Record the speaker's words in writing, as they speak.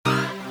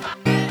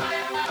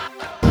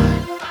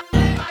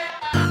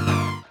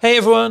Hey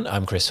everyone,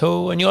 I'm Chris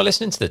Hall and you're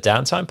listening to the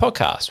Downtime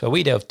Podcast, where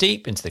we delve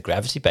deep into the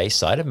gravity-based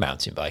side of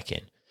mountain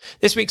biking.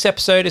 This week's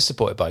episode is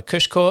supported by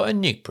Cushcore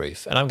and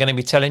Nukeproof, and I'm going to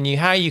be telling you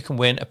how you can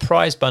win a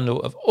prize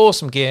bundle of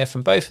awesome gear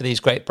from both of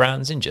these great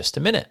brands in just a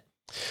minute.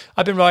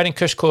 I've been riding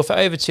Cushcore for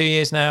over 2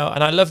 years now,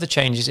 and I love the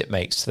changes it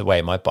makes to the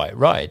way my bike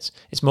rides.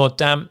 It's more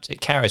damped,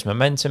 it carries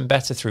momentum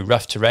better through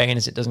rough terrain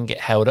as it doesn't get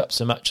held up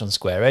so much on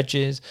square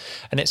edges,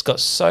 and it's got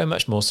so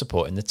much more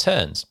support in the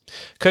turns.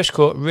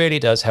 Cushcore really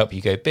does help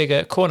you go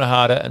bigger, corner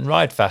harder, and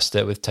ride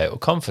faster with total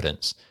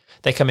confidence.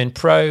 They come in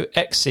Pro,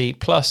 XC,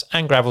 Plus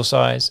and gravel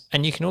size,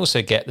 and you can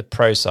also get the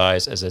Pro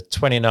size as a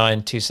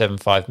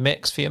 29-275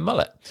 mix for your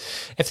mullet.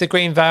 If the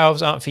green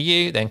valves aren't for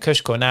you, then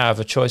Cushcore now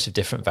have a choice of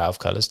different valve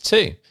colours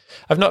too.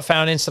 I've not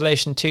found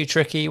installation too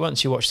tricky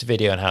once you watch the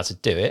video on how to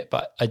do it,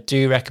 but I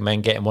do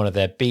recommend getting one of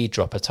their bead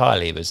dropper tyre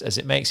levers as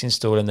it makes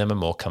installing them a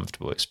more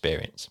comfortable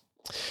experience.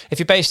 If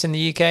you're based in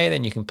the UK,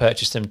 then you can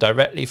purchase them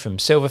directly from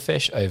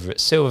Silverfish over at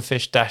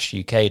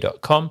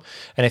silverfish-uk.com,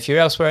 and if you're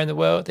elsewhere in the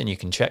world, then you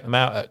can check them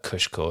out at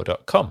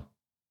cushcore.com.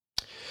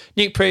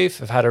 Nukeproof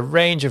have had a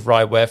range of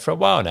ride wear for a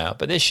while now,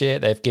 but this year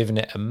they've given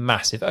it a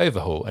massive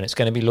overhaul and it's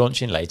going to be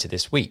launching later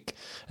this week.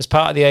 As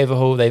part of the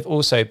overhaul, they've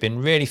also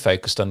been really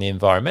focused on the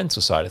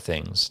environmental side of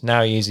things,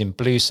 now using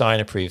Blue Sign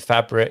approved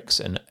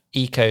fabrics and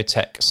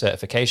Ecotech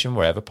certification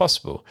wherever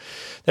possible.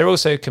 They're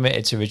also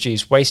committed to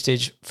reduce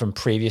wastage from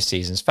previous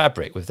season's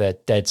fabric with their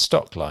Dead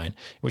Stock line,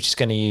 which is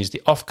going to use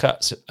the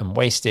offcuts and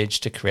wastage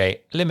to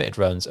create limited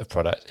runs of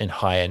product in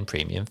high-end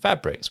premium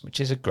fabrics,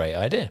 which is a great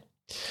idea.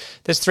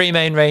 There's three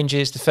main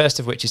ranges, the first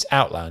of which is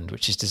Outland,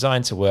 which is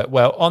designed to work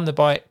well on the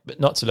bike but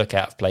not to look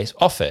out of place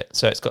off it,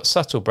 so it's got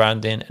subtle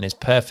branding and is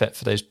perfect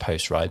for those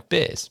post-ride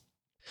beers.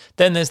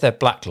 Then there's their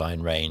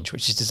Blackline range,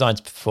 which is designed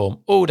to perform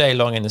all day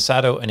long in the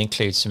saddle and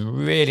includes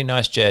some really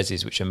nice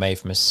jerseys which are made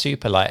from a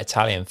super light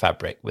Italian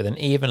fabric with an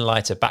even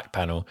lighter back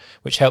panel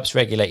which helps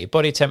regulate your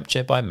body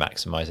temperature by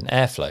maximising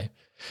airflow.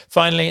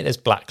 Finally, there's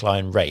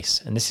Blackline Race,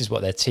 and this is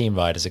what their team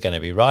riders are going to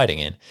be riding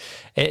in.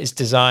 It is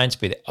designed to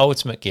be the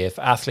ultimate gear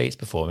for athletes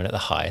performing at the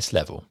highest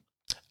level.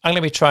 I'm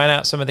going to be trying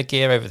out some of the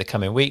gear over the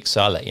coming weeks,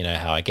 so I'll let you know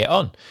how I get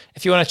on.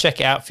 If you want to check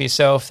it out for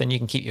yourself, then you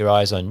can keep your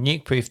eyes on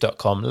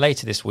nukeproof.com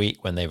later this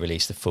week when they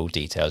release the full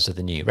details of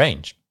the new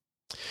range.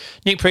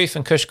 Nukeproof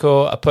and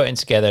Cushcore are putting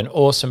together an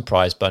awesome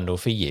prize bundle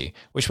for you,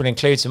 which will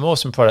include some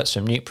awesome products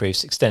from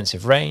Nukeproof's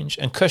extensive range,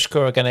 and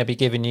Cushcore are going to be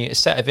giving you a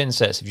set of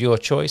inserts of your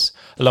choice,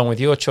 along with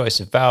your choice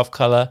of valve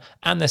colour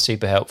and their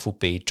super helpful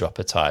bead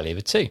dropper tyre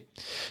lever too.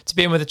 To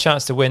be in with a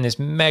chance to win this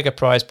mega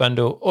prize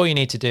bundle, all you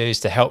need to do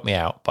is to help me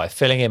out by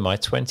filling in my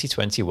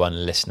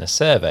 2021 listener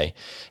survey.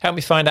 Help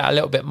me find out a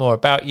little bit more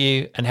about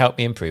you and help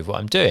me improve what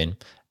I'm doing,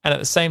 and at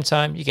the same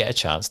time you get a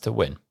chance to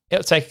win.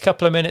 It'll take a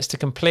couple of minutes to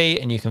complete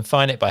and you can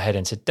find it by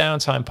heading to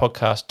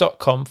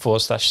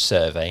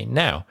downtimepodcast.com/survey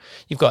now.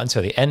 You've got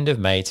until the end of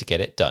May to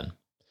get it done.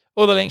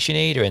 All the links you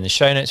need are in the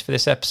show notes for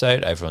this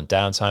episode over on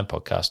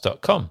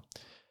downtimepodcast.com.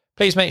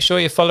 Please make sure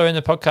you're following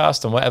the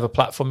podcast on whatever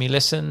platform you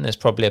listen. There's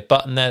probably a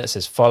button there that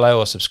says follow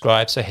or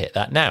subscribe, so hit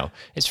that now.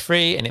 It's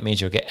free and it means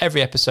you'll get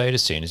every episode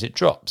as soon as it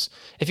drops.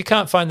 If you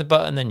can't find the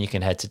button, then you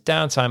can head to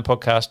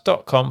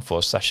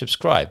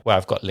downtimepodcast.com/subscribe, where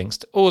I've got links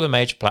to all the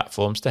major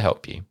platforms to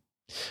help you.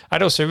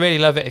 I'd also really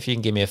love it if you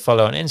can give me a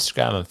follow on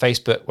Instagram and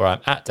Facebook, where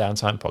I'm at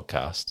Downtime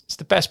Podcast. It's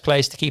the best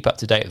place to keep up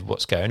to date with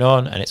what's going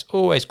on, and it's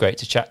always great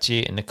to chat to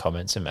you in the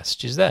comments and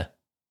messages there.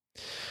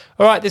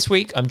 All right, this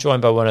week I'm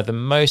joined by one of the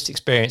most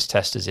experienced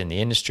testers in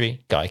the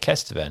industry, Guy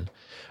Kesteven.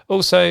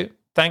 Also,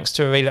 thanks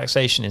to a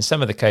relaxation in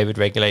some of the COVID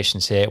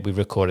regulations here, we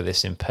recorded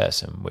this in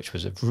person, which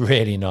was a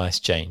really nice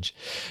change.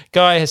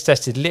 Guy has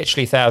tested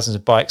literally thousands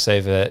of bikes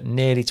over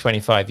nearly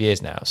 25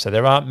 years now, so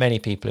there aren't many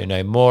people who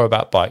know more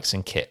about bikes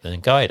and kit than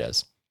Guy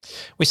does.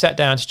 We sat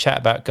down to chat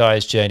about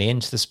Guy's journey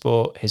into the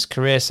sport, his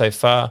career so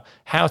far,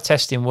 how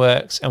testing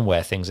works, and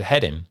where things are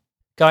heading.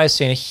 Guy has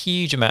seen a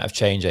huge amount of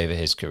change over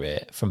his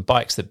career, from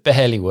bikes that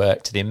barely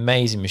work to the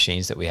amazing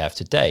machines that we have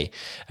today,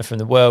 and from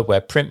the world where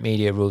print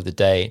media ruled the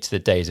day to the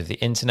days of the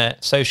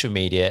internet, social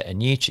media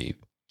and YouTube.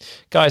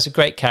 Guy is a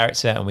great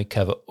character and we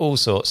cover all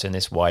sorts in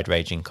this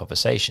wide-ranging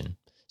conversation.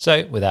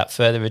 So without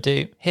further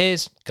ado,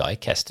 here's Guy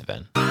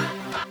Kesteven.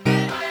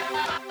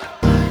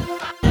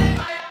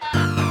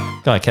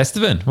 Guy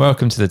Kesteven,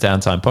 welcome to the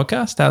Downtime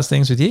Podcast. How's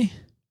things with you?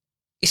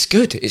 It's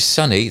good. It's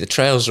sunny. The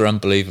trails are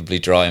unbelievably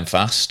dry and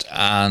fast.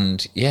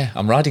 And yeah,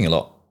 I'm riding a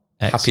lot.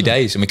 Excellent. Happy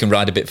days. And we can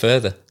ride a bit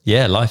further.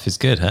 Yeah, life is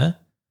good, huh?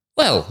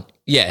 Well,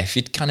 yeah, if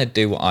you kind of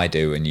do what I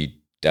do and you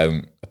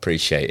don't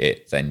appreciate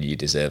it, then you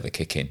deserve a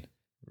kicking.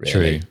 Really.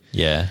 True.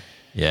 Yeah.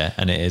 Yeah.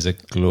 And it is a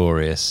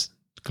glorious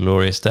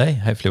day.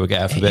 Hopefully we'll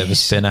get out for a bit of a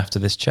spin after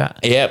this chat.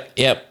 Yep.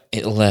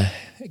 It'll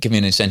give me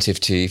an incentive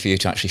for you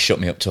to actually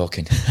shut me up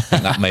talking.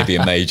 And that may be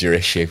a major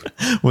issue.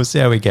 We'll see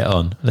how we get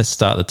on. Let's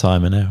start the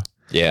timer now.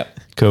 Yeah.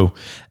 Cool.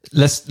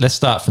 Let's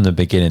start from the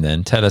beginning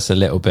then. Tell us a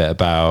little bit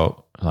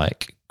about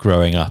like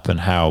growing up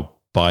and how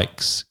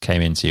bikes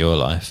came into your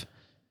life.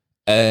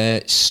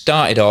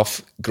 Started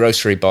off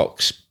grocery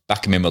box,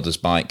 back of my mother's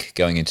bike,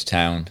 going into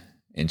town,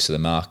 into the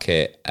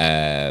market.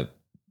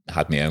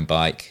 had my own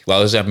bike. Well,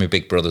 I was having my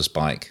big brother's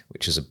bike,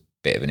 which is a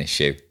bit of an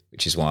issue,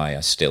 which is why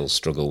I still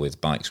struggle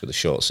with bikes with a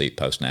short seat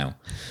post now.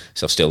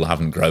 So I still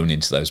haven't grown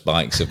into those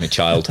bikes of my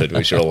childhood,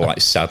 which are all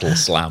like saddle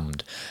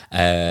slammed.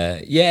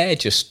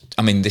 This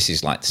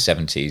is like the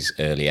 70s,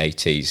 early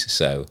 80s.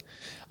 So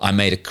I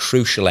made a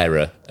crucial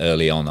error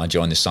early on. I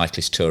joined the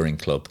Cyclist Touring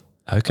Club.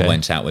 Okay. I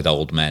went out with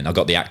old men. I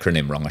got the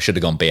acronym wrong. I should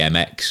have gone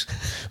BMX,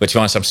 but to be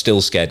honest, I'm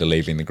still scared of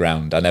leaving the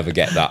ground. I never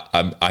get that.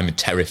 I'm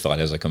terrified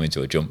as I come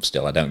into a jump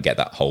still. I don't get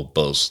that whole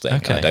buzz thing.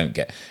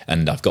 Okay.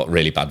 And I've got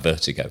really bad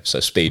vertigo. So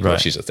speed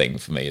rush is a thing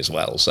for me as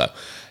well. So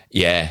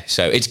yeah,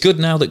 so it's good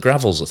now that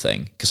gravel's a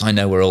thing because I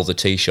know where all the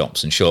tea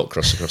shops and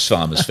shortcuts across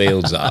farmers'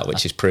 fields are,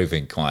 which is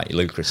proving quite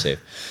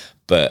lucrative.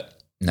 But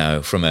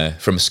no, from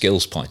a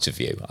skills point of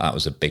view, that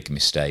was a big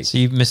mistake. So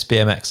you missed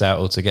BMX out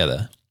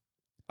altogether?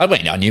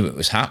 I knew it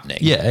was happening.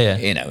 Yeah.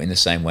 In the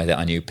same way that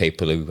I knew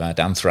people who had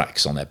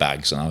anthrax on their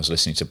bags, and I was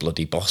listening to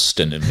bloody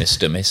Boston and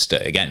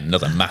Mr. Again,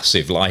 another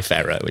massive life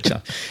error, which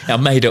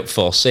I've made up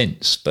for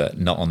since, but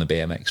not on the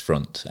BMX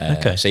front.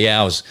 Okay. So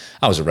yeah, I was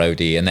a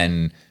roadie, and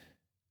then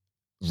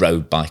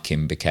road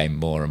biking became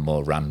more and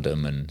more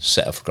random and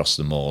set off across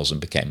the moors and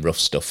became rough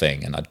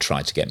stuffing. And I'd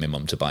tried to get my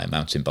mum to buy a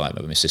mountain bike,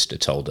 but my sister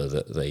told her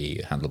that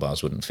the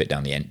handlebars wouldn't fit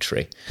down the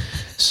entry.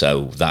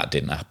 So that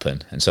didn't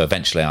happen. And so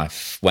eventually I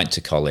went to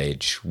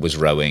college, was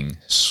rowing,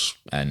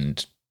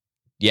 and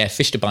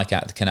fished a bike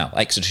out of the canal,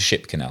 Exeter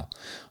Ship Canal,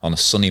 on a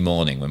sunny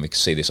morning when we could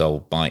see this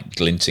old bike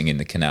glinting in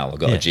the canal. I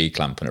got a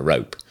G-clamp and a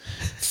rope,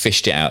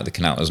 fished it out of the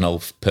canal. It was an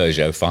old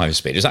Peugeot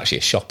 5-speed. It was actually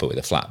a shopper with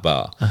a flat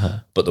bar,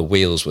 but the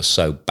wheels were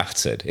so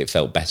battered, it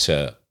felt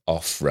better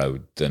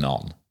off-road than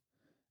on.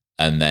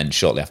 And then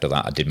shortly after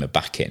that, I did my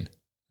back in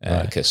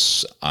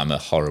because I'm a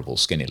horrible,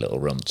 skinny little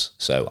runt.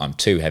 So I'm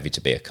too heavy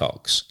to be a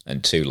cox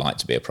and too light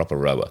to be a proper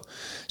rower.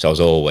 So I was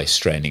always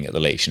straining at the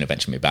leash, and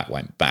eventually my back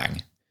went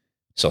bang.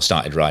 So I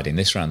started riding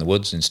this around the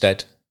woods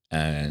instead.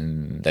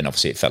 And then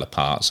obviously it fell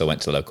apart. So I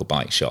went to the local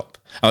bike shop.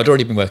 I'd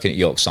already been working at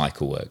York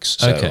Cycle Works.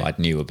 So I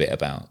knew a bit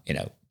about,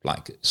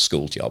 like a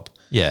school job.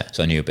 Yeah.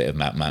 So I knew a bit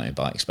about mountain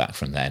bikes back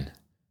from then.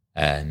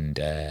 And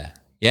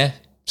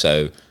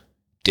so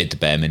did the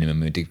bare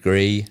minimum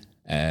degree.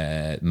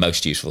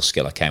 Most useful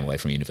skill I came away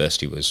from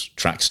university was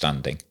track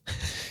standing.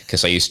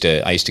 Because I used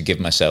to give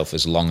myself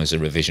as long as a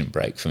revision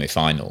break for my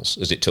finals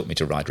as it took me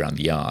to ride around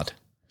the yard.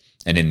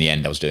 And in the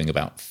end, I was doing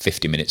about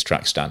 50 minutes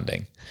track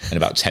standing and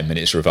about 10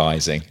 minutes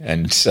revising.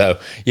 And so,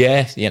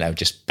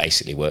 just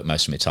basically worked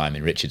most of my time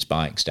in Richard's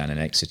Bikes down in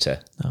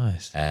Exeter.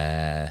 Nice.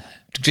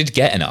 Did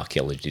get an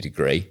archaeology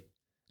degree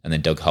and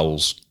then dug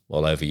holes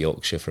all over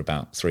Yorkshire for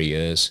about 3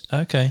 years.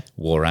 Okay.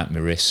 Wore out my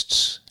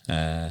wrists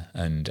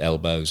and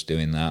elbows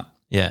doing that.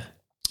 Yeah.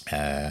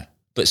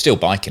 But still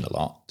biking a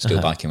lot,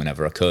 biking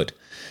whenever I could.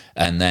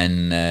 And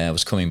then I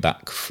was coming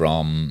back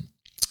from...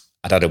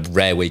 I'd had a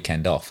rare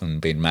weekend off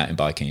and been mountain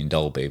biking in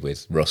Dalby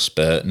with Russ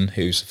Burton,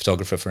 who's a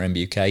photographer for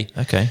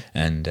MBUK,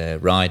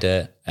 and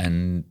rider.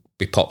 And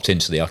we popped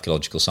into the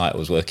archaeological site I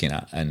was working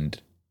at,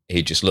 and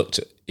he just looked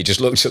at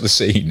the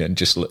scene and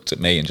just looked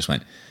at me and just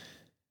went,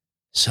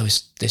 "So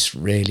is this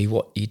really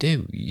what you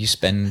do? You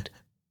spend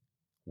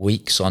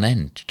weeks on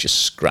end just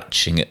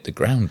scratching at the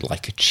ground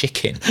like a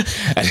chicken?"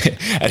 and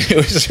it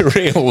was a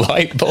real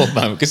light bulb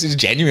moment because it's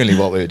genuinely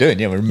what we were doing.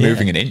 We're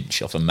moving an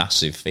inch off a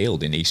massive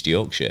field in East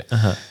Yorkshire.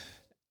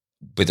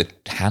 With a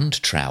hand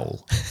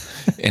trowel,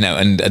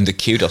 and the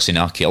kudos in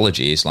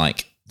archaeology is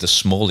like the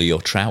smaller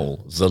your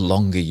trowel, the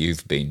longer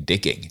you've been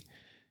digging.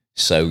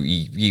 So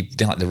you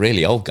like the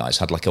really old guys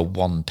had like a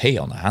 1p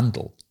on a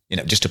handle,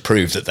 just to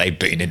prove that they'd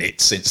been in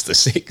it since the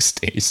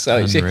 60s. So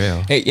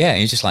unreal.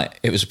 It's just like,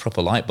 it was a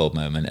proper light bulb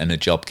moment. And a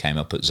job came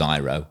up at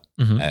Zyro,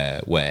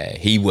 where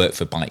he worked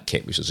for Bike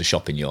Kit, which was a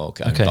shop in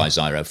York owned by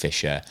Zyro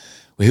Fisher,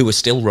 who were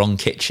still wrong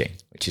kitching,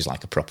 which is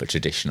like a proper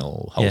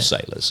traditional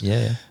wholesalers.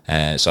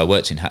 Yeah. So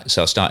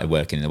I started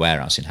working in the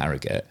warehouse in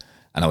Harrogate,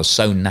 and I was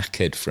so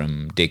knackered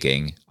from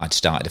digging, I'd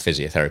started a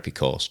physiotherapy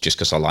course just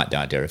because I liked the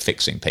idea of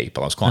fixing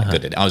people. I was quite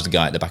good at it. I was the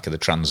guy at the back of the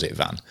transit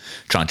van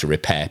trying to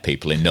repair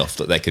people enough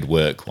that they could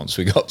work once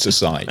we got to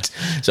site.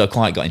 So I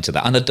quite got into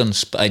that. And I'd done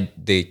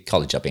the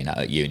college I've been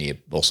at uni,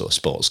 also a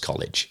sports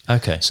college.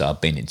 Okay. So I've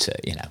been into,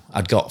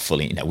 I'd got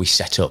fully, we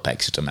set up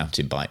Exeter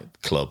Mountain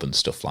Bike Club and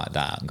stuff like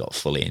that and got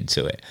fully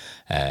into it.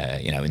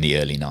 In the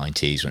early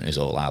 90s when it was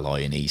all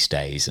alloy and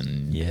E-stays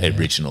and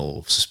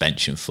original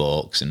suspension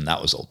forks, and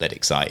that was all dead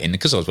exciting.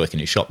 Because I was working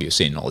in a shop, you were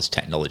seeing all this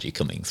technology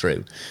coming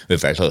through. We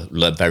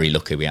were very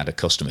lucky. We had a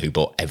customer who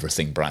bought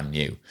everything brand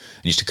new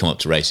and used to come up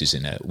to races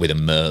with a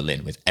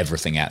Merlin with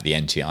everything out the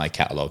NTI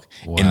catalogue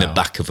in the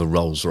back of a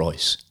Rolls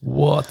Royce.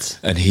 What?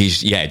 And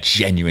he's,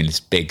 genuine, this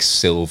big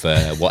silver,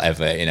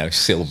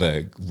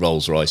 silver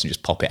Rolls Royce, and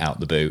just pop it out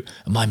the boot.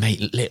 And my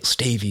mate, little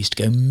Steve, used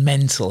to go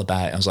mental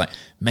about it. I was like,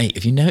 mate,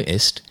 have you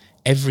noticed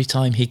every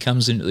time he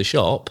comes into the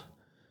shop,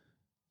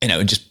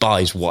 and just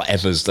buys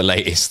whatever's the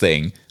latest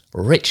thing,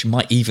 Rich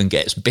might even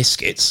get us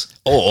biscuits,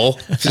 or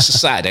if it's a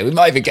Saturday, we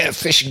might even get a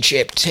fish and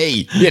chip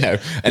tea, And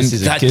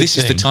this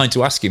is the time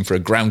to ask him for a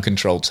ground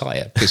control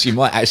tyre, because you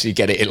might actually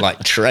get it in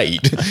like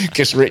trade,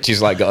 because Rich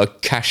has like got a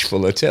cash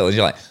full of till. And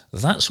you're like,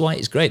 that's why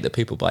it's great that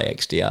people buy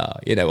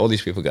XDR. All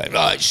these people going,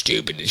 it's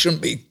stupid. It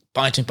shouldn't be,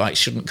 mountain bikes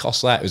shouldn't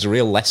cost that. It was a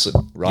real lesson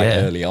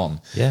early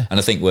on. Yeah. And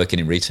I think working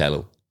in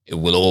retail, it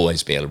will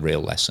always be a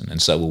real lesson. And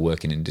so will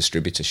working in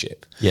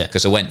distributorship. Yeah.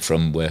 Because I went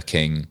from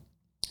working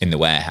in the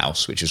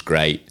warehouse, which was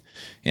great,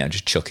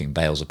 just chucking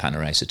bales of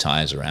Panaracer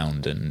tyres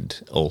around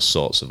and all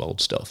sorts of old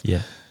stuff,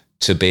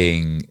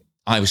 to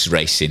I was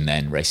racing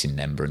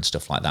Nemba and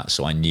stuff like that.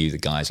 So I knew the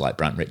guys like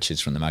Brant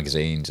Richards from the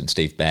magazines and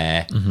Steve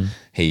Bear. Mm-hmm.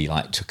 He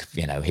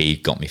he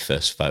got me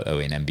first photo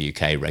in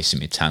MBUK racing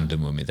me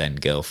tandem with my then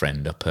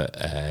girlfriend up at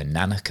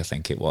Nanak, I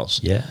think it was.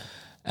 Yeah.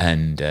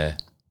 And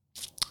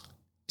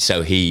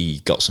so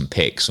he got some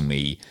pics, and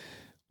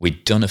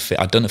I'd done a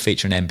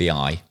feature in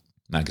MBI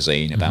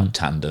magazine about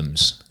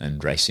tandems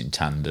and racing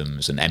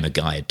tandems, and Emma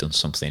Guy had done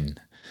something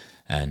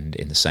and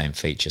in the same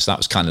feature. So that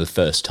was kind of the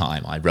first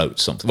time I wrote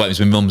something. Well, it was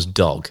my mum's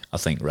dog, I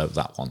think, wrote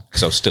that one,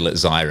 because I was still at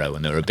Zyro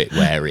and they were a bit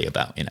wary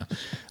about,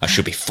 I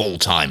should be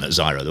full-time at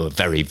Zyro. They were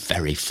very,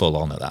 very full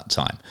on at that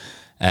time.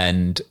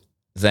 And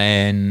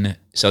then,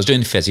 so I was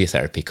doing the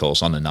physiotherapy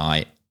course on a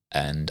night,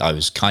 and I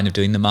was kind of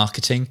doing the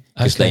marketing,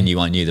 because they knew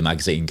I knew the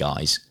magazine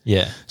guys.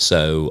 Yeah.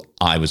 So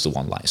I was the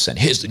one like saying,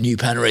 here's the new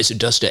Panaracer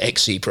Duster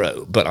XC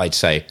Pro. But I'd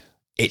say,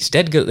 it's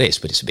dead good at this,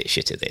 but it's a bit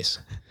shit at this.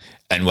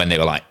 And when they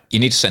were like, you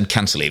need to send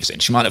cantilevers in.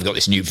 She might have got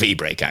this new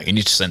V-brake out. You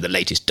need to send the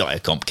latest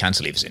Diacomp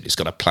cantilevers in. It's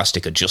got a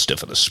plastic adjuster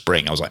for the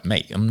spring. I was like,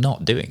 mate, I'm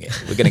not doing it.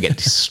 We're going to get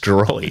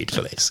destroyed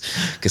for this.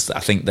 Because I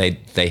think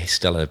they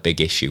still had a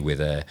big issue with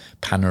a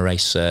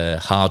Panaracer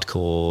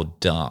hardcore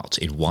dart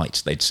in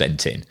white they'd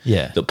sent in.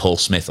 Yeah. That Paul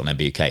Smith on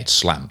MBUK had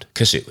slammed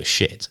because it was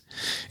shit.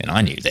 And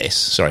I knew this.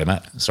 Sorry,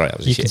 Matt. Sorry, that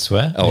was you shit. You can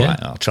swear. All right,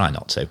 I'll try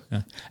not to.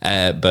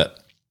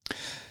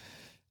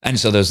 And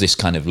so there was this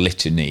kind of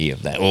litany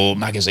of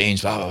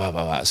magazines, blah, blah, blah,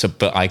 blah, blah. So,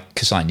 but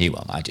because I knew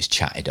them, I just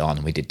chatted on,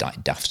 and we did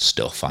like daft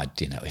stuff.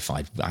 If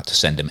I had to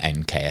send them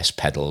NKS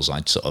pedals,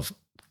 I'd sort of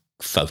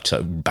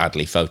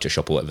badly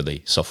Photoshop or whatever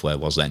the software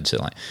was then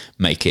to like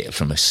make it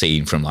from a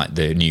scene from like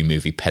the new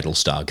movie Pedal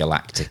Star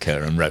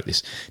Galactica, and wrote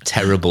this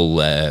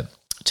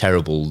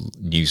terrible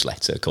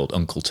newsletter called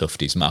Uncle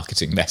Tufty's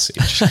Marketing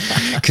Message,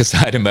 because I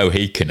had a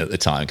Mohican at the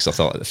time, because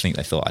I think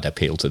they thought I'd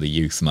appeal to the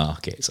youth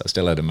market. So I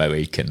still had a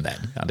Mohican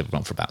then. I'd have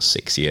gone for about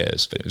 6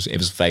 years, but it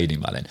was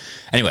fading by then.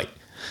 Anyway,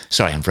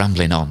 sorry, I'm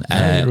rambling on.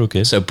 No, you're all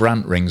good. So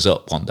Brant rings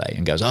up one day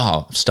and goes,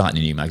 I'm starting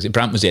a new magazine.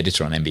 Brant was the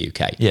editor on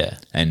MBUK. Yeah.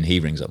 And he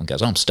rings up and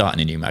goes, I'm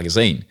starting a new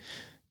magazine.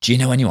 Do you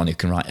know anyone who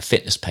can write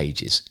fitness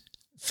pages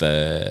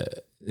for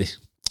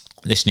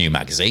this new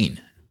magazine?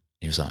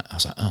 I was like,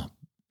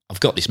 I've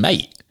got this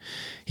mate.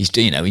 He's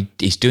doing a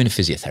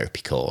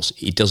physiotherapy course.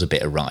 He does a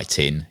bit of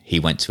writing.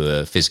 He went to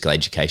a physical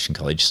education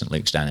college, St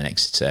Luke's down in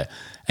Exeter,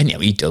 and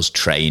he does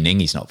training.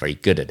 He's not very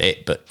good at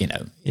it, but he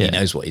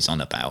knows what he's on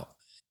about.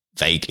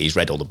 Vaguely, he's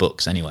read all the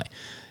books anyway.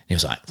 And he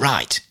was like,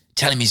 right,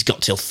 tell him he's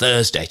got till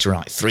Thursday to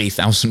write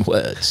 3,000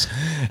 words,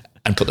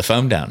 and put the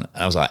phone down.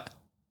 And I was like,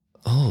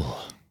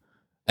 oh.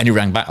 And he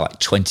rang back like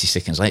 20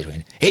 seconds later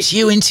and, it's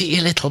you, into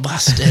you little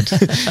bastard.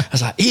 I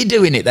was like, are you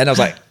doing it then? I was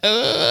like,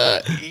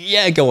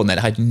 yeah, go on then.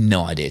 I had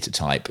no idea to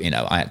type.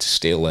 I had to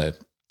steal a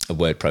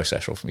word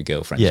processor from my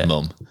girlfriend's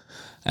mum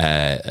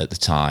at the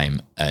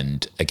time.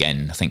 And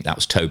again, I think that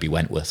was Toby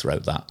Wentworth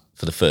wrote that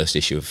for the first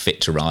issue of Fit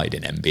to Ride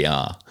in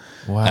MBR.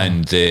 Wow.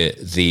 And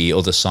the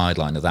other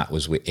sideline of that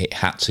was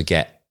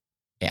there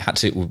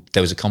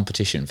was a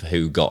competition for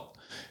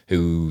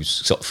whose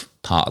sort of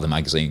part of the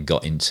magazine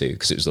got into,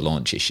 because it was the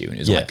launch issue and it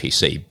was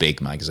IPC,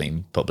 big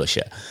magazine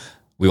publisher.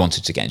 We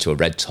wanted to get into a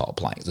red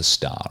top like the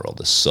Star or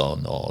the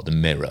Sun or the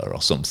Mirror or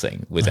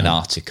something with an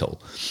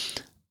article.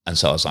 And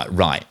so I was like,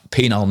 right,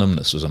 penile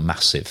numbness was a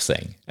massive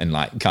thing. And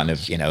like kind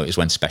of, it was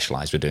when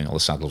Specialized were doing all the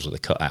saddles with a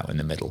cutout in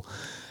the middle.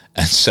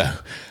 And so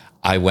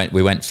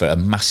we went for a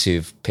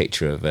massive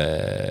picture of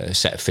a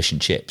set of fish and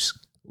chips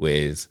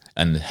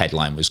and the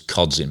headline was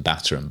Cods in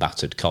Batter and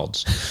Battered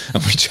Cods.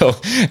 And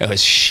it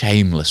was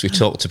shameless. We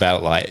talked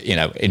about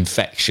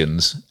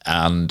infections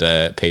and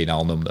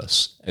penile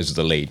numbness as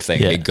the lead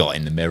thing. It got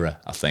in the Mirror,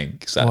 I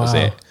think. So that was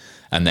it.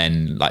 And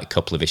then like a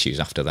couple of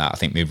issues after that, I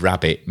think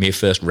my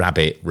first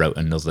Rabbit wrote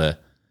another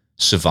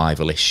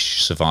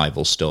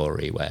survival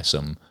story where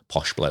some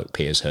posh bloke,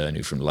 Piers Hearn,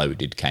 who from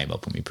Loaded, came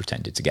up and we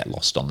pretended to get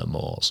lost on the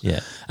moors. Yeah.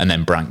 And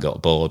then Brant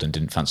got bored and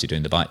didn't fancy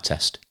doing the bike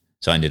test.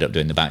 So I ended up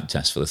doing the bike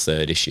test for the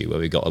third issue, where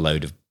we got a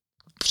load of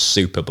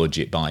super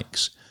budget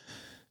bikes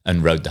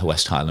and rode the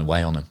West Highland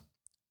Way on them,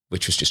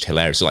 which was just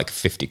hilarious. So like a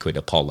 50 quid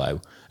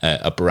Apollo,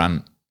 a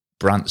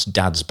Brant's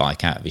dad's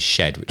bike out of his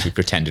shed, which we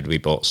pretended we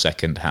bought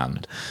second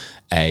hand,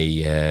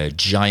 a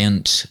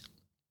giant,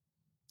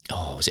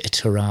 was it a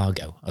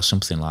Tarago or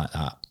something like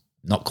that?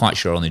 Not quite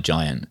sure on the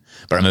Giant,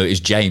 but I remember it was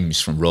James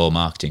from Raw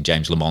Marketing,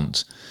 James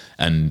Lamont,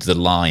 and the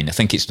line, I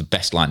think it's the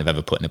best line I've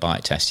ever put in a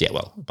bike test yet,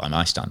 well, by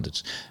my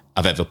standards,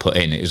 I've ever put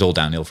in. It was all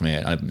downhill from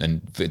here,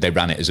 and they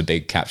ran it as a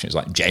big caption. It's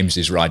like, James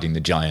is riding the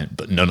Giant,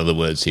 but none of the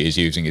words he is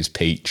using is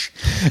peach.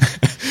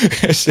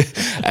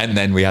 And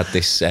then we had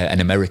this, an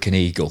American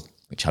Eagle,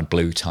 which had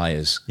blue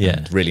tyres,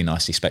 and really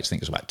nicely specced. I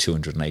think it was about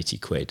 280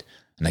 quid.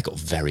 And they got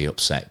very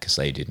upset because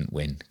they didn't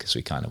win, because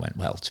we kind of went,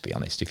 well, to be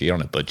honest, if you're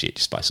on a budget,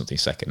 just buy something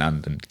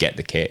secondhand and get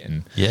the kit.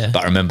 And But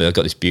I remember I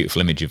got this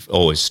beautiful image of,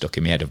 always stuck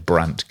in my head, of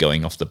Brandt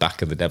going off the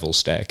back of the Devil's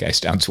Staircase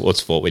down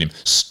towards Fort William,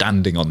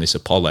 standing on this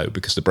Apollo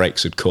because the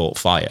brakes had caught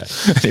fire.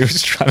 And he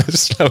was trying to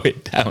slow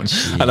it down.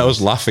 Jeez. And I was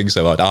laughing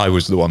so hard. I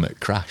was the one that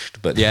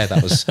crashed. But yeah,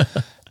 that was...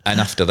 And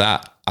after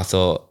that, I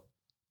thought,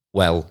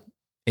 well,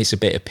 it's a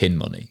bit of pin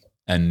money.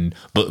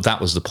 But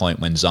that was the point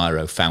when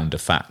Zyro found a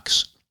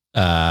fax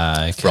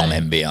from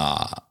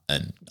MBR,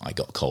 and I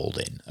got called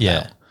in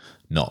about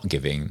not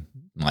giving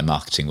my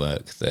marketing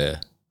work the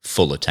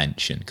full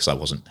attention because I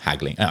wasn't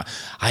haggling.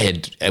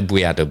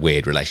 We had a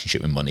weird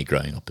relationship with money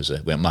growing up.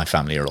 My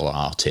family are all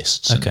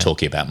artists, and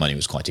talking about money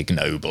was quite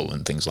ignoble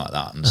and things like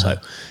that. And so,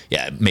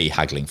 me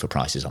haggling for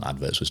prices on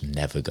adverts was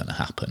never going to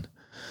happen.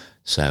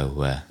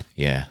 So,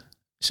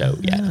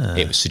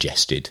 it was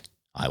suggested.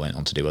 I went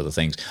on to do other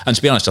things. And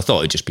to be honest, I thought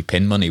it would just be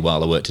pin money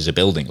while I worked as a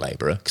building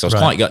labourer, because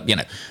I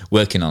was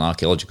working on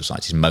archaeological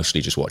sites is mostly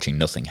just watching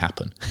nothing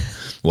happen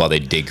while they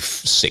dig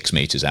 6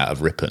 metres out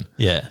of Ripon.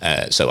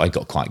 So I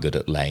got quite good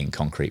at laying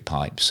concrete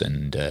pipes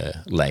and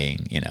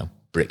laying,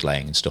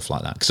 bricklaying and stuff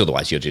like that, because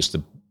otherwise you're just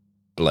the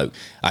bloke.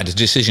 I had a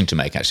decision to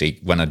make, actually,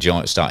 when I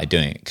started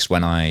doing it, because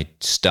when I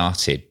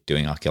started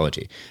doing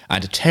archaeology, I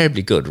had a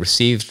terribly good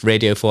received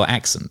Radio 4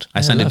 accent.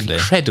 I sounded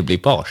incredibly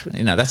posh.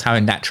 That's how I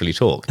naturally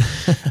talk.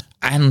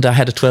 And I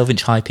had a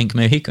 12-inch high pink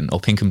Mohican, or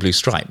pink and blue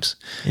stripes.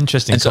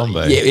 Interesting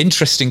combo. Yeah,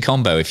 interesting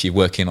combo if you're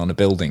working on a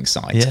building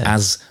site,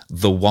 as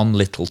the one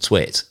little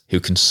twit who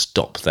can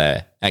stop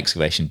their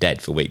excavation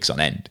dead for weeks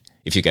on end.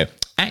 If you go,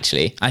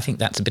 actually, I think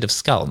that's a bit of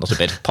skull, not a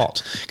bit of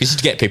pot. Because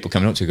you get people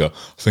coming up to you and go,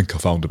 I think I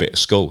found a bit of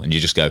skull. And you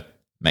just go,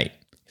 mate,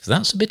 if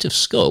that's a bit of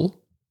skull,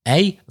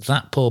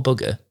 that poor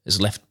bugger has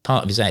left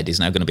part of his head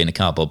is now going to be in a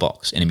cardboard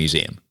box in a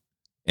museum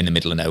in the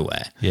middle of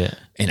nowhere. Yeah.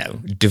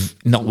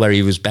 Not where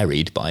he was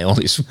buried by all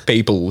these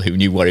people who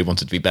knew where he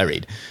wanted to be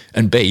buried.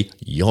 And B,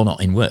 you're not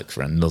in work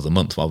for another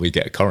month while we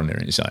get a coroner.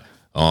 And it's like,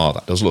 oh,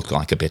 that does look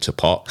like a bit of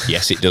pot.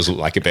 Yes, it does look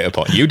like a bit of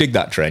pot. You dig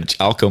that trench,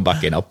 I'll come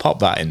back in, I'll pop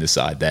that in the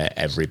side there,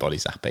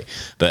 everybody's happy.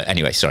 But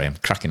anyway, sorry, I'm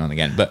cracking on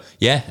again. But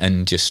yeah,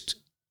 and just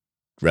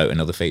wrote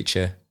another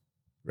feature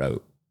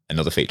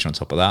on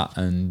top of that,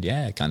 and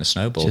yeah, it kind of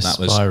snowballed. Just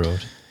that was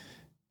spiraled.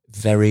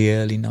 Very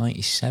early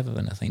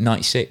 97, I think,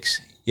 96.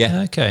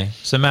 Yeah. Okay.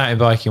 So mountain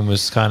biking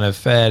was kind of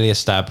fairly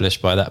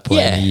established by that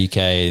point in the UK.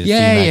 The few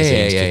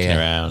magazines kicking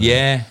around.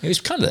 Yeah. It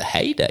was kind of the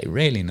heyday,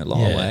 really, in a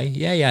lot of way.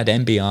 Yeah, you had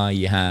MBR,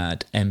 you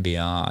had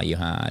MBR, you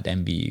had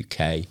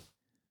MBUK.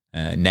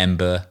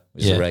 Nemba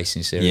was a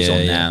racing series on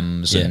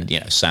NAMS,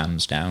 and,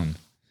 Sam's down.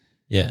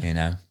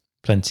 Yeah.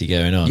 Plenty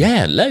going on.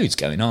 Yeah, loads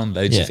going on.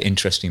 Loads of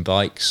interesting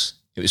bikes.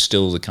 It was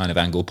still the kind of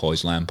angle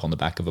poise lamp on the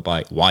back of a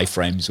bike.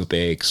 Y-frames were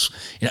big.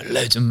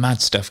 Loads of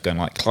mad stuff going,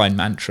 like Klein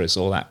Mantras,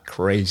 all that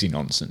crazy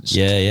nonsense.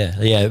 Yeah.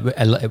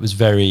 It was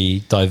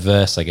very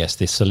diverse, I guess.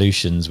 The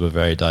solutions were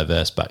very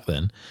diverse back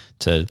then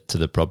to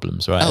the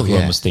problems, right?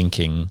 Everyone was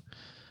thinking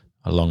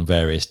along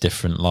various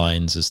different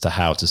lines as to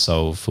how to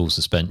solve full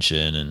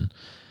suspension and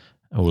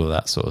all of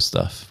that sort of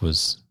stuff. There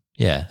was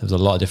a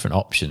lot of different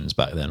options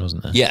back then,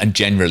 wasn't there? Yeah, and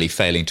generally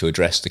failing to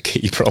address the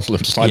key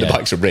problems. Like the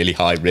bikes were really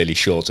high, really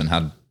short, and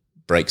had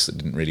brakes that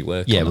didn't really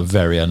work. Yeah, were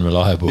very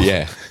unreliable.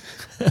 Yeah.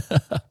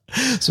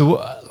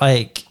 So,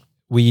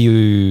 were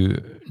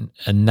you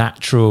a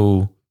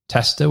natural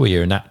tester? Were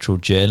you a natural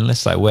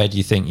journalist? Where do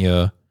you think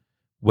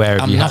where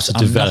have you had to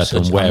develop,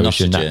 and where was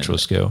your natural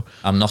skill?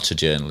 I'm not a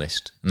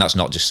journalist. And that's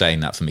not just saying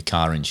that for my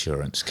car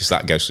insurance, because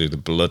that goes through the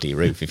bloody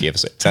roof if you ever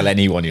tell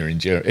anyone you're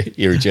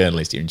a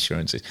journalist, your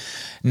insurance is.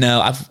 No,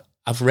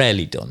 I've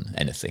rarely done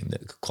anything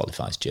that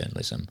qualifies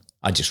journalism.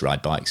 I just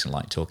ride bikes and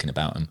like talking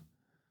about them,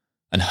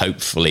 and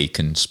hopefully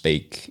can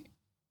speak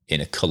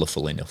in a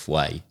colourful enough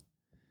way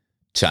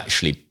to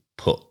actually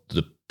put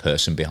the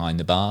person behind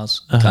the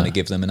bars, kind of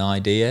give them an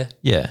idea.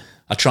 Yeah.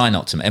 I try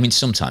not to. I mean,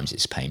 sometimes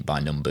it's paint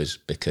by numbers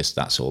because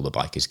that's all the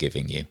bike is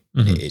giving you.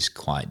 And it is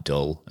quite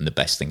dull. And the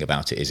best thing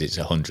about it is it's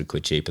 100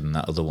 quid cheaper than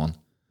that other one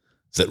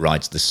that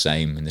rides the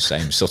same in the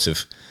same sort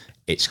of,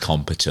 it's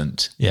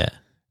competent. Yeah.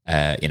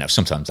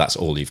 Sometimes that's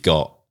all you've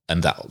got,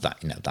 and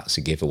that's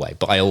a giveaway.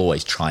 But I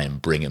always try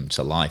and bring them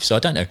to life. So I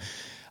don't know.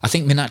 I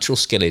think my natural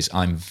skill is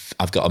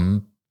I've got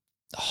a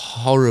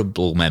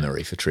horrible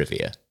memory for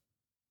trivia.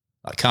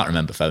 I can't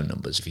remember phone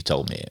numbers if you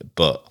told me it,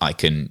 but I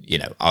can,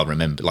 I'll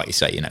remember, like you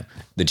say,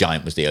 the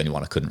Giant was the only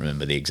one I couldn't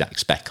remember the exact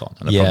spec on,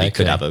 and I probably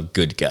could have a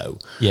good go.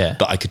 Yeah.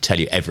 But I could tell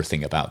you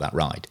everything about that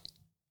ride.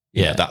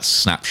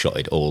 That's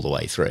snapshotted all the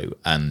way through.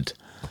 And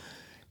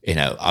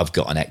I've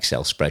got an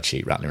Excel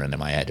spreadsheet rattling around in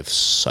my head of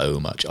so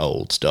much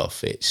old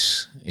stuff.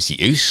 It's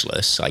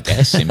useless, I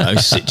guess, in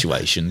most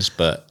situations,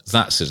 but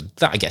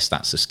I guess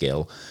that's a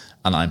skill.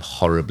 And I'm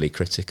horribly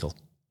critical.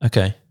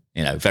 Okay.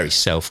 Very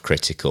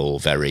self-critical,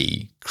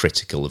 very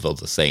critical of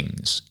other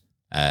things.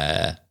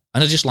 And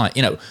I just like,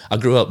 I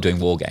grew up doing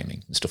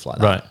wargaming and stuff like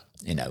that.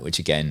 Right. Which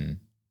again,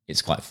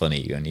 it's quite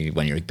funny when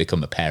you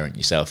become a parent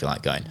yourself, you're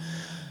like going,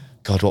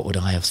 God, what would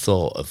I have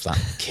thought of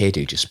that kid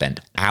who just spent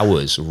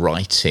hours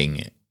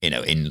writing,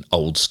 in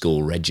old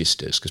school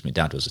registers, because my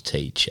dad was a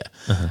teacher,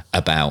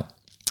 about,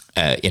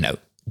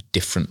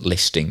 different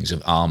listings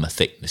of armour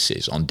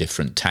thicknesses on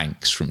different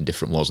tanks from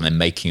different wars, and then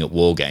making up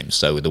war games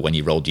so that when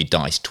you rolled your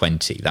dice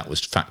 20, that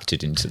was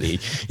factored into the,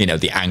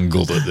 the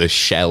angle that the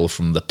shell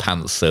from the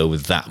Panther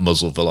with that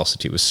muzzle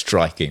velocity was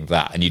striking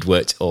that, and you'd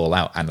worked it all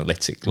out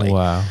analytically.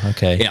 Wow,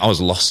 okay. I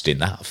was lost in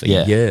that for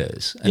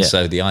years. And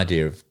so the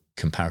idea of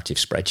comparative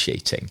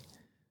spreadsheeting,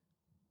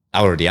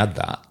 I already had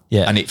that.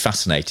 Yeah. And it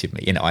fascinated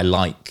me. I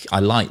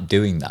like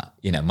doing that.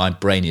 My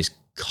brain is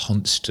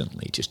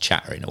constantly just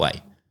chattering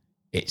away.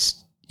 It's,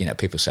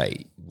 people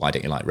say, why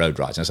don't you like road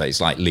rides? And I say,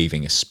 it's like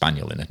leaving a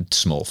spaniel in a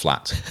small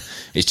flat.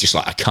 It's just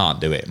like, I can't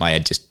do it. My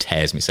head just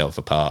tears myself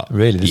apart.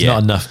 Really? There's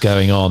not enough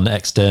going on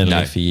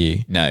externally for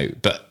you? No.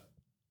 But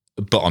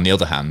on the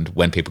other hand,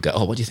 when people go,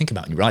 oh, what do you think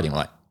about when you're riding? I'm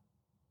like,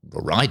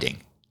 well,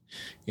 riding.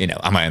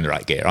 Am I on the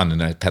right gear? I'm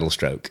on a pedal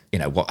stroke.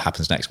 What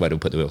happens next? Where do I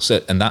put the wheel?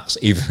 So, and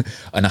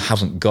I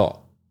haven't got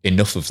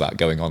enough of that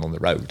going on the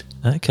road.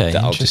 Okay,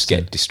 that I'll just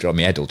get destroyed.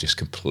 My head will just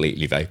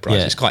completely vaporise.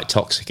 Yeah. It's quite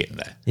toxic in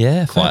there.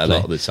 Yeah, quite a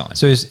lot of the time.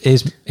 So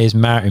is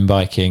mountain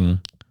biking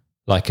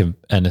like an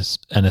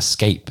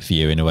escape for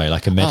you in a way,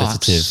 like a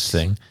meditative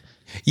thing?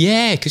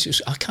 Yeah,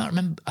 because I can't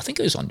remember. I think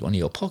it was on one of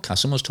your podcasts.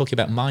 Someone was talking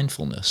about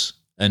mindfulness,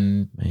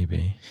 and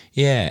maybe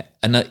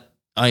and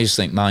I just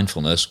think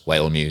mindfulness,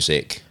 whale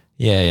music,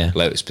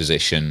 lotus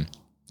position,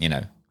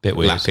 bit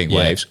weird. Lapping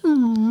waves.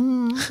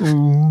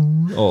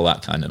 All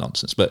that kind of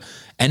nonsense. But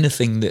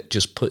anything that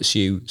just puts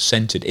you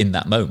centered in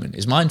that moment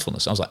is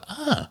mindfulness. I was like,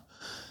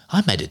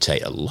 I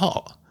meditate a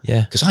lot.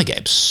 Yeah. Because I get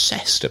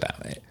obsessed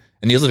about it.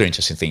 And the other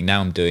interesting thing now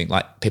I'm doing,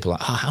 like, people are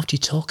like, how do you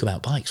talk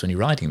about bikes when you're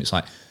riding them? It's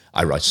like,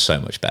 I ride so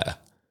much better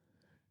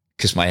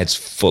because my head's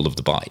full of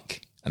the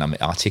bike and I'm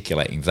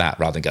articulating that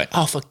rather than going,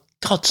 oh, for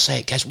God's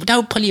sake, guys,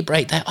 don't pull your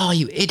brake there. Oh,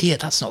 you idiot,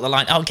 that's not the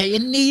line. Oh, get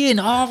your knee in.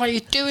 Oh, what are you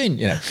doing?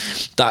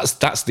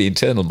 That's the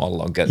internal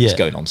monologue that's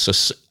going on.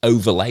 So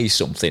overlay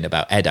something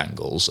about head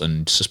angles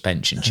and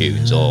suspension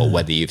tunes or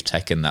whether you've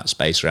taken that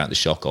space around the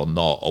shock or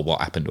not, or what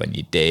happened when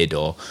you did,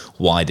 or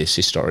why this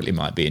historically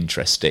might be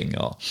interesting,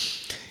 or,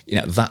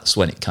 that's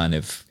when it kind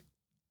of,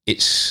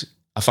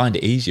 I find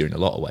it easier in a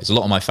lot of ways. A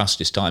lot of my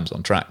fastest times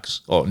on tracks,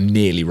 or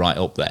nearly right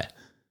up there,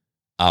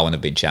 are when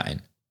I've been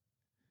chatting.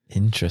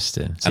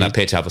 Interesting. And I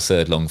appear to have a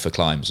third lung for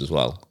climbs as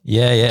well.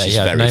 Yeah. Which is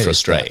very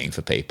frustrating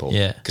for people.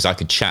 Yeah. Because I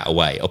can chat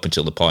away up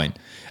until the point.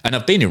 And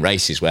I've been in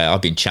races where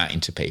I've been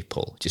chatting to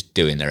people, just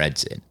doing their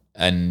heads in.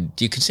 And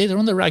you can see they're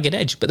on the ragged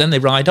edge, but then they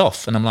ride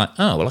off. And I'm like,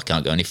 oh, well, I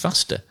can't go any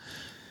faster.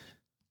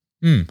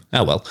 Oh,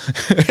 well.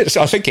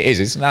 So I think it is.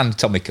 It's an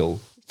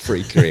anatomical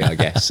freakery, I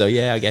guess. So,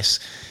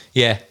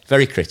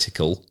 very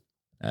critical,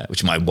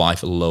 which my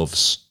wife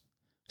loves.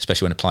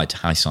 Especially when applied to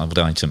high-sided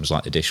items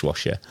like the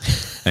dishwasher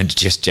and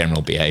just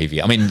general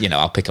behaviour. I mean,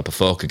 I'll pick up a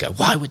fork and go,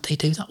 why would they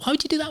do that? Why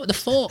would you do that with a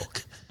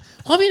fork?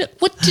 I mean,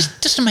 what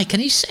just doesn't make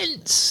any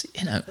sense,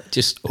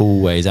 just...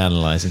 Always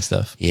analysing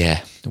stuff.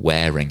 Yeah,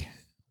 wearing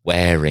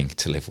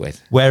to live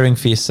with. Wearing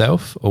for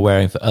yourself or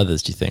wearing for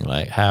others, do you think?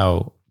 Like,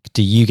 how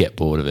do you get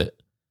bored of it?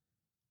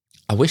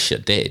 I wish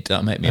it did.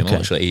 That would make me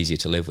much easier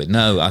to live with.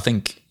 No, I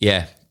think,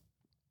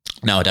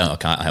 No, I don't. I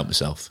can't help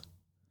myself.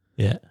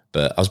 Yeah.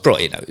 But I was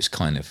brought, it's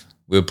kind of...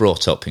 We were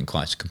brought up in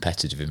quite a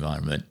competitive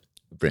environment.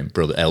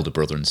 Elder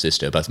brother and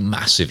sister, both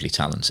massively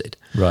talented.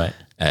 Right.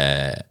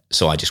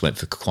 So I just went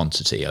for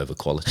quantity over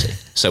quality.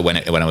 So when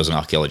I was an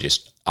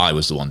archaeologist, I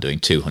was the one doing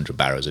 200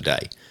 barrows a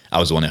day. I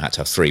was the one who had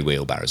to have 3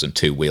 wheelbarrows and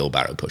 2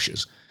 wheelbarrow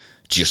pushers,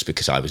 just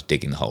because I was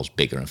digging the holes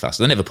bigger and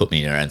faster. They never put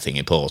me near anything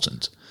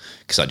important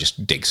because I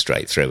just dig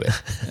straight through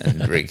it.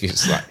 And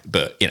it's like,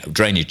 but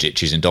drainage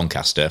ditches in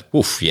Doncaster,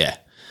 oof, yeah.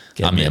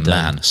 I'm your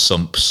man.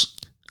 Sumps.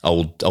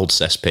 Old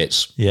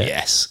cesspits,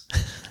 yes,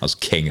 I was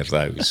king of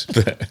those.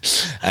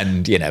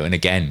 And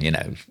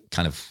again,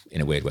 kind of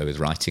in a weird way with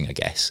writing, I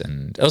guess.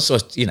 And also,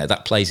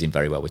 that plays in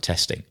very well with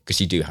testing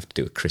because you do have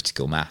to do a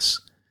critical mass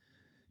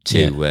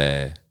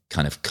to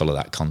kind of colour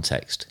that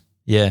context.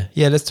 Yeah.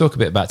 Let's talk a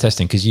bit about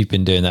testing because you've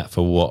been doing that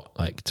for what,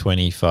 like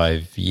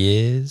 25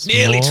 years?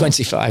 Nearly more?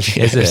 25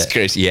 years. Is it?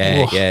 Chris.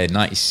 Yeah,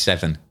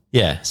 97.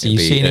 Yeah, so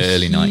you've seen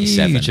early a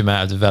 97. huge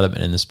amount of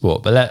development in the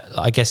sport. But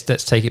I guess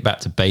let's take it back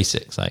to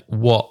basics. Like,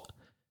 what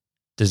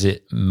does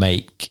it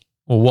make,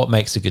 or what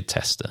makes a good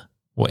tester?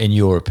 What, in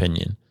your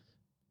opinion?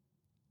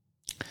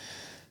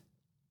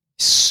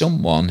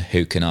 Someone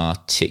who can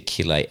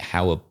articulate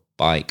how a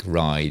bike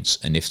rides,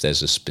 and if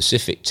there's a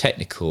specific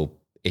technical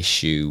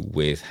issue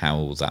with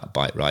how that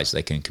bike rides,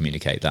 they can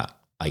communicate that,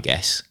 I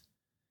guess.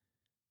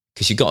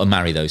 because you've got to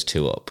marry those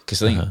two up.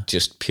 Because I think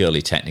just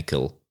purely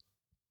technical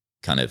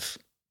kind of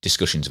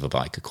discussions of a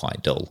bike are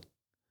quite dull.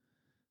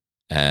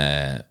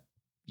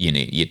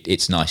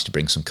 It's nice to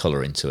bring some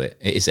colour into it.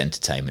 It is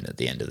entertainment at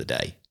the end of the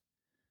day.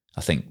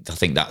 I think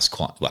that's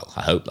quite, well,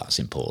 I hope that's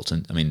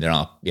important. I mean, there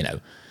are,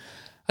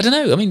 I don't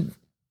know. I mean,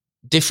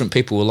 different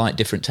people will like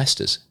different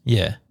testers.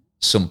 Yeah.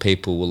 Some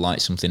people will like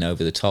something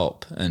over the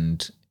top,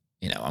 and,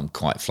 I'm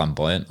quite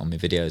flamboyant on my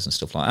videos and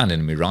stuff like that, and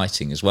in my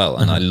writing as well.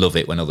 And I love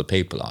it when other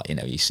people are,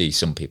 you see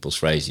some people's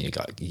phrasing, you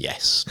go,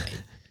 yes,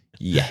 mate.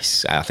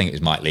 Yes. I think it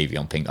was Mike Levy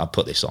on Pink. I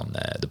put this on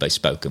the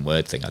spoken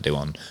word thing I do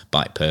on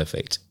Bike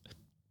Perfect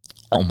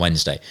on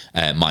Wednesday.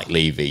 Mike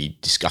Levy,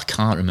 I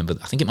can't remember,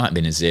 I think it might have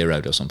been a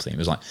zeroed or something. It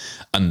was like,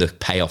 and the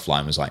payoff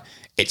line was like,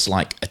 it's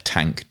like a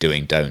tank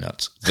doing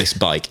donuts. This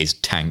bike is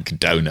tank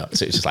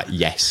donuts. It's just like,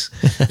 yes.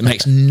 It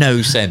makes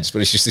no sense,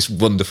 but it's just this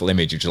wonderful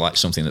image of just like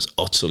something that's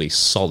utterly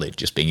solid,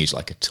 just being used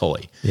like a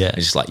toy. Yeah.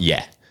 It's just like,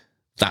 yeah.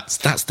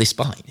 That's this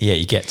bike. Yeah,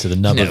 you get to the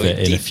nub of it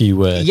in a few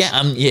words.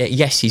 Yeah,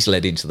 yes, he's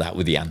led into that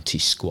with the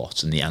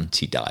anti-squat and the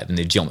anti-dive and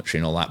the geometry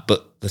and all that.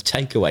 But the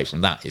takeaway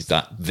from that is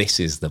that this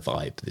is the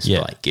vibe this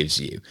bike gives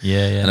you.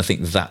 Yeah. And I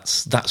think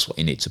that's what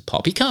you need to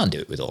pop. You can't do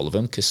it with all of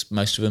them because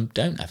most of them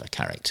don't have a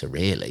character,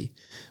 really.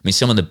 I mean,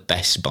 some of the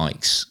best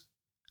bikes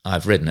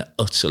I've ridden are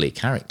utterly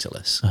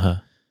characterless.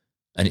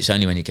 And it's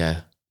only when you go,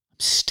 I'm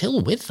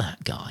still with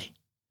that guy.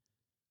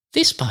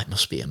 This bike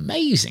must be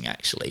amazing,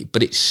 actually,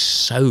 but it's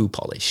so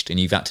polished and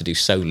you've had to do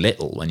so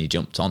little when you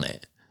jumped on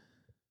it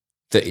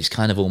that it's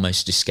kind of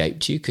almost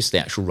escaped you because the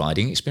actual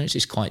riding experience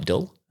is quite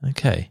dull.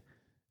 Okay.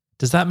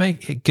 Does that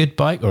make a good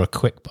bike or a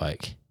quick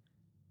bike?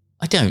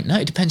 I don't know.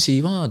 It depends who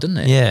you are, doesn't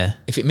it? Yeah.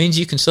 If it means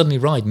you can suddenly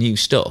ride new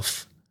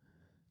stuff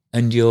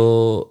and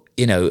you're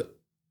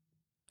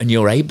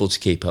able to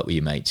keep up with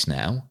your mates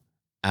now,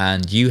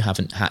 and you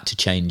haven't had to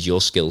change your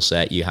skill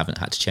set, you haven't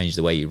had to change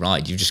the way you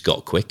ride, you've just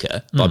got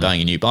quicker by buying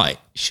a new bike.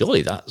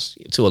 Surely that's,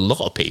 to a lot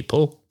of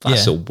people,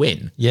 that's a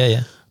win.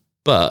 Yeah.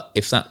 But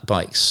if that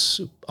bike's,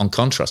 on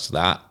contrast to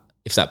that,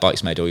 if that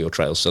bike's made all your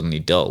trails suddenly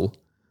dull,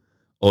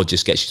 or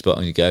just gets you spot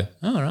and you go,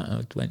 oh, all right,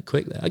 I went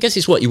quick there. I guess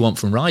it's what you want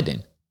from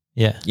riding.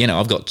 Yeah.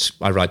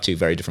 I ride two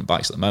very different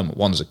bikes at the moment.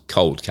 One's a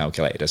cold,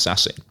 calculated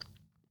assassin.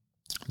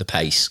 The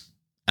pace,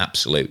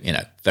 absolute,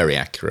 very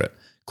accurate.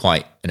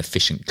 Quite an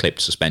efficient clipped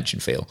suspension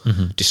feel,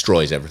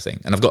 destroys everything.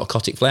 And I've got a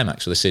Kotick Flare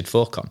Max with a Sid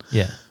fork on,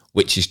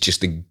 which is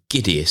just the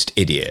giddiest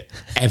idiot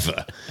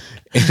ever.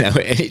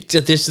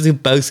 They're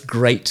both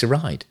great to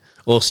ride.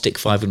 Or stick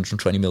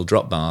 520mm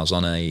drop bars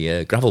on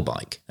a gravel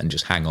bike and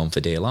just hang on for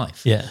dear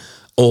life. Yeah.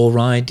 Or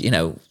ride,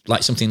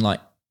 like something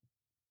like,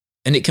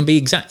 and it can be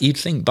exact, you'd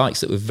think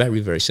bikes that were very,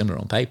 very similar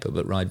on paper,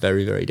 but ride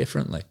very, very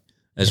differently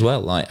as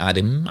well. Like I had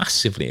a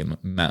massively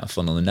amount of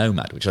fun on the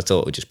Nomad, which I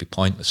thought would just be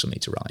pointless for me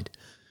to ride.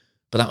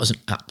 But that was an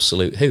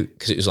absolute hoot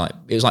because it was like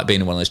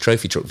being in one of those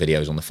trophy truck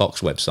videos on the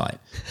Fox website.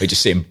 You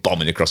just see him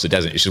bombing across the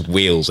desert. It's just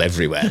wheels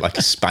everywhere, like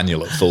a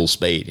spaniel at full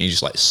speed. And you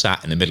just like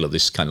sat in the middle of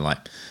this kind of like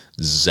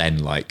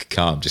zen-like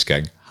calm, just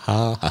going,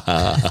 ha, ha,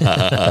 ha,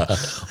 ha,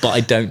 ha. But I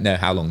don't know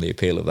how long the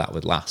appeal of that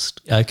would last.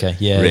 Okay,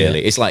 yeah.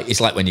 Really. Yeah. It's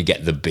like when you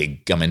get the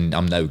big, I mean,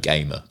 I'm no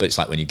gamer, but it's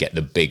like when you get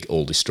the big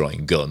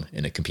all-destroying gun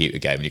in a computer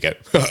game and you go,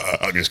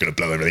 I'm just going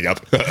to blow everything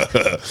up.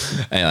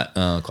 And you're like,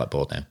 oh, I'm quite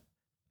bored now.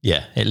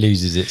 Yeah, it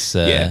loses its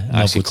I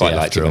actually quite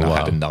liked it when I had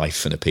a while.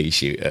 knife and a pea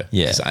shooter.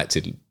 Yeah. I had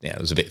to, there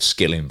was a bit of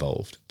skill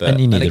involved. But,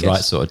 and you need the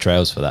right sort of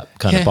trails for that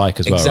kind of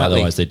bike as well. Exactly.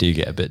 Otherwise, they do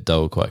get a bit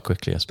dull quite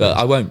quickly, I suppose.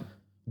 But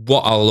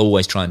what I'll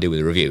always try and do with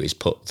a review is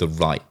put the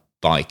right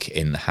bike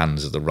in the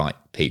hands of the right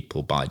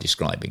people by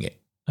describing it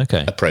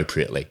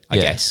appropriately, I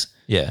guess.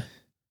 Yeah.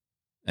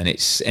 And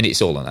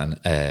it's all on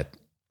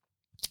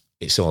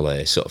it's all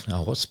a sort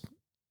of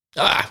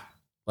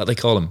what they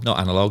call them, not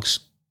analogues.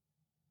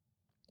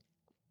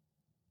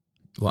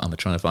 What am I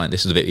trying to find?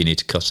 This is the bit you need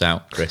to cut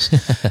out, Chris.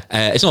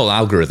 It's all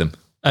algorithm.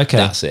 Okay.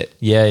 That's it.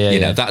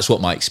 Yeah. That's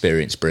what my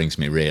experience brings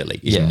me, really,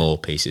 is more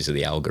pieces of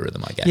the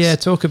algorithm, I guess. Yeah,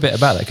 talk a bit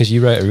about that, because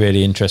you wrote a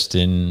really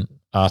interesting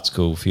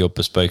article for your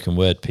bespoken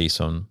word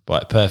piece on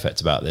Bike Perfect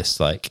about this,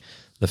 like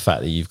the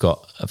fact that you've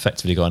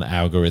effectively got an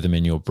algorithm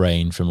in your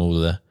brain from all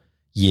the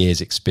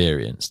years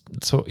experience.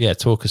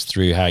 Talk us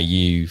through how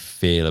you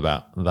feel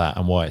about that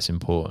and why it's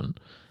important.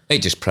 It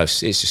just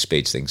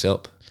speeds things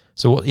up.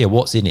 So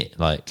what's in it?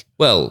 Like,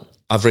 well,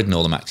 I've ridden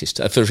all the maxes.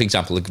 For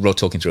example, we're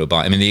talking through a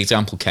bike. I mean, the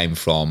example came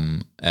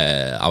from,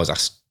 I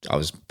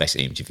was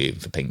basically interviewing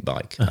for Pink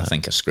Bike. I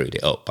think I screwed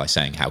it up by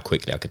saying how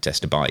quickly I could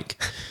test a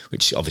bike,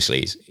 which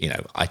obviously is,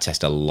 I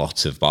test a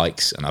lot of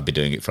bikes and I've been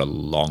doing it for a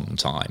long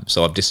time.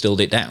 So I've distilled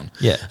it down.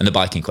 Yeah. And the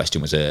bike in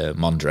question was a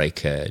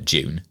Mondrake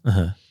Dune.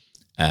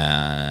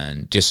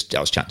 And I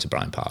was chatting to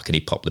Brian Park and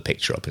he popped the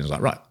picture up and was like,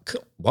 right,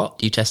 what?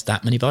 Do you test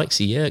that many bikes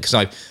a year? Because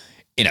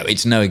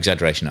it's no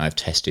exaggeration, I've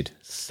tested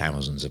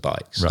thousands of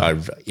bikes. Right.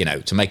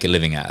 To make a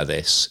living out of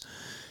this,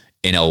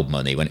 in old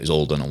money, when it was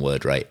all done on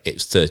word rate,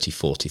 it's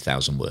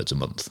 40,000 words a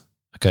month.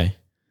 Okay.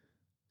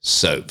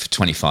 So for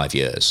 25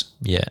 years,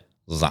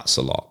 that's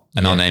a lot.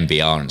 And on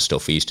MBR and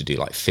stuff, we used to do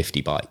like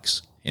 50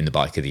 bikes in the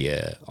bike of the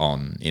year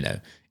on,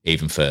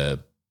 even for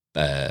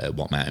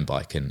What Mountain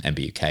Bike and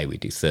MBUK, we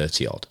do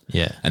 30 odd.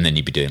 Yeah. And then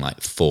you'd be doing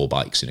like 4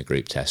 bikes in a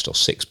group test or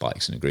 6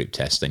 bikes in a group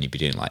test. Then you'd be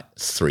doing like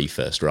 3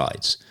 first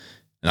rides.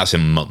 And that's a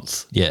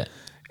month. Yeah.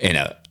 You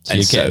know, so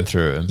you're getting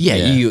through them. Yeah,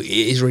 it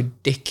is a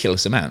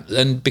ridiculous amount.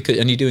 And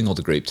you're doing all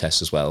the group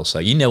tests as well. So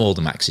you know all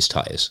the Maxxis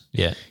tyres.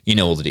 Yeah. You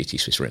know all the DT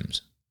Swiss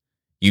rims.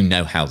 You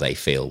know how they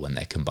feel when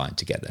they're combined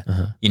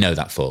together. You know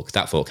that fork.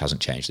 That fork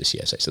hasn't changed this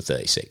year, so it's a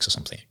 36 or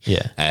something.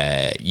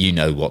 Yeah. You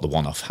know what the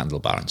one-off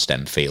handlebar and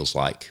stem feels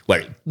like,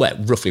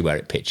 roughly where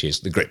it pitches,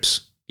 the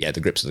grips. Yeah,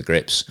 the grips are the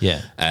grips.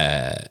 Yeah.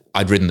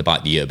 I'd ridden the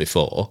bike the year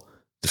before.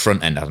 The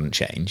front end hadn't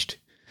changed.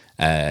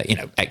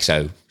 SRAM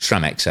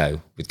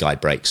EXO with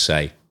guide brakes,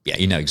 say, yeah,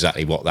 you know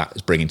exactly what that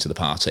is bringing to the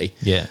party.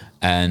 Yeah.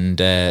 And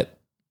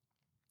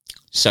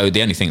so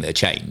the only thing that had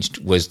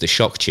changed was the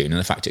shock tune and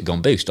the fact it had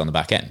gone boost on the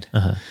back end.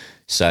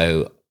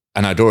 So,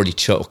 and I'd already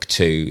talked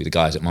to the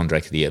guys at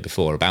Mondraker the year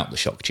before about the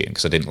shock tune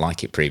because I didn't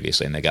like it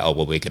previously, and they go, "Oh,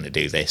 well, we're going to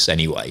do this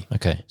anyway."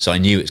 Okay. So I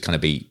knew it's going to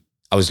be.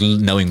 I was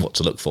knowing what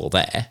to look for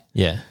there.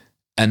 Yeah.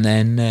 And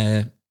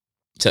then,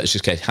 so it's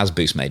just has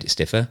boost made it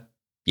stiffer?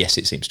 Yes,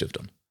 it seems to have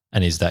done.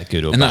 And is that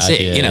good or bad? And that's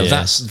it. Yeah,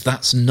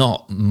 that's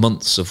not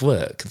months of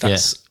work.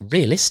 That's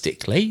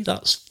realistically,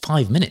 that's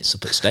 5 minutes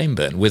up at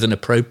Stainburn with an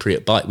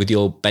appropriate bike, with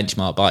your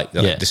benchmark bike.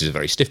 Like, this is a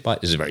very stiff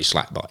bike. This is a very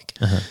slack bike.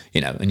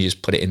 And you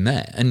just put it in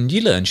there, and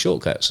you learn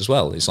shortcuts as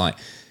well. It's like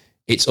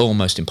it's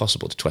almost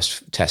impossible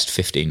to test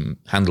 15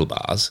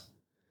 handlebars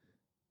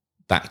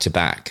back to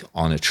back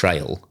on a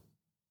trail.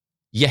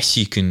 Yes,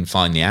 you can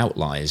find the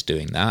outliers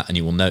doing that, and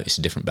you will notice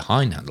a different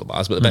behind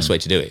handlebars. But the best way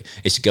to do it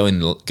is to go in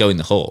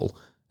the hall.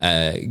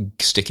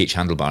 Stick each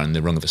handlebar in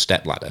the rung of a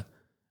step ladder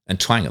and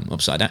twang them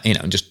upside down,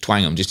 and just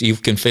twang them. Just you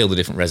can feel the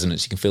different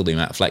resonance, you can feel the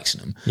amount of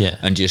flexing them,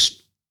 and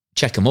just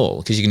check them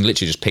all, because you can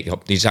literally just pick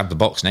up. You just have the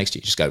box next to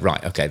you, just go,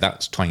 right, okay,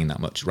 that's twanging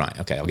that much, right,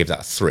 okay, I'll give that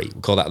a 3.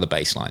 We'll call that the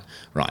baseline,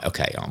 right,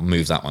 okay, I'll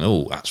move that one.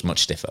 Oh, that's much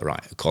stiffer,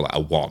 right, I'll call that a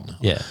 1.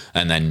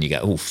 And then you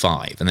go,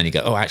 5, and then you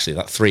go, oh, actually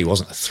that 3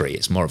 wasn't a 3,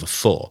 it's more of a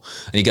 4,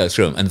 and you go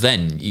through them, and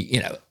then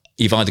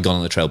you've either gone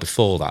on the trail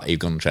before that, or you've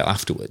gone on the trail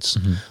afterwards,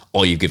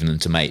 or you've given them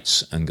to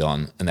mates and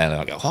gone, and then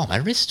they'll go, oh, my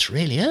wrists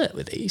really hurt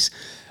with these.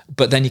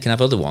 But then you can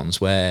have other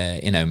ones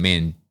where,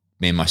 me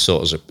and my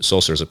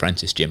Sorcerer's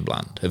Apprentice, Jim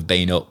Bland, have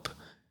been up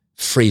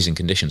freezing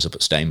conditions up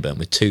at Stainburn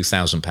with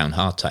 2,000-pound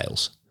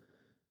hardtails.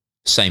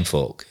 Same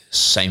fork,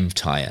 same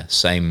tyre,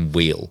 same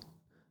wheel,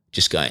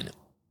 just going,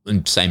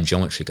 and same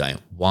geometry going,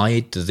 why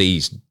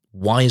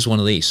is one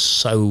of these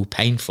so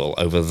painful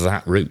over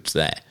that route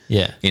there?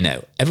 Yeah.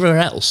 Everywhere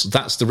else,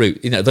 that's the route.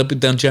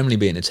 They'll generally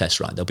be in a test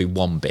ride. There'll be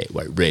one bit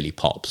where it really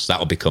pops.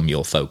 That'll become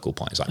your focal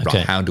point. It's like,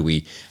 right, how do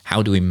we,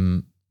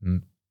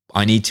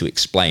 I need to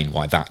explain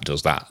why that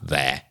does that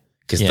there,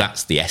 because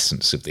that's the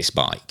essence of this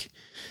bike.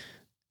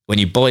 When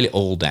you boil it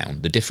all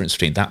down, the difference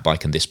between that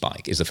bike and this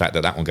bike is the fact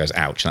that one goes,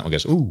 ouch, and that one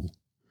goes, ooh.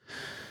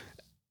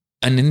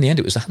 And in the end,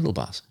 it was the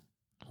handlebars.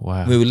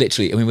 Wow. We were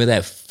literally, we were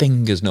there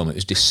fingers numb. It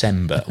was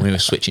December. We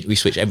switched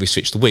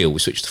the wheel, we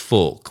switched the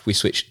fork, we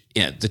switched,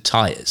 the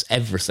tyres,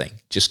 everything.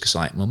 Just because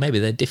maybe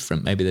they're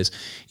different. Maybe there's,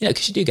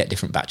 because you do get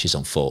different batches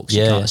on forks.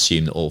 You can't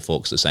assume that all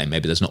forks are the same.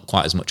 Maybe there's not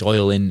quite as much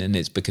oil in, and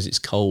it's because it's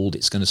cold,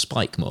 it's going to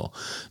spike more.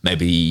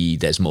 Maybe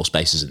there's more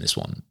spaces in this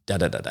one.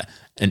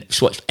 And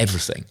switched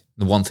everything.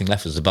 The one thing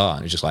left was the bar,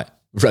 and it was just like,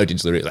 rode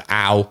into the route, like,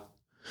 ow.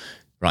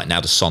 Right,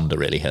 now the Sonder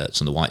really hurts,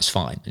 and the white's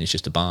fine, and it's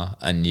just a bar.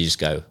 And you just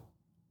go,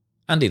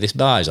 Andy, this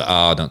bar. He's like,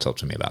 oh, don't talk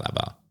to me about that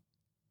bar. I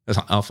was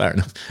like, oh, fair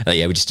enough.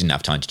 We just didn't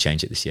have time to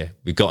change it this year.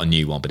 We've got a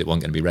new one, but it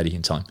wasn't going to be ready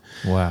in time.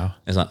 Wow.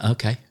 I was like,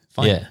 okay,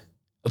 fine. Yeah.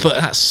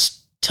 But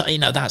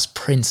that's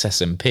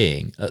princess and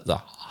peeing at the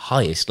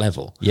highest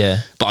level. Yeah.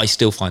 But I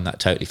still find that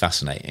totally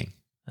fascinating.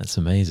 That's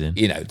amazing.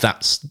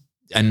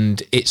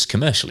 And it's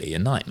commercially a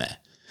nightmare.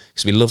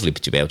 Because it'd be lovely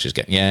to be able to just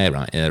go,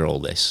 they're all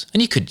this.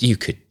 And you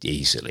could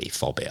easily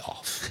fob it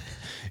off.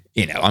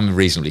 I'm a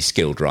reasonably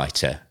skilled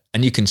writer,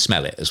 and you can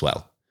smell it as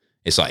well.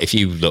 It's like if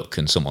you look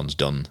and someone's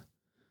done,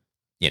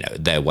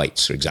 their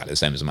weights are exactly the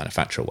same as the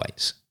manufacturer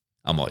weights,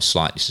 I'm always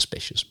slightly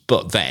suspicious.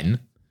 But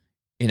then,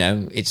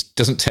 it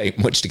doesn't take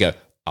much to go,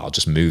 I'll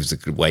just move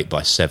the weight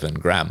by 7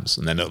 grams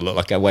and then it'll look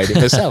like I weighed it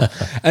myself.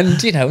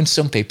 And, and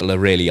some people are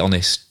really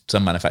honest.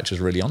 Some manufacturers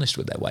are really honest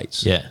with their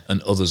weights. Yeah.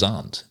 And others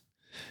aren't.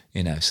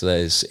 So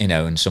there's,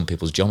 and some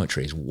people's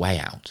geometry is way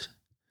out.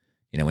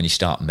 When you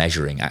start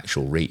measuring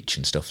actual reach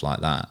and stuff like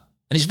that.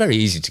 And it's very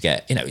easy to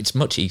get, it's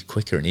much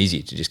quicker and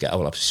easier to just get,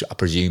 I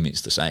presume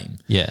it's the same.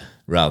 Yeah.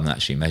 Rather than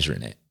actually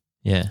measuring it.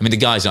 Yeah. I mean, the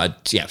guys,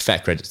 fair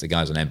credit to the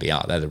guys on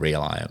MBR, they're the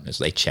real eye openers.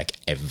 They check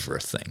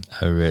everything.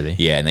 Oh, really?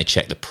 Yeah, and they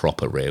check the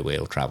proper rear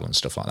wheel travel and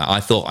stuff like that. I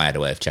thought I had a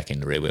way of checking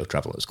the rear wheel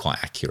travel that was quite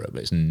accurate,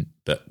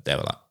 but they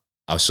were like,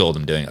 I saw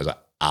them doing it. I was like,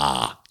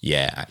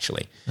 yeah,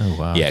 actually. Oh,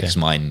 wow. Yeah, because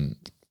mine,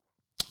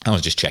 I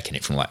was just checking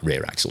it from like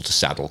rear axle to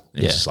saddle.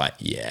 And it's just like,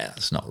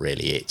 that's not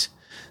really it.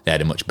 they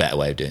had a much better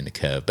way of doing the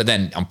curve. But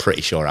then I'm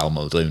pretty sure Al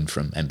Muldoon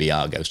from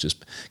MBR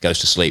goes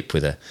to sleep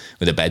with a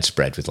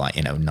bedspread with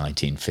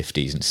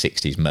 1950s and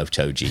 60s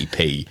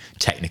MotoGP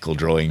technical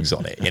drawings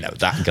on it.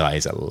 That guy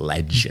is a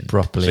legend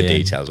Properly for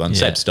details. And yeah.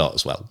 Seb Stott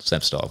as well.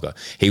 Seb Stott,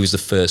 he was the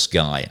first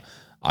guy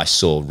I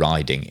saw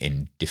riding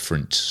in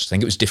different, I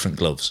think it was different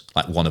gloves,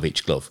 like one of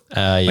each glove.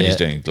 When he's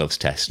doing a gloves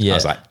test. Yeah. I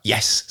was like,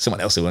 yes,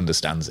 someone else who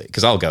understands it.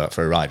 Because I'll go out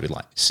for a ride with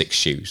 6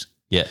 shoes.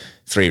 Yeah.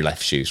 3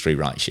 left shoes, 3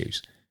 right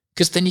shoes.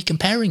 Because then you're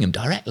comparing them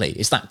directly.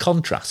 It's that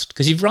contrast.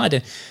 Because you've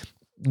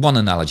one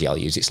analogy I'll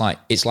use, it's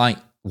like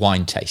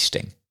wine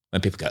tasting.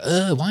 When people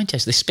go, wine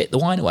test, they spit the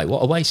wine away.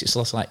 What a waste. It's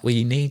like, well,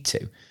 you need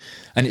to.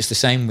 And it's the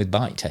same with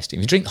bike testing.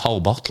 If you drink the whole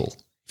bottle,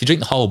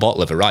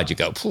 of a ride, you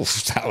go,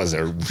 that was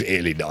a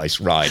really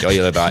nice ride. Or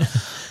you're like,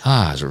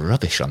 I was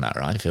rubbish on that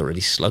ride. I feel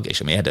really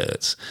sluggish and my head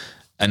hurts.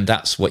 And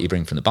that's what you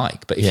bring from the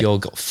bike. But if you've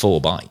got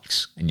 4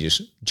 bikes and you're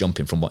just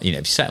jumping from if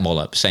you set them all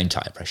up, same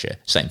tyre pressure,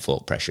 same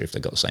fork pressure if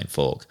they've got the same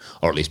fork,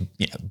 or at least,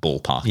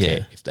 ballpark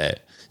it if they're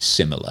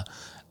similar,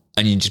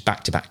 and you just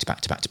back to back to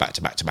back to back to back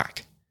to back to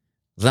back.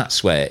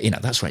 That's where,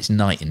 that's where it's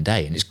night and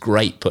day. And it's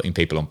great putting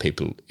people on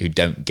people who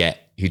don't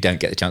get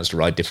the chance to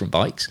ride different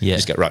bikes. Yeah.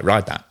 Just go, right,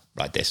 ride that.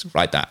 Ride this,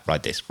 ride that,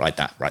 ride this, ride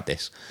that, ride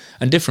this.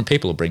 And different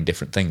people will bring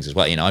different things as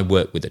well. I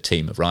work with a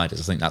team of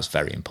riders. I think that's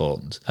very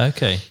important.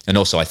 Okay. And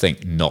also I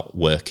think not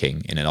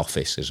working in an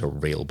office is a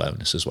real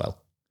bonus as well.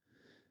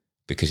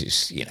 Because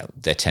it's,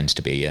 there tends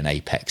to be an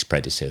apex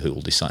predator who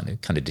will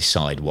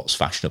decide what's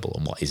fashionable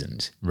and what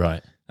isn't.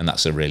 Right. And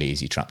that's a really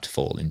easy trap to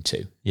fall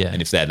into. Yeah.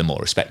 And if they're the more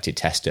respected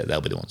tester, they'll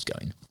be the ones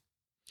going.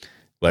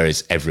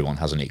 Whereas everyone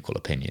has an equal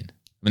opinion.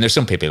 I mean, there's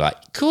some people like,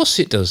 of course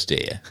it does,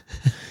 dear.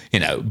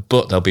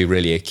 But they'll be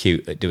really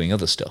acute at doing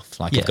other stuff.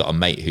 Like I've got a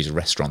mate who's a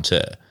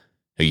restaurateur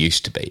who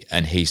used to be,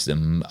 and he's a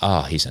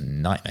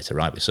nightmare to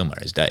ride with somewhere,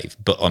 is Dave.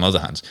 But on other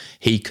hands,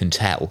 he can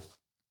tell.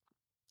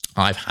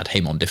 I've had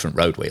him on different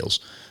road wheels,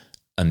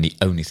 and the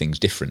only thing's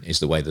different is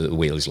the way that the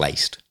wheel is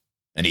laced.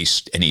 And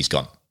he's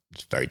gone,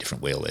 it's a very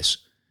different wheel, this.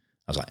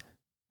 I was like,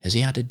 has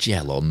he had a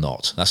gel or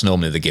not? That's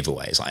normally the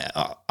giveaway. It's like,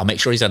 I'll make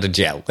sure he's had a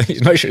gel.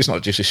 Make sure it's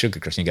not just a sugar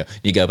crush. And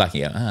you go back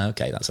and you go,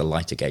 okay, that's a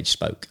lighter gauge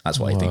spoke. That's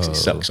why he thinks it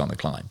soaks on the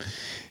climb.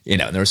 And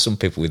there are some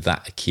people with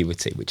that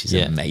acuity, which is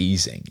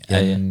amazing.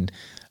 And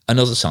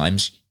other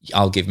times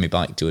I'll give a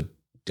bike to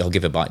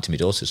my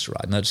daughters to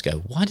ride, and they'll just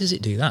go, why does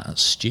it do that?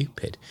 That's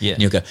stupid. Yeah.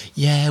 And you'll go,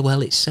 yeah,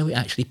 well, it's so it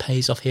actually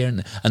pays off here.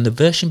 And the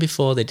version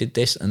before they did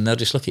this, and they'll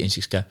just look at it and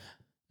just go,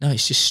 no,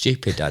 it's just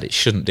stupid, Dad. It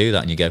shouldn't do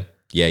that. And you go,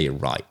 yeah, you're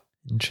right.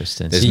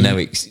 Interesting.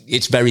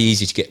 It's very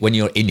easy to get, when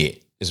you're in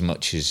it as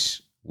much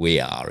as we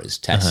are as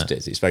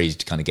testers, it's very easy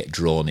to kind of get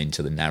drawn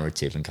into the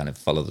narrative and kind of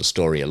follow the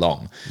story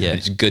along. Yeah. And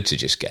it's good to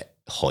just get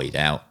hoyed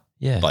out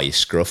by your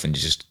scruff and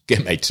just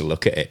get made to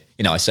look at it.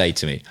 I say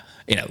to me,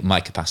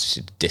 my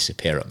capacity to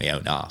disappear up my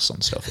own arse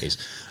on stuff is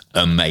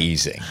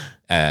amazing.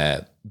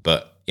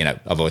 But,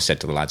 I've always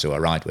said to the lads who I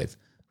ride with,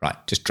 right,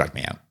 just drag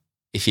me out.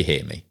 If you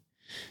hear me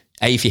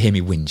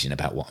whinging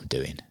about what I'm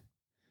doing.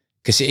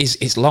 Because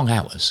it's long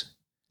hours.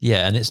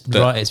 Yeah, and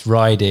it's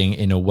riding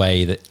in a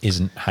way that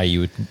isn't how you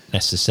would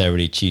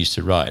necessarily choose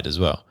to ride as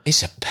well.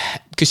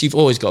 Because you've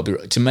always got to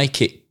be, to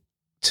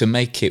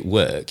make it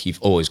work, you've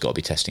always got to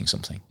be testing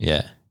something.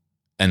 Yeah.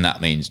 And that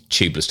means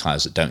tubeless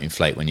tires that don't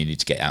inflate when you need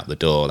to get out the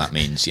door. That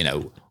means,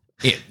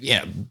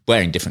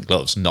 wearing different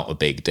gloves, not a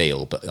big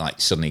deal, but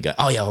like suddenly you go,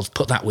 oh yeah, I'll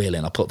put that wheel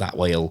in, I'll put that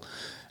wheel.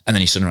 And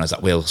then you suddenly realise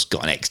that wheel's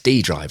got an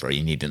XD driver, or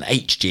you need an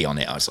HG on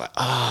it. I was like,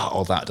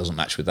 that doesn't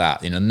match with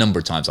that. A number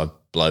of times I've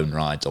blown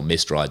rides or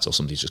missed rides, or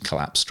something's just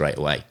collapsed straight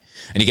away.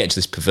 And you get into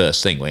this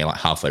perverse thing where you're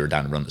like halfway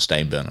down a run at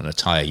Stainburn on a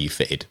tyre you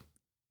fitted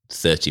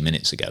 30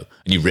 minutes ago,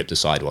 and you rip the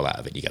sidewall out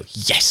of it, and you go,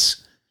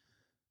 yes!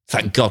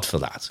 Thank God for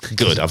that.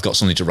 Good, I've got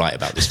something to write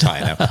about this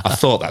tyre now. I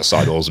thought that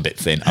sidewall was a bit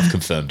thin. I've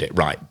confirmed it.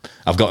 Right,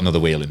 I've got another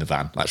wheel in the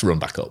van. Let's run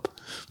back up.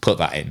 Put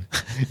that in.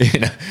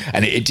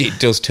 And it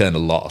does turn a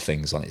lot of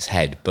things on its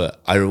head. But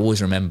I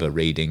always remember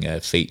reading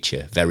a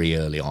feature very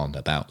early on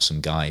about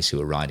some guys who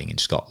were riding in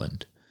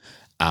Scotland,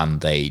 and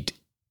they'd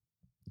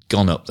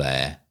gone up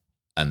there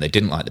and they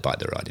didn't like the bike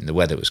they were riding. The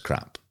weather was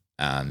crap,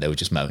 and they were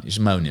just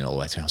moaning all the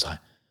way through. I was like,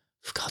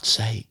 for God's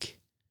sake.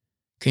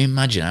 Can you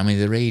imagine how many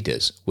of the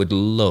readers would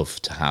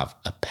love to have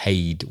a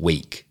paid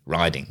week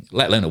riding,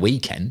 let alone a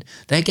weekend?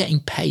 They're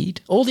getting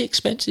paid. All the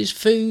expenses,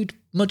 food,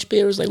 much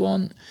beer as they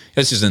want.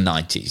 This is the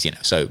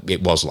 90s, so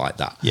it was like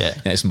that. Yeah.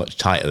 It's much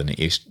tighter than it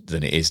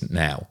is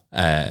now.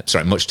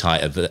 Much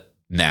tighter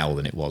now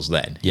than it was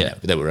then. Yeah.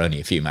 There were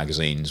only a few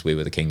magazines. We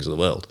were the kings of the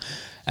world.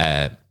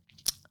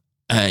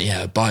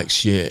 Bikes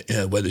shit,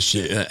 weather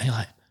shit. And you're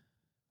like,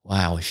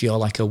 wow, if you're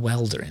like a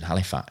welder in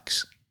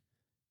Halifax,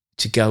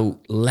 to go,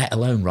 let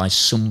alone ride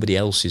somebody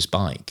else's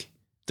bike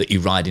that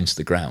you ride into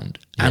the ground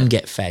and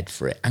get fed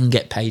for it and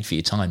get paid for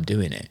your time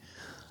doing it.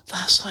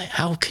 That's like,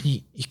 how can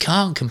you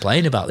can't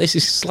complain about this.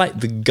 It's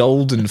like the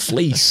golden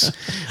fleece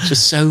for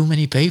so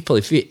many people.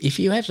 If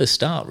you ever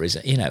start,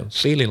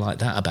 feeling like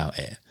that about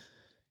it,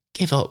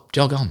 give up,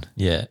 jog on.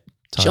 Yeah.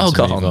 Jog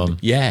on.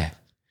 Yeah.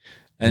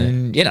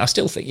 And, I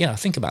still think, I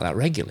think about that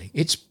regularly.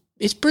 It's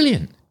it's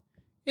brilliant.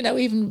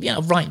 Even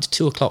right to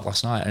 2 o'clock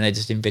last night and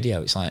editing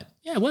video. It's like,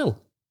 yeah, well,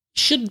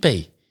 should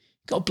be.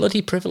 Got a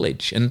bloody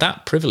privilege, and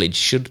that privilege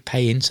should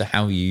pay into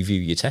how you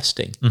view your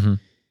testing. Mm-hmm.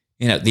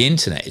 The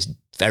internet is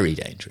very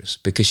dangerous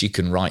because you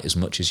can write as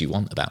much as you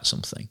want about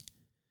something.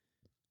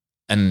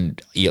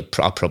 And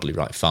I'll probably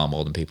write far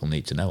more than people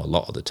need to know a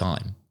lot of the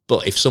time.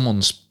 But if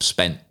someone's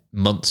spent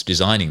months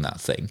designing that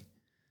thing,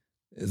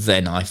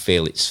 then I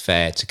feel it's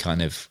fair to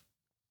kind of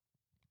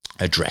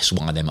address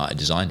why they might have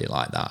designed it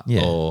like that.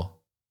 Yeah.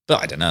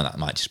 But I don't know, that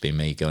might just be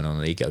me going on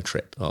an ego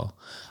trip, or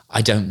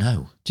I don't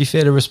know. Do you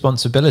feel a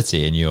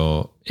responsibility in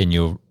your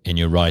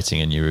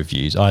writing and your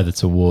reviews, either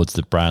towards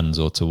the brands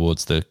or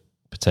towards the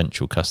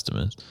potential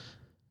customers?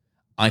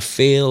 I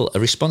feel a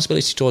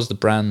responsibility towards the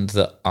brand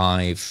that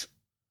I've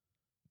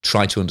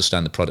tried to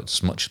understand the product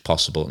as much as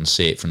possible and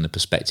see it from the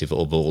perspective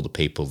of all the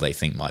people they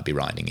think might be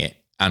riding it,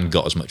 and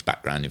got as much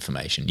background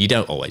information. You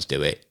don't always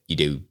do it. You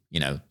do,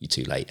 you're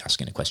too late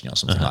asking a question or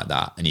something like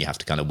that, and you have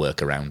to kind of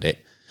work around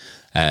it.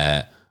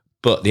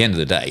 But at the end of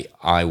the day,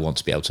 I want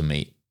to be able to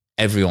meet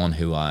everyone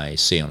who I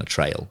see on a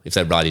trail. If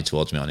they're riding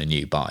towards me on a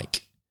new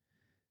bike,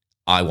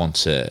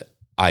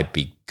 I'd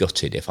be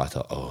gutted if I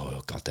thought,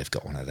 oh God, they've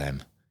got one of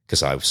them,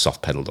 because I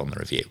soft pedaled on the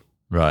review.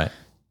 Right.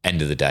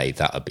 End of the day,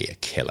 that would be a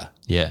killer.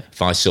 Yeah.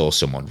 If I saw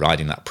someone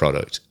riding that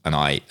product and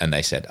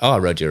they said, oh, I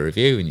read your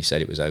review and you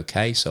said it was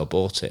okay, so I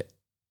bought it.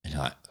 And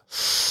you're like,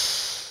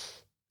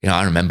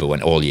 I remember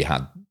when all you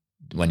had,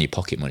 when your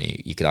pocket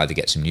money, you could either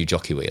get some new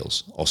jockey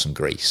wheels or some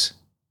grease.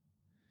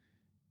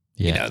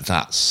 Yeah.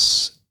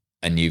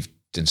 And you've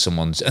done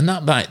someone's, and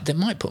that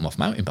might put them off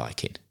mountain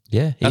biking.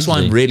 Yeah. That's why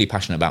I'm really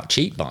passionate about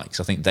cheap bikes.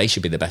 I think they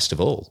should be the best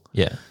of all.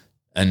 Yeah.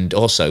 And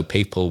also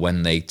people,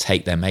 when they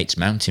take their mates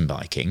mountain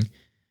biking,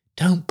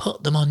 don't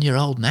put them on your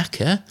old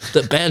knacker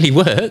that barely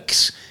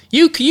works.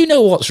 You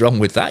know what's wrong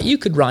with that. You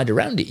could ride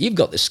around it. You've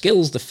got the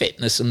skills, the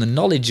fitness, and the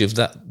knowledge of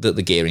that the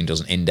gearing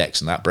doesn't index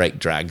and that brake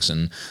drags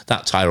and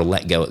that tyre will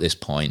let go at this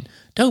point.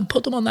 Don't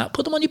put them on that.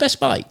 Put them on your best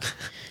bike.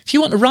 If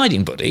you want a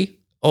riding buddy,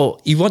 or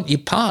you want your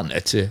partner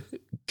to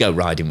go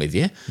riding with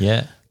you,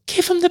 yeah,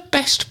 give them the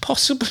best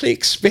possible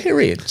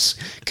experience.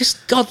 Because,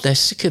 God, they're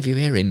sick of you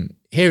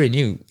hearing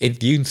you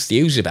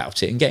enthuse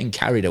about it and getting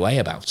carried away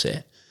about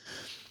it.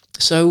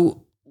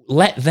 So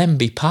let them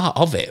be part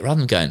of it rather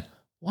than going,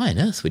 why on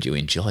earth would you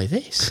enjoy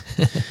this?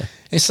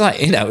 It's like,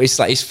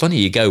 it's funny,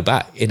 you go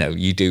back,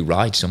 you do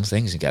ride some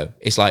things and go,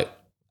 it's like,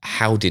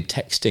 how did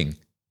texting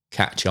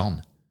catch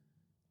on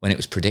when it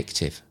was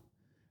predictive?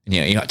 And,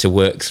 you had to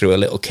work through a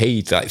little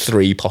key to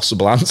 3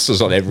 possible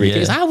answers on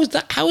everything. Yeah. How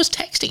was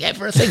texting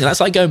ever a thing? And that's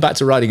like going back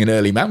to riding an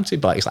early mountain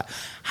bike. It's like,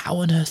 how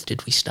on earth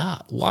did we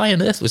start? Why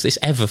on earth was this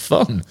ever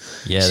fun?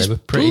 Yeah, they were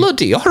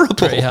bloody horrible.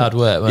 Pretty hard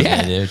work, weren't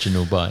they, the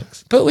original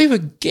bikes? But we were,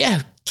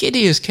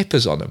 giddy as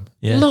kippers on them.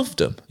 Yeah. Loved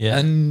them. Yeah.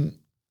 And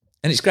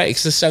it's great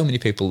because there's so many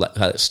people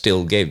that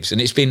still gives. And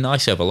it's been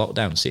nice over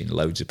lockdown seeing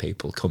loads of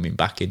people coming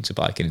back into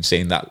biking and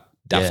seeing that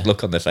daft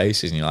look on their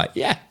faces. And you're like,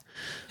 yeah.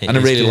 And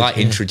I really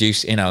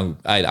introduce,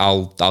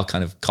 I'll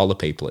kind of collar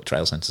people at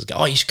trail centres, go,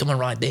 oh, you should come and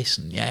ride this,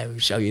 and we'll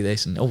show you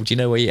this, and do you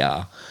know where you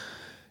are?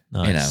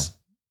 Nice.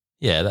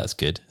 Yeah, that's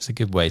good. It's a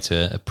good way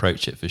to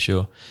approach it for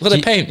sure. Well, they're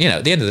paying,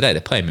 at the end of the day,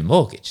 they're paying me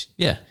mortgage.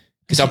 Yeah.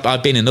 Because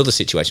I've been in other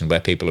situations where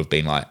people have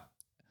been like,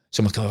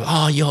 someone goes,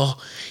 oh,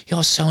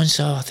 you're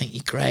so-and-so, I think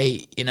you're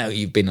great.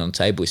 You've been on a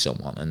table with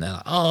someone, and they're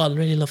like, oh, I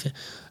really love you.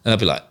 And I'll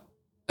be like,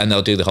 and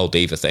they'll do the whole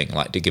diva thing,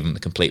 like to give them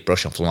the complete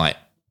brush off. I'm like,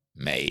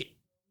 mate,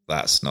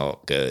 that's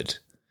not good.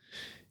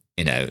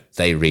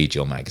 They read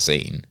your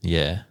magazine.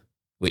 Yeah.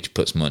 Which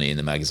puts money in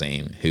the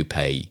magazine, who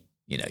pay,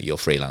 your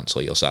freelance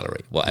or your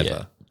salary, whatever.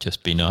 Yeah.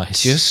 Just be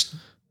nice. Just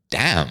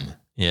damn.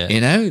 Yeah.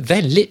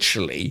 They're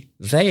literally,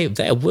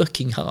 they're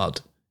working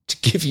hard to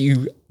give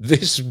you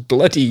this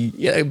bloody,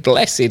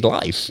 blessed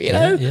life,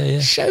 Yeah.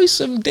 Show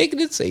some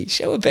dignity,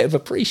 show a bit of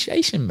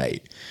appreciation,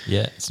 mate.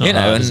 Yeah. It's not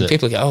hard, and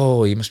people go,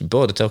 oh, you must be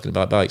bored of talking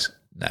about bikes.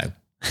 No.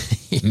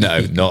 No,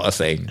 not a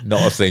thing.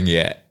 Not a thing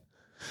yet.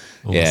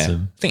 Awesome. Yeah,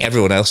 I think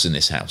everyone else in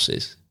this house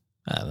is.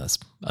 That's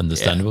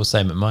understandable. Yeah.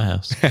 Same at my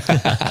house.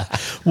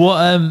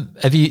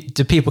 What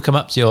do people come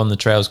up to you on the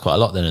trails quite a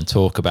lot then and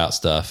talk about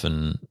stuff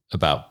and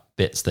about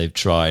bits they've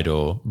tried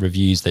or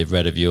reviews they've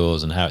read of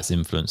yours and how it's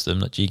influenced them?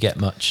 Do you get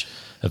much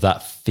of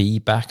that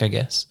feedback, I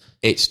guess?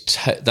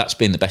 That's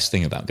been the best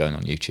thing about going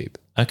on YouTube.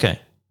 Okay.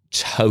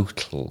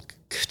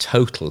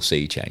 Total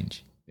sea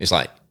change. It's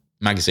like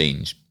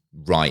magazines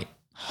write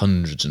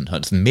hundreds and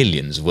hundreds,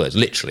 millions of words.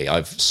 Literally,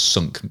 I've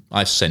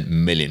sent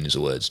millions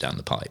of words down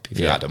the pipe, if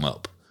you add them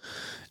up,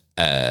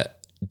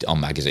 on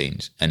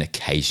magazines. And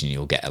occasionally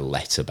you'll get a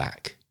letter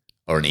back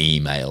or an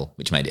email,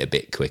 which made it a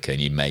bit quicker,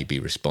 and you maybe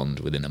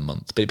respond within a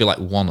month. But it'd be like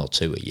 1 or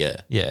 2 a year.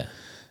 Yeah.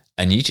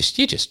 And you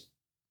just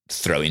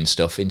throwing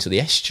stuff into the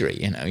estuary,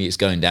 it's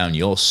going down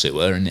your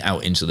sewer and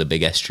out into the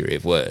big estuary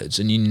of words,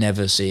 and you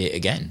never see it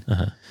again.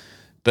 Uh-huh.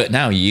 But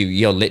now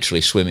you're literally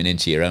swimming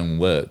into your own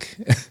work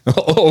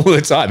all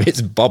the time.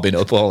 It's bobbing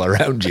up all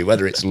around you,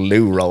 whether it's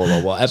loo roll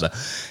or whatever,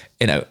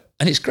 and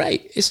it's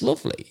great. It's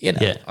lovely.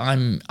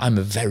 I'm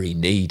a very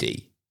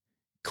needy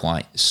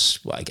quite,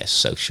 well, I guess,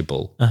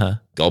 sociable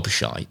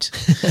gobshite,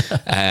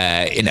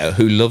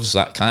 who loves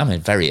that kind. I'm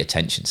very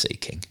attention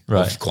seeking.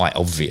 Right. Quite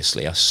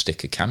obviously, I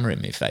stick a camera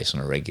in my face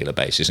on a regular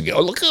basis and go,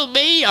 oh, look at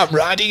me, I'm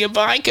riding a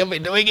bike, I've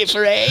been doing it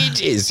for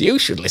ages. You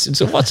should listen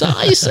to what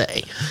I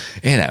say.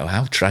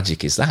 How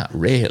tragic is that,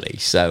 really?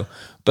 So,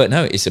 but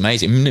no, it's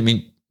amazing. I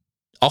mean,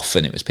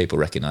 often it was people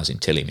recognising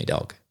Tilly, my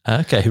dog.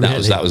 Okay,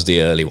 really? That was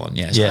the early one,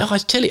 yeah. Yeah. Like, oh,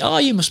 it's Tilly. Oh,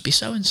 you must be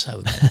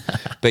so-and-so then.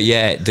 But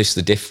yeah, this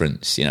the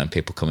difference,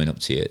 people coming up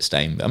to you at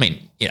Stayne. I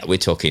mean, we're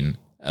talking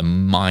a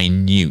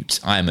minute,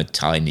 I am a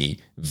tiny,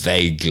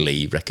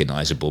 vaguely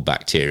recognisable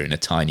bacteria in a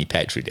tiny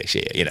Petri dish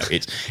here.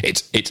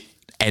 It's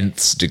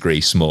nth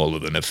degree smaller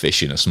than a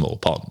fish in a small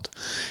pond,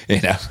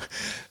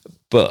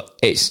 But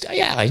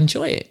I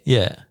enjoy it.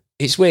 Yeah.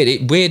 It's weird.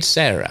 It weirds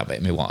Sarah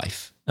Abbott, my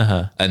wife.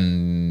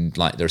 And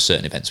like there are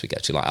certain events we go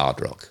to, like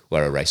Hard Rock,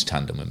 where I race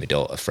tandem with my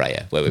daughter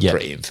Freya, where we're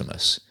pretty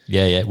infamous.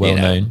 Yeah, well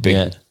known.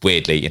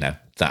 Weirdly,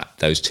 that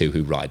those two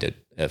who ride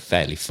a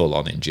fairly full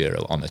on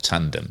enduro on a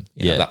tandem,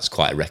 that's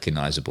quite a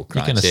recognisable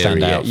criteria. You're going to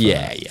stand out.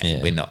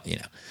 Yeah. We're not,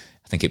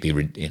 I think it'd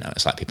be,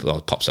 it's like people,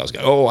 pop stars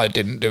go, oh, I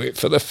didn't do it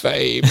for the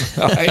fame.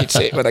 I hate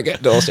it when I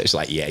get doorstep. It's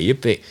like,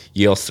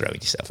 you're throwing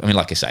yourself. I mean,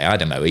 like I say, I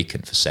had a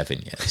Mohican for 7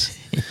 years.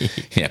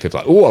 People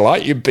are like, oh, I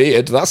like your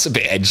beard. That's a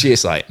bit edgy.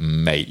 It's like,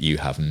 mate, you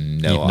have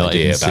no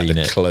idea about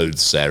the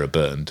clothes Sarah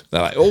burned.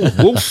 They're like, oh,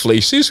 wolf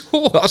fleeces.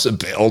 Oh, that's a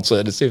bit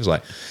alternative. It's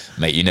like,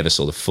 mate, you never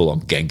saw the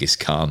full-on Genghis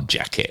Khan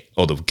jacket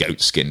or the goat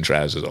skin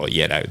trousers or,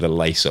 the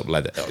lace-up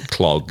leather,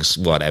 clogs,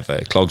 whatever.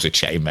 Clogs with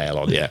chainmail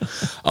on,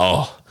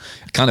 Oh,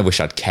 I kind of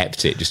wish I'd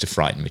kept it just to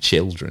frighten my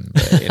children,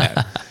 but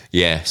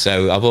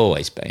So I've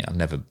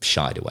never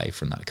shied away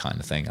from that kind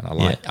of thing, and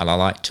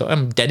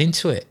I'm dead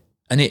into it,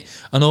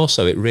 and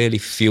also it really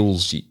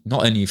fuels you.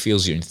 Not only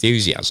fuels your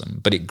enthusiasm,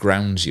 but it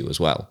grounds you as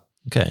well.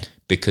 Okay,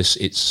 because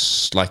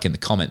it's like in the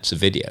comments of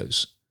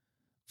videos,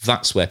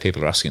 that's where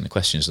people are asking the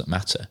questions that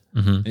matter.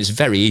 Mm-hmm. It's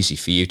very easy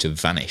for you to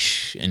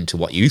vanish into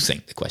what you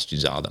think the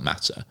questions are that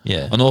matter,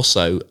 and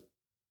also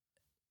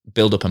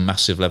build up a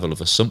massive level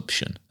of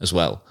assumption as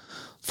well.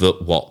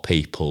 That what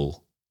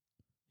people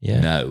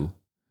know,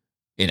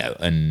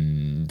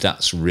 and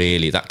that's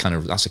really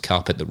that's a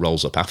carpet that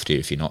rolls up after you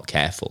if you're not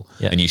careful,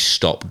 and you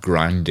stop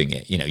grounding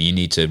it. You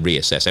need to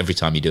reassess every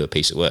time you do a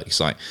piece of work.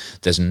 It's like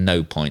there's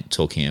no point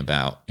talking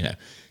about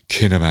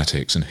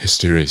kinematics and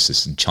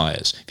hysteresis and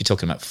chires if you're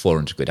talking about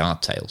 400 quid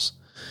hardtails.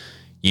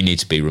 You need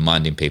to be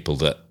reminding people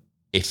that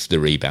if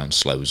the rebound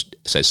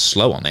says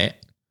slow on it,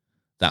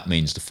 that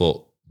means the foot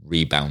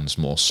rebounds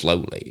more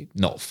slowly,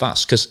 not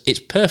fast, because it's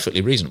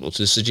perfectly reasonable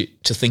to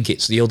think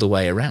it's the other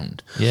way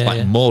around.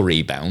 More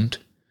rebound,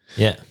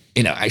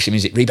 actually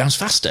means it rebounds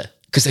faster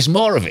because there's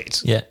more of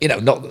it. Not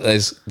that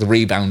there's the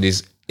rebound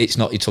is. It's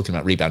not. You're talking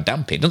about rebound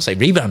damping. It doesn't say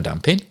rebound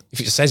damping. If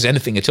it says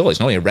anything at all, it's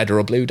not a red or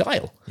a blue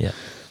dial.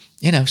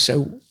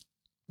 So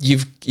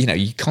it's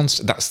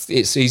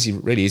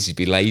really easy to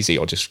be lazy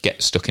or just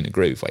get stuck in a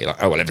groove where you're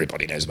like, oh well,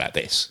 everybody knows about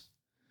this.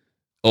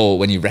 Or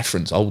when you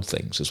reference old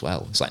things as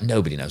well, it's like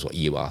nobody knows what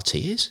URT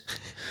is.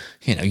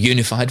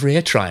 Unified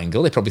rear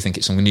triangle. They probably think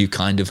it's some new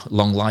kind of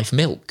long life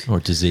milk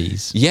or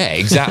disease. Yeah,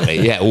 exactly.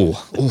 Yeah.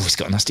 Oh, it's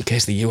got a nasty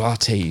case of the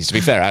URTs. To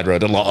be fair, I'd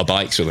rode a lot of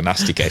bikes with a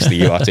nasty case of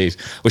the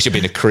URTs. Wish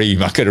it'd been a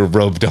cream I could have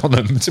rubbed on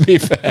them. To be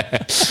fair,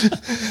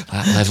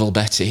 that level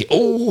Betty.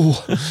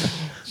 Oh,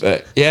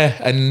 but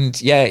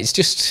it's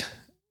just.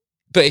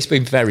 But it's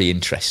been very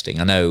interesting.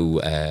 I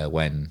know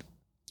when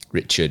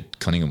Richard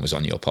Cunningham was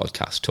on your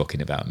podcast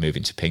talking about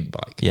moving to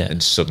Pinkbike,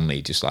 and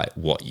suddenly just like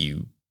what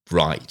you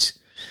write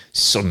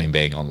suddenly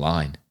being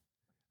online.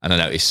 And I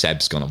noticed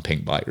Seb's gone on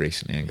Pinkbike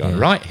recently and gone,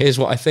 right, here's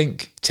what I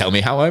think. Tell me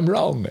how I'm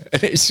wrong.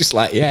 And it's just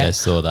like, I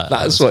saw that.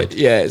 That's what,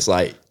 it's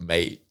like,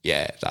 mate,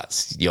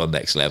 that's your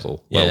next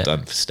level. Well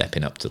done for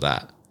stepping up to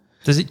that.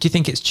 Do you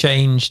think it's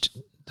changed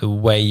the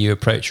way you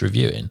approach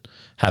reviewing,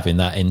 having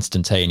that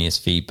instantaneous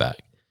feedback?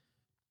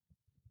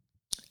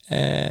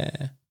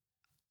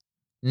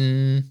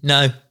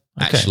 No,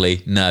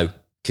 actually, no.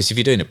 Because if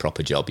you're doing a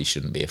proper job, you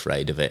shouldn't be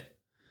afraid of it,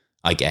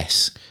 I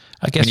guess.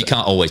 And you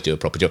can't always do a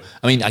proper job.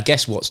 I mean, I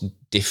guess what's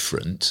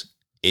different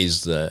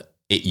is that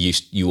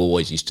you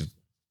always used to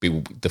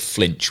be, the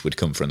flinch would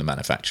come from the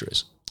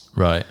manufacturers.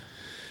 Right.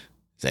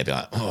 They'd be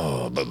like,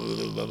 oh, blah,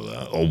 blah, blah,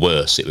 blah. Or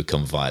worse, it would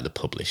come via the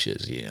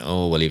publishers.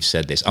 Oh, well, you've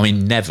said this. I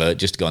mean, never,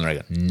 just to go on the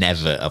record,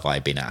 never have I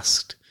been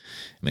asked.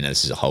 I mean,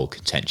 this is a whole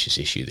contentious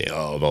issue.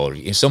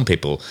 Some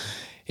people,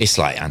 it's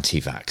like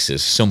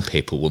anti-vaxxers. Some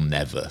people will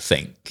never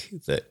think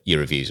that your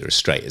reviews are as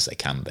straight as they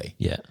can be.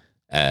 Yeah.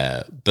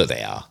 But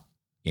they are.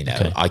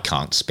 I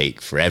can't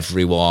speak for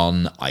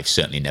everyone. I've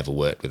certainly never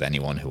worked with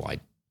anyone who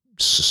I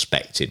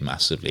suspected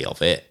massively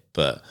of it.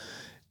 But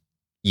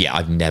yeah,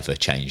 I've never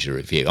changed a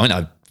review. I mean,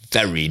 I've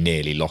very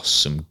nearly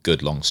lost some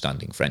good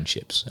long-standing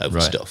friendships over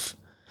stuff.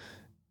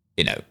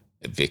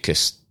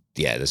 Because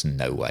there's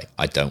no way.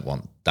 I don't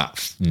want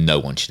that. No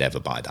one should ever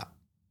buy that.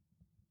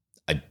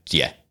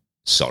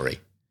 Sorry.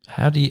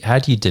 How do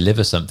you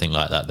deliver something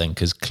like that then?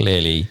 Because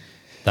clearly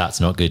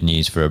that's not good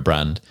news for a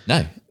brand.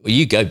 No. Well,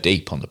 you go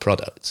deep on the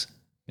product.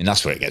 And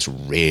that's where it gets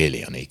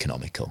really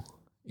uneconomical.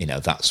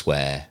 That's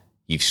where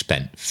you've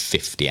spent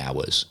 50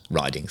 hours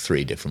riding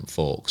 3 different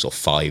forks or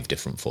 5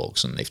 different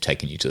forks, and they've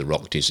taken you to the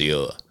Roc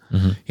d'Azur,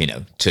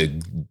 to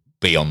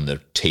be on the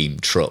team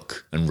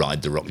truck and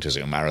ride the Roc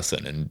d'Azur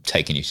marathon, and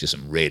taking you to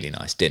some really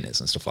nice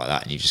dinners and stuff like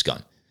that. And you've just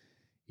gone,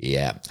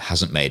 yeah,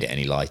 hasn't made it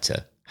any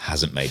lighter,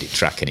 hasn't made it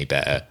track any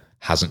better,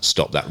 hasn't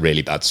stopped that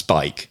really bad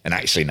spike. And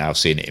actually now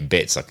seeing it in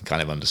bits, I can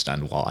kind of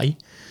understand why.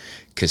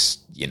 Because,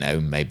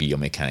 maybe your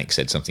mechanic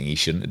said something he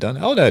shouldn't have done.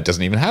 Oh, no, it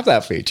doesn't even have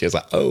that feature. It's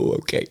like, oh,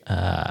 okay.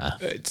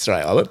 It's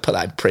right. I won't put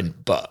that in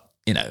print, but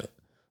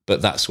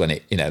that's when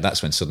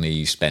that's when suddenly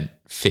you spent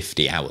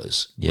 50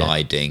 hours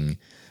riding,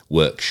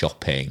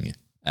 workshopping,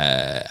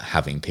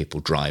 having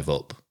people drive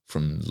up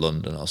from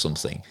London or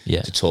something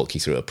to talk you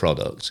through a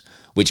product,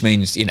 which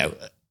means,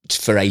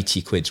 for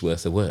 80 quid's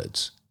worth of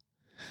words.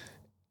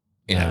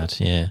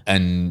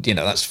 And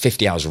that's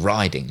 50 hours of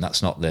riding.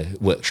 That's not the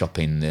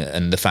workshopping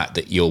and the fact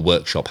that your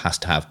workshop has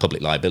to have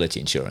public liability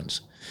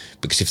insurance,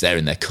 because if they're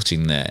in there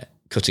cutting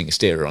a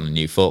steerer on a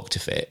new fork to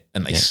fit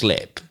and they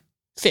slip,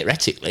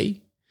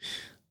 theoretically,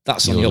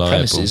 that's on your liable.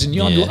 Premises and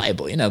you're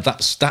liable.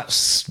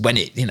 That's when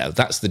it.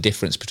 That's the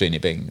difference between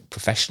it being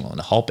professional and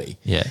a hobby.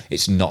 Yeah,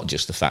 it's not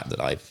just the fact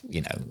that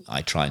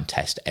I try and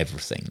test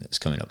everything that's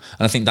coming up,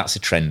 and I think that's a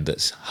trend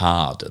that's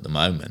hard at the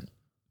moment.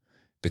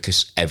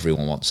 Because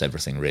everyone wants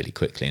everything really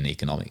quickly and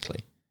economically.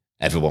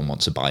 Everyone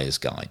wants a buyer's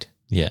guide.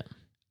 Yeah.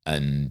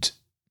 And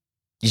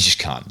you just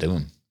can't do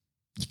them.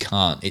 You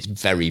can't. It's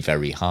very,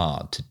 very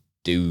hard to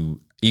do.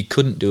 You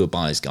couldn't do a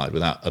buyer's guide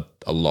without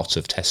a lot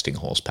of testing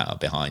horsepower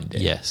behind it.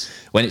 Yes.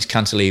 When it's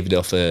cantilevered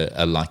off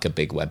a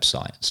big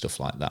website and stuff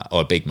like that, or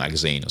a big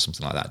magazine or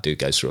something like that,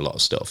 goes through a lot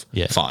of stuff.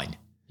 Yeah. Fine.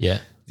 Yeah.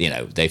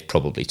 They've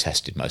probably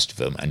tested most of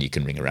them, and you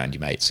can ring around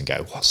your mates and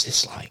go, what's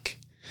this like?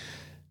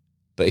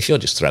 But if you're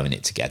just throwing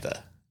it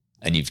together,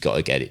 and you've got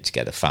to get it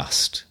together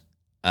fast,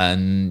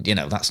 and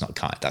that's not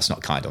kind. That's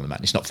not kind on the man.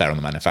 It's not fair on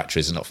the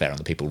manufacturers. It's not fair on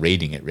the people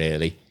reading it.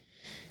 Really,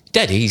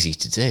 dead easy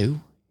to do.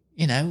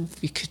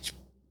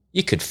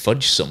 You could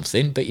fudge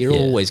something, but you're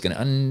always going to.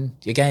 And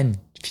again,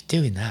 if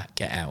you're doing that,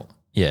 get out.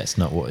 Yeah, it's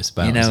not what it's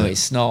about.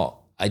 It's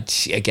not. I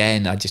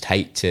just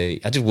hate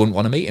to. I just wouldn't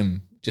want to meet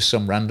him. Just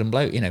some random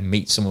bloke.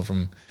 Meet someone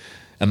from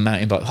a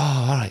mountain bike.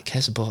 Oh, all right,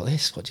 Kez, I bought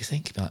this. What do you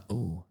think? Like,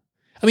 oh,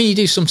 I mean, you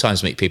do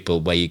sometimes meet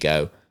people where you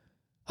go,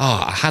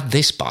 oh, I had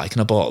this bike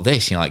and I bought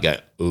this. You go,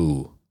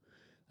 ooh,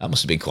 that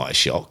must have been quite a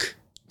shock,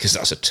 because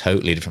that's a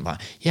totally different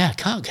bike. Yeah, I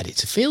can't get it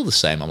to feel the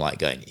same. I'm like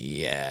going,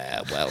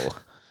 yeah, well,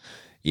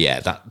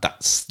 yeah,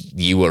 that's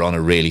you were on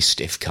a really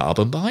stiff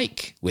carbon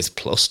bike with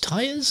plus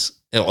tires,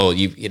 or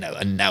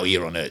and now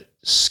you're on a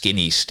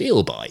skinny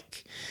steel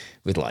bike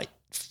with like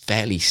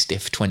fairly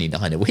stiff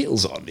 29er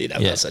wheels on.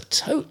 That's a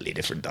totally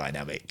different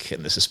dynamic,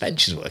 and the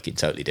suspension's working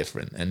totally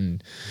different,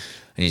 and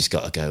you just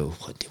got to go,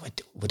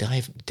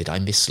 did I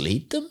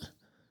mislead them?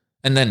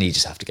 And then you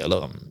just have to go,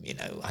 look,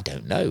 I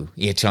don't know.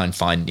 You try and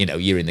find,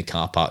 you're in the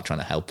car park trying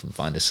to help them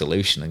find a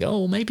solution and go,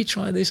 oh, maybe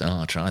try this.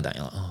 Oh, try that.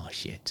 You're like, oh,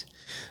 shit.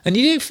 And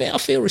you do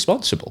feel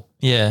responsible.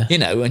 Yeah.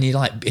 And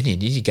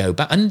you go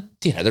back. And,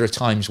 there are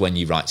times when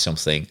you write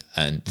something,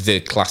 and the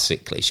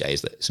classic cliche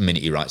is that the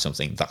minute you write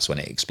something, that's when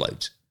it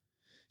explodes.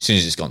 As soon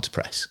as it's gone to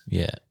press.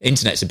 Yeah.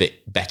 Internet's a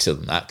bit better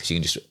than that, because you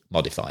can just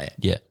modify it.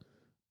 Yeah.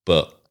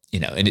 But,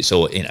 and it's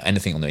all,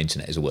 anything on the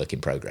internet is a work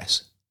in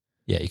progress.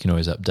 Yeah, you can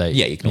always update.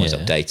 Yeah, you can always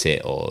update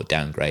it or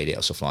downgrade it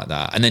or stuff like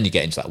that. And then you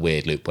get into that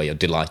weird loop where you're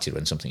delighted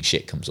when something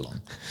shit comes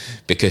along,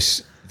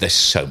 because there's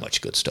so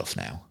much good stuff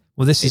now.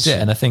 Well, this is it.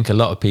 And I think a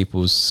lot of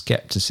people's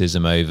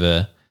skepticism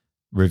over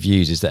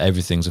reviews is that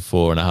everything's a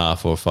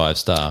 4.5 or a 5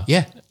 star.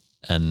 Yeah.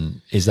 And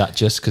is that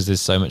just because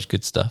there's so much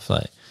good stuff?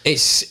 Like,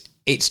 it's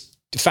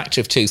a factor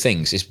of two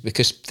things. It's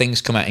because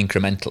things come out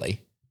incrementally.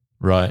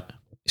 Right.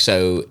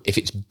 So if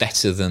it's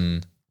better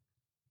than...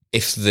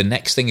 If the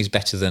next thing is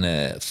better than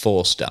a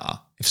 4 star,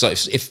 if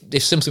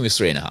something was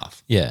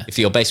 3.5, if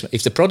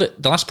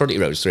the last product you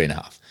wrote was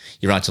 3.5,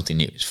 you write something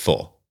new, it's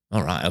 4.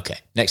 All right, okay.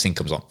 Next thing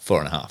comes on,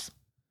 4.5.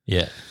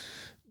 Yeah.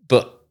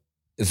 But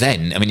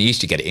then, I mean, you used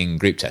to get it in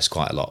group tests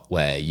quite a lot,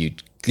 where you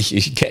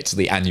get to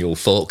the annual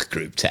fork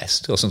group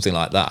test or something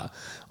like that,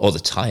 or the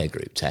tyre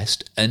group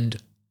test,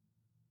 and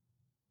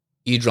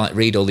you'd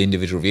read all the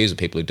individual reviews of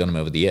people who've done them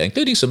over the year,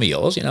 including some of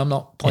yours. I'm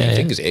not pointing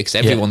fingers here, because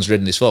everyone's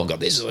ridden this fork and gone,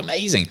 this is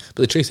amazing.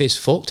 But the truth is,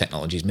 fork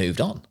technology's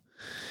moved on.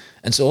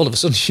 And so all of a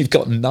sudden, you've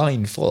got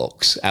 9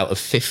 forks out of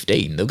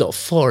 15. They've got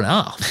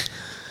 4.5.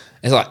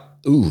 It's like,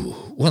 ooh,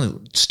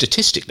 well,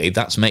 statistically,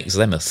 that makes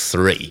them a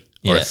 3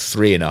 or a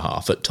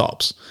 3.5 at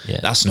tops. Yeah.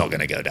 That's not going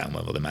to go down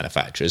well with the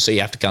manufacturers. So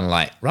you have to kind of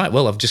right,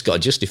 well, I've just got to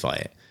justify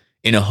it.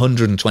 In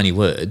 120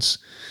 words,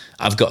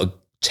 I've got to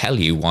tell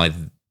you why...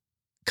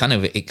 kind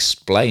of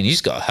explain. You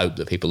just got to hope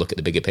that people look at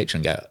the bigger picture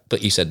and go,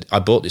 but you said, I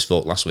bought this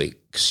fork last week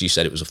because you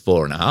said it was a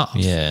 4.5.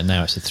 Yeah,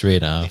 now it's a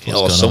 3.5.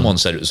 Or someone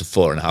said it was a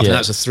 4.5, and now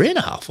it's a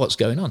 3.5. What's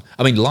going on?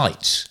 I mean,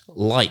 lights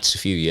a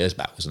few years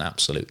back was an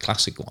absolute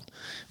classic one.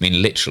 I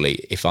mean,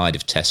 literally, if I'd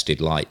have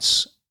tested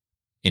lights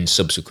in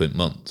subsequent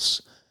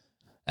months,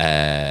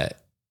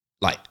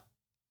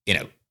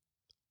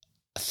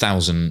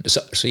 1,000.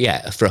 So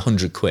yeah, for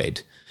 100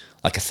 quid,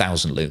 like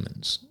 1,000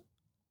 lumens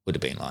would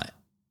have been like,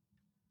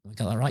 we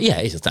got that right? Yeah,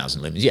 it's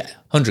 1,000 lumens. Yeah,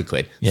 100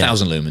 quid,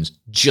 1,000 lumens,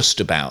 just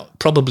about,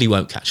 probably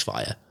won't catch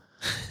fire.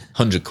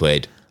 100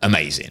 quid,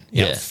 amazing.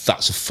 You know,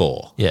 that's a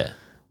 4. Yeah.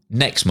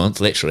 Next month,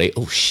 literally,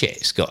 oh shit,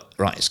 it's got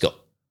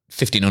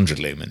 1,500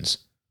 lumens,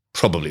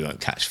 probably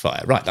won't catch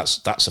fire. Right, that's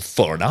a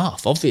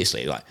 4.5,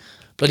 obviously. Like,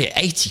 bloody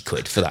 80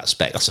 quid for that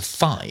spec, that's a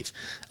 5.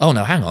 Oh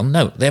no, hang on,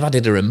 no, they've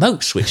added a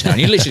remote switch now.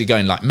 And you're literally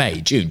going like May,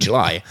 June,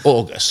 July,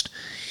 August.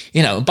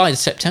 You know, and by the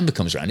September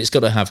comes around, it's got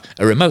to have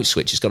a remote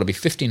switch. It's got to be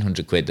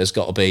 1,500 quid. There's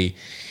got to be,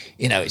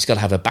 you know, it's got to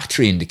have a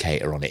battery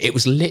indicator on it. It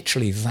was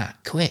literally that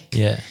quick.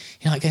 Yeah.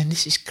 You're like going,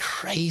 this is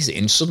crazy.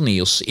 And suddenly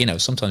you'll see, you know,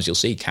 sometimes you'll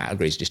see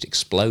categories just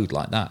explode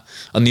like that.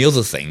 And the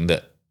other thing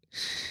that,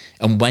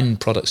 and when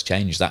products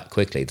change that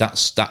quickly,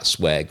 that's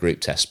where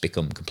group tests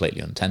become completely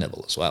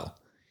untenable as well.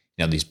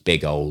 You know, these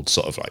big old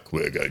sort of like,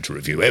 we're going to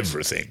review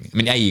everything. I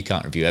mean, you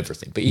can't review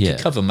everything, but you can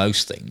cover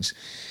most things.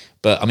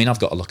 But I mean, I've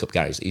got a lock-up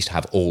garage that used to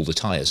have all the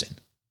tyres in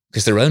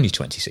because they're only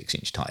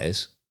 26-inch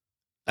tyres.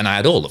 And I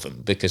had all of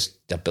them because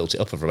I built it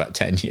up over about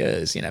 10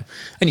 years, you know.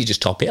 And you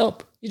just top it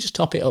up. It's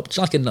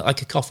like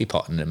a coffee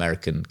pot in an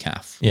American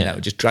calf. You know,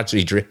 just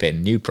gradually drip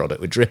in. New product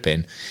would drip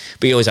in.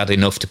 But you always had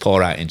enough to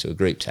pour out into a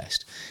group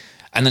test.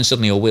 And then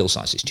suddenly all wheel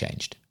sizes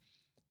changed.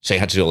 So you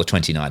had to do all the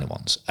 29er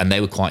ones. And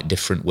they were quite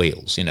different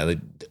wheels. You know,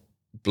 the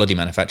bloody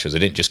manufacturers, they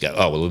didn't just go,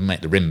 oh, well, we'll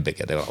make the rim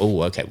bigger. They were like,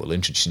 oh, okay, we'll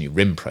introduce a new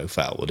rim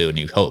profile. We'll do a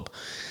new hub.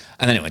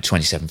 And then it went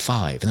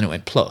 27.5, and then it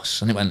went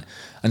plus, and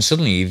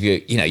suddenly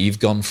you've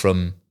gone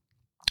from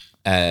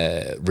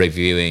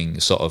reviewing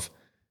sort of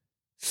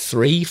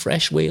 3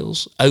 fresh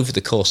wheels over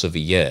the course of a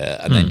year,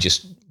 and then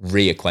just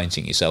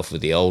reacquainting yourself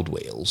with the old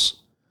wheels,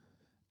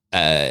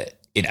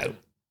 you know,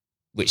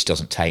 which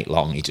doesn't take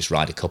long. You just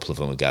ride a couple of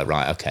them and go,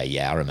 right, okay,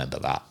 yeah, I remember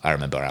that. I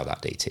remember how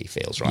that DT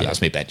feels, right?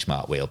 That's my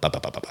benchmark wheel, blah,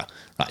 blah, blah, blah, blah.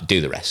 Right,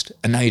 do the rest.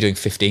 And now you're doing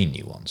 15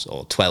 new ones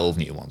or 12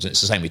 new ones, and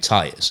it's the same with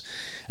tyres.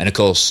 And of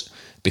course,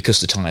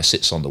 because the tyre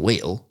sits on the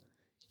wheel,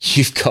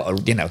 you've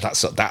got, you know,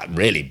 that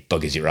really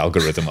buggers your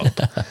algorithm up.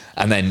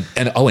 and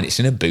it's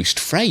in a boost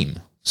frame.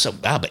 So,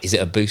 but is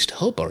it a boost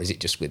hub or is it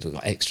just with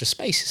extra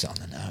spaces on?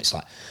 And now it's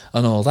like,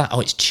 and all that. Oh,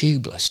 it's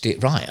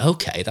tubeless. Right,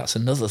 okay, that's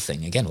another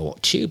thing again. Well,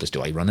 what tubeless?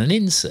 Do I run an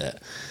insert?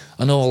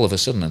 And all of a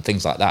sudden, and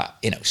things like that,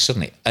 you know,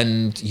 suddenly,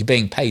 and you're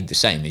being paid the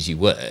same as you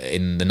were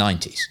in the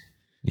 90s.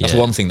 That's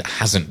one thing that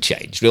hasn't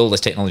changed. With all this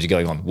technology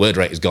going on, word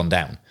rate has gone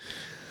down.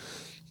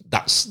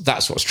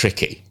 That's what's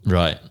tricky.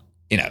 Right.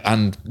 You know,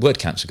 and word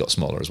counts have got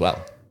smaller as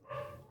well.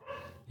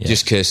 Yeah.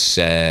 Just because,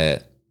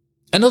 and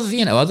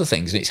other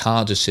things, and it's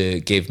harder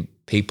to give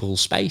people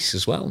space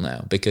as well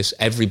now because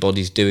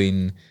everybody's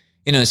doing,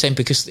 you know, the same,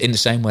 because in the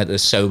same way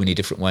there's so many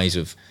different ways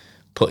of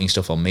putting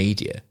stuff on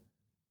media,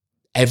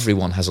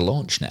 everyone has a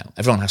launch now.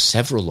 Everyone has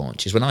several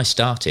launches. When I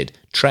started,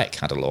 Trek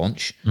had a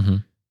launch,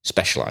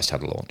 Specialized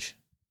had a launch,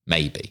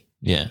 maybe.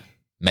 Yeah.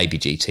 Maybe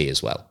GT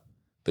as well.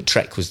 But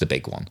Trek was the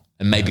big one.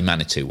 And maybe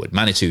Manitou would.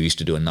 Manitou used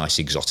to do a nice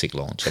exotic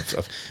launch.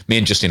 Me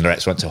and Justin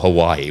Loretz went to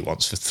Hawaii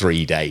once for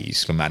 3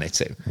 days for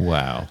Manitou.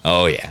 Wow.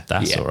 Oh, yeah.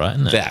 That's all right,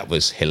 isn't it? That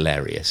was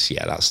hilarious.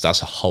 Yeah,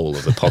 that's a whole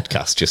other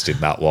podcast just in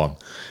that one.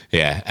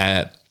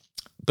 Yeah.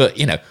 But,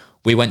 you know,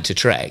 we went to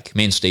Trek.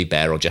 Me and Steve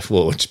Bear or Jeff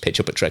Ward went to pitch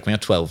up at Trek. We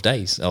had 12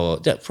 days, or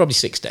probably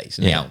 6 days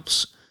in the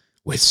Alps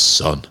with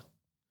sun.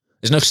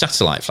 There's no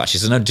satellite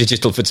flashes. There's no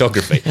digital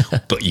photography.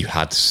 But you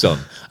had sun.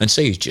 And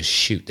so you just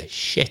shoot the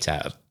shit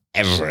out of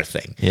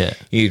everything. Yeah.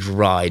 You'd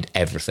ride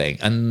everything.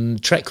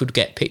 And Trek would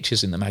get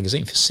pictures in the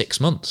magazine for 6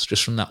 months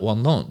just from that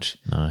one launch.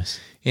 Nice.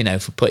 You know,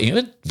 for putting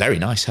a very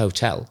nice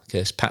hotel,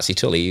 because Patsy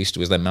Tully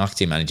was their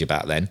marketing manager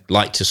back then,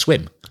 liked to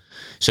swim.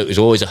 So it was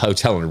always a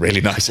hotel on a really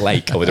nice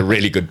lake or with a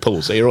really good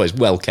pool. So you're always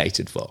well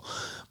catered for.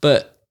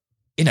 But,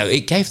 you know,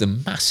 it gave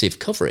them massive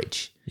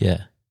coverage.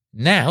 Yeah.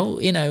 Now,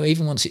 you know,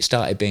 even once it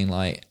started being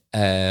like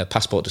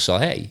Passport de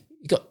Soleil,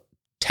 you got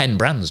 10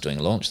 brands doing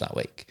a launch that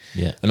week.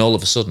 Yeah. And all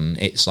of a sudden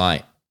it's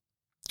like,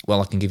 well,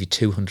 I can give you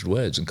 200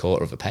 words and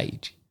quarter of a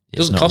page. It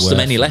doesn't cost them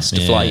any less to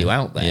fly you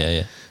out there. Yeah,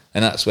 yeah.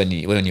 And that's when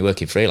you're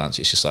working freelance,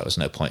 it's just like, there's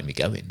no point in me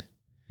going.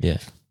 Yeah.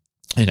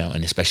 You know,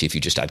 and especially if you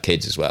just had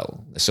kids as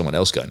well. There's someone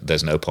else going,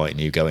 there's no point in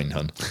you going,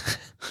 hun.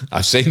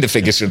 I've seen the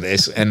figures from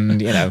this.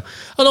 And, you know,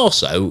 and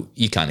also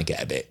you kind of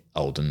get a bit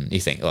old and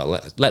you think,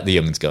 well, let the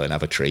young ones go and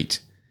have a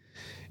treat.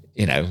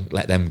 You know,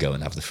 let them go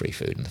and have the free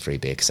food and the free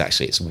beer. Because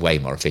actually it's way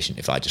more efficient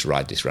if I just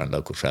ride this around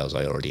local trails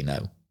I already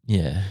know.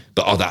 Yeah.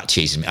 But that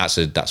cheeses me.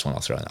 That's one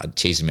I'll throw in. It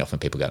cheeses me off when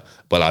people go,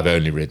 well, I've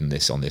only ridden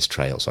this on this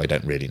trail, so I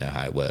don't really know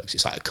how it works.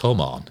 It's like,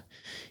 come on.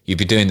 You've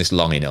been doing this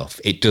long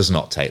enough. It does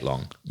not take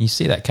long. You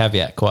see that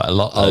caveat quite a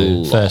lot,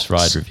 though. First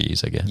ride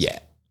reviews, I guess.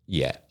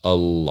 Yeah, a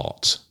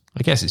lot.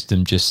 I guess it's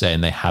them just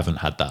saying they haven't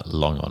had that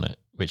long on it,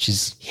 which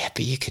is... Yeah,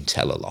 but you can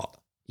tell a lot.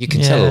 You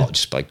can tell a lot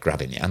just by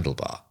grabbing the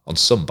handlebar. On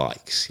some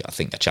bikes, I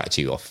think I chatted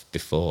to you off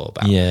before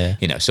about,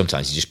 you know,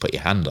 sometimes you just put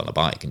your hand on a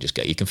bike and just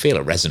go, you can feel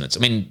a resonance.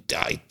 I mean,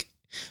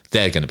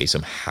 there are going to be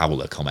some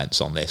howler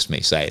comments on this,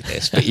 me saying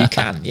this, but you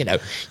can, you know,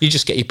 you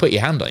put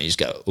your hand on it, you just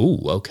go, ooh,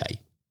 okay.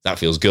 that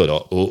feels good,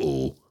 or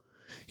oh,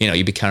 you know,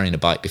 you'd be carrying a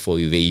bike before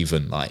you've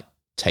even like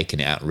taken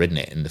it out and ridden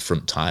it, and the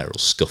front tire will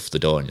scuff the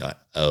door, and you're like,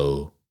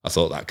 oh, I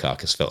thought that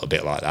carcass felt a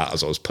bit like that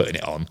as I was putting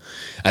it on.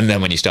 And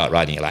then when you start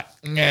riding, you're like,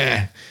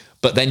 nah.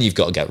 But then you've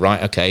got to go,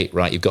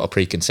 right, you've got a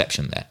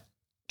preconception there.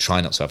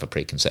 Try not to have a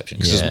preconception.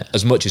 Because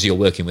as much as you're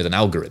working with an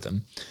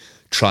algorithm,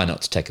 try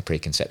not to take a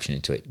preconception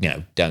into it.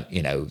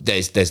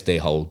 There's the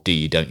whole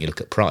don't you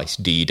look at price?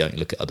 Don't you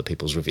look at other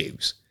people's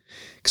reviews?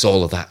 Because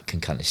all of that can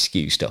kind of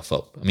skew stuff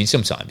up. I mean,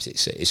 sometimes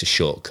it's a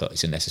shortcut.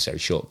 It's a necessary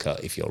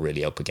shortcut if you're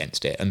really up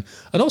against it. And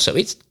also,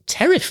 it's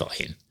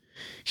terrifying.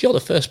 If you're the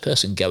first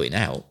person going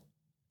out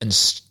and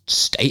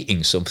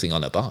stating something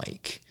on a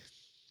bike,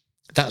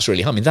 that's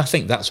really hard. I mean, I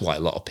think that's why a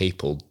lot of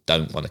people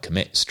don't want to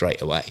commit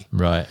straight away.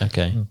 Right,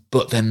 okay.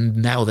 But then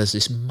now there's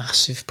this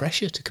massive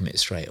pressure to commit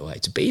straight away,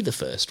 to be the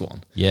first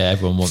one. Yeah,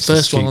 everyone wants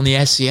first one on the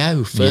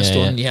SEO, first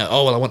one, yeah.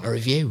 Oh, well, I want a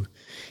review.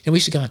 We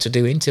used to go out to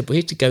do we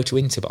used to go to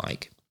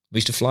Interbike. We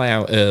used to fly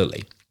out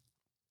early,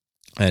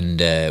 and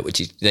they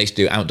used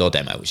to do outdoor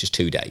demo, which is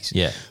 2 days.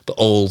 Yeah. But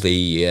all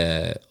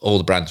the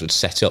brands would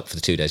set up for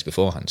the 2 days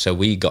beforehand. So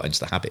we got into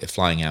the habit of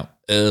flying out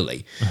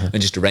early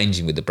and just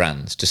arranging with the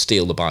brands to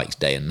steal the bikes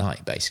day and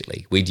night.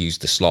 Basically, we'd use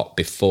the slot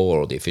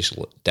before the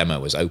official demo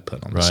was open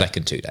on the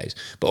second 2 days,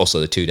 but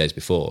also the 2 days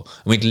before.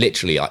 And we'd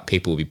literally, like,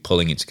 people would be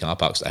pulling into car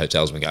parks at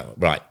hotels, and we'd go,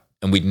 right,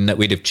 and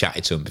we'd have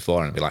chatted to them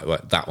before and be like,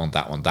 well, that one.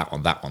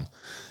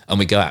 And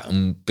we go out,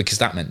 and because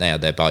that meant they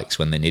had their bikes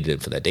when they needed them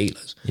for their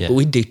dealers. Yeah. But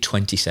we'd do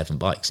 27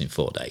 bikes in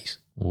 4 days.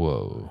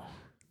 Whoa.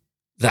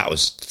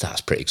 That's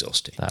pretty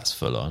exhausting. That's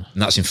full on.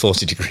 And that's in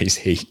 40 degrees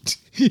heat.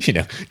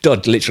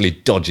 Literally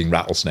dodging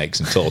rattlesnakes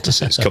and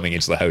tortoises coming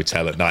into the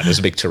hotel at night. There's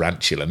a big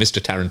tarantula,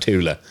 Mr.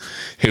 Tarantula,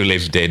 who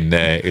lived in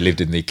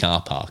the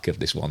car park of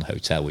this one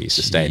hotel we used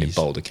to stay in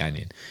Boulder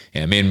Canyon.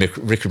 Yeah, me and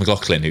Rick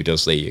McLaughlin, who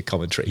does the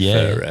commentary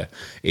for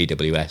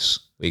EWS,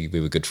 we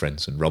were good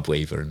friends, and Rob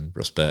Weaver and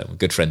Russ Burton were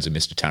good friends of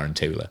Mr.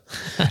 Tarantula.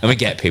 And we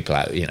get people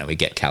out, we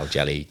get Cal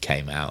Jelly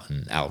came out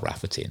and Al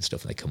Rafferty and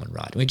stuff, and they come and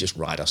ride. And we just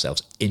ride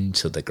ourselves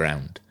into the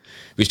ground.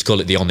 We used to call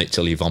it the on it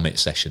till you vomit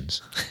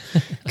sessions,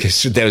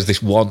 because there was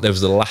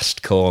the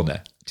last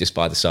corner just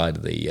by the side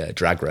of the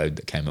drag road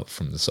that came up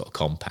from the sort of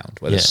compound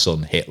where the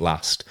sun hit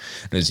last.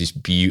 And there's these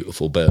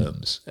beautiful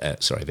berms.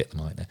 Sorry, I've hit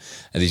the mic there.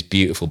 And these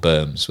beautiful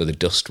berms where the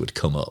dust would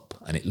come up,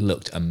 and it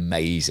looked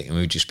amazing. And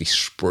we would just be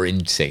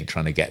sprinting,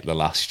 trying to get the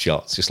last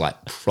shots, just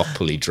like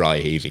properly dry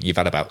heaving. You've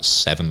had about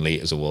 7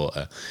 litres of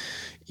water.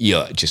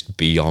 You're just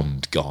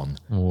beyond gone.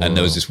 Whoa. And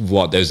there was this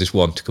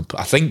one.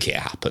 I think it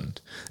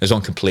happened. There's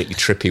one completely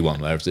trippy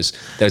one where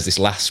there was this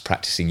lass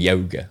practicing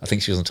yoga. I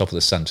think she was on top of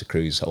the Santa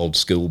Cruz old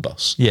school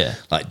bus. Yeah,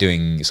 like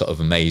doing sort of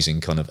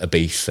amazing kind of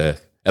Ibiza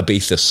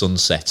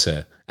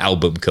sunsetter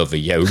album cover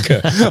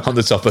yoga on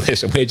the top of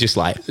this, and we're just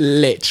like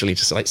literally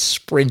just like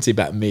sprinting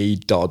back. Me,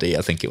 Doddy,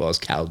 I think it was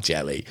Cal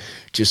Jelly,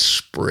 just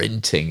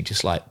sprinting,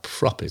 just like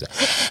properly,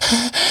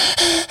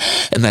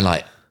 and then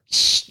like,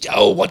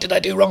 oh, what did I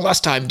do wrong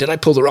last time? Did I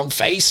pull the wrong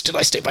face? Did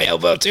I stick my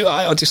elbow too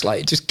high? Or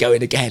just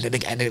going again and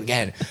again and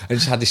again. I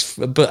just had this,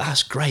 but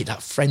that's great.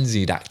 That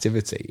frenzied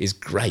activity is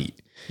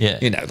great. Yeah.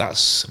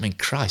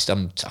 Christ,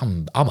 I'm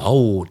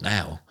old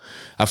now.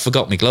 I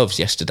forgot my gloves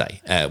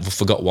yesterday.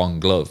 Forgot one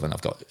glove, and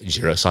I've got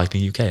Giro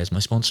Cycling UK as my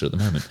sponsor at the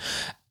moment.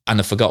 And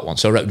I forgot one.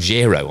 So I wrote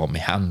Giro on my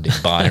hand in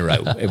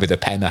biro with a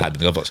pen I had in the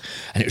glove box.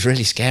 And it was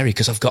really scary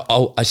because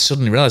I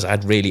suddenly realised I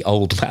had really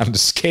old man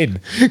skin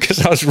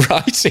because I was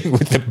writing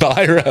with the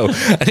biro.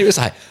 And it was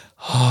like,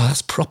 oh,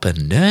 that's proper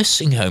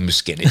nursing home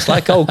skin. It's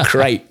like old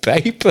crepe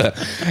paper.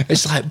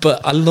 It's like,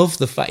 but I love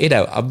the fact,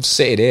 I'm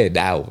sitting here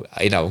now,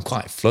 I'm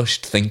quite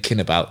flushed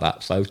thinking about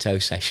that photo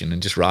session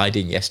and just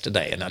riding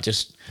yesterday. And I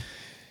just,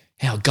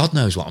 God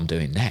knows what I'm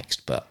doing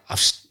next. But I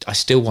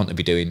still want to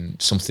be doing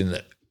something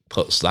that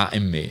puts that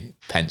in me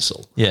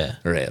pencil. Yeah.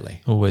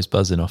 Really. Always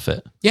buzzing off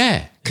it.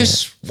 Yeah.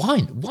 Because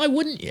why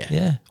wouldn't you?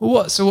 Yeah.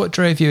 Well, what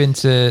drove you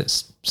into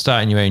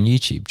starting your own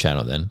YouTube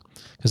channel then?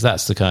 Because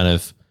that's the kind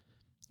of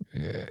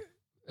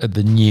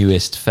the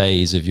newest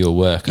phase of your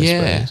work, I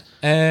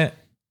suppose.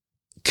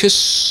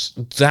 Because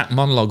that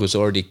monologue was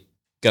already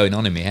going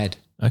on in my head.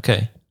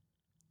 Okay.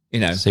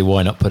 So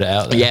why not put it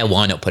out there? Yeah,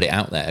 why not put it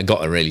out there? I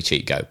got a really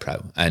cheap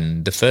GoPro,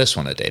 and the first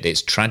one I did,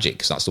 it's tragic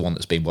because that's the one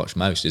that's been watched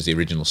most, is the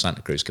original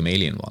Santa Cruz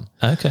Chameleon one.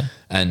 Okay.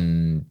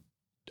 And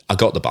I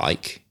got the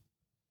bike,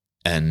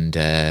 and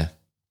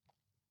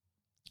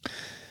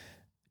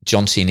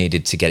Jonty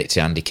needed to get it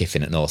to Andy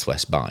Kiffin at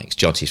Northwest Bikes.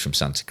 Jonty's from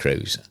Santa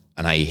Cruz,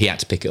 and he had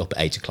to pick it up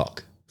at 8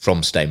 o'clock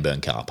from Stainburn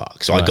car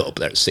park. So I got up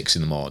there at 6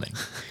 in the morning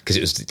because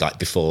it was like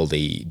before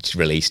the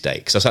release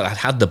date. Because I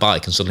had the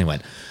bike and suddenly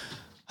went,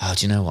 oh,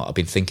 do you know what? I've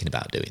been thinking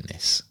about doing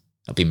this.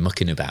 I've been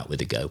mucking about with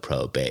the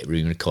GoPro a bit,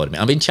 recording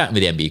it. I've been chatting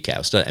with the MBUK. I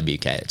was still at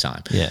MBUK at the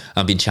time. Yeah.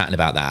 I've been chatting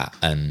about that,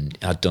 and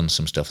I'd done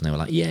some stuff, and they were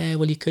like, yeah,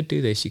 well, you could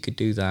do this, you could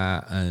do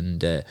that. And,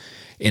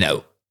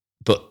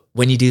 but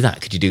when you do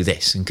that, could you do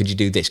this? And could you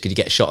do this? Could you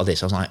get a shot of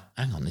this? I was like,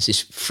 hang on, this is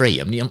free.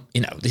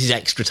 This is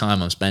extra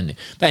time I'm spending.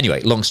 But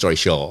anyway, long story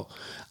short,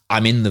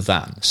 I'm in the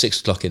van,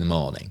 6 o'clock in the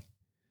morning,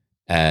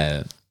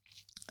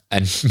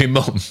 And my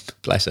mum,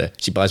 bless her,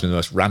 she buys me the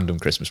most random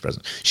Christmas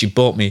present. She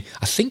bought me,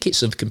 I think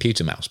it's a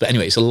computer mouse, but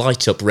anyway, it's a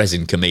light-up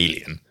resin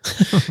chameleon,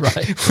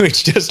 Right.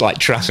 which does like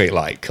traffic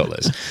light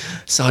colours.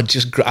 So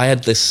I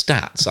had the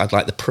stats, I'd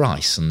like the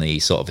price and the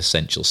sort of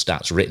essential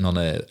stats written on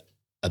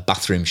a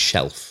bathroom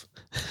shelf,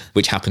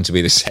 which happened to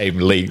be the same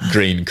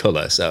green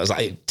colour. So I was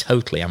like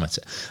totally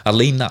amateur. I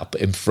leaned that up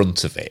in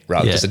front of it,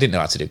 right? Because I didn't know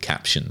how to do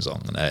captions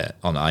on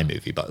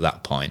iMovie, but at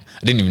that point,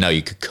 I didn't even know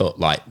you could cut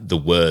like the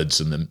words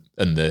and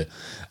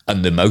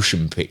the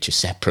motion picture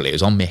separately. It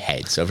was on my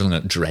head, so everything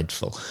looked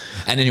dreadful.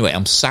 And anyway,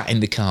 I'm sat in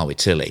the car with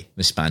Tilly,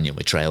 the spaniel,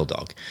 my trail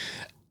dog.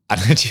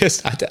 And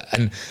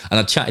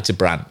I chatted to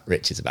Brant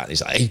Richards about it.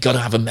 He's like, you've got to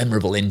have a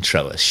memorable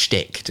intro, a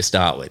shtick to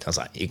start with. I was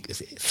like,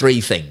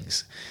 3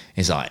 things. I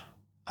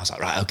was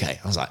like, right, okay.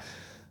 I was like,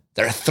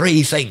 there are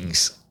 3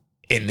 things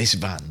in this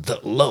van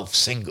that love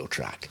single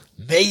track.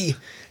 Me,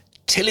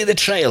 Tilly the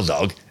trail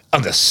dog,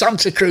 and the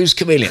Santa Cruz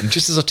chameleon. And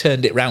just as I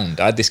turned it round,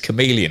 I had this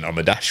chameleon on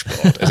the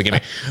dashboard as a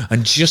gimmick.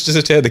 And just as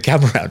I turned the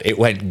camera around, it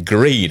went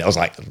green. I was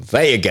like,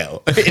 there you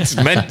go. It's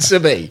meant to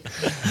be.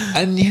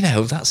 And,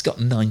 that's got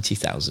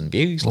 90,000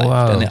 views left.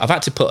 Wow. And I've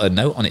had to put a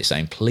note on it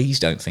saying, please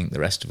don't think the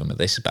rest of them are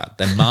this bad.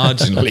 They're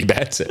marginally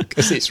better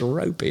because it's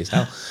ropey as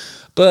hell.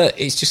 But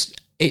it's just...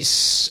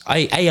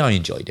 I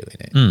enjoy doing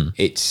it.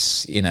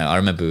 It's, I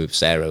remember with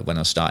Sarah when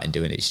I was starting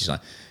doing it, she's like,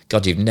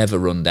 God, you've never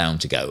run down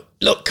to go,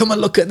 look, come and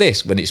look at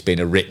this, when it's been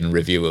a written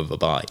review of a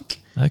bike.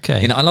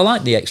 Okay. And I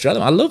like the extra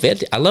element.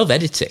 I love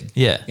editing.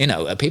 Yeah.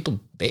 People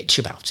bitch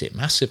about it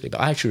massively, but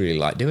I actually really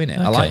like doing it.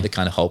 Okay. I like the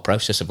kind of whole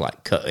process of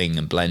like cutting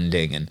and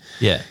blending and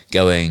Yeah.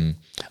 going.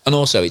 And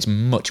also it's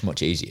much,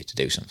 much easier to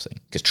do something.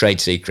 Because trade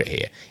secret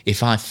here,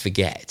 if I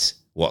forget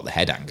what the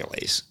head angle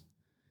is,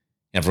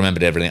 I've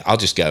remembered everything, I'll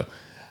just go,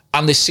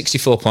 and this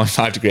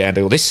 64.5 degree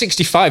angle, this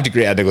 65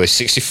 degree angle, this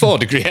 64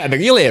 degree angle.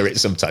 You'll hear it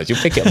sometimes. You'll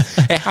pick it up.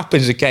 It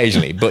happens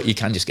occasionally, but you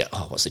can just go,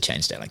 oh, what's the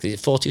chain state like? Is it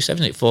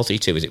 427? Is it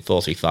 432? Is it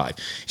 435?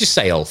 Just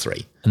say all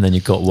 3. And then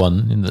you've got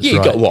one in that's You've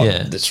right. got one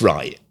Yeah. that's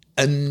right.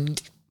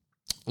 And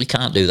you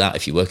can't do that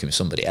if you're working with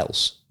somebody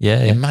else.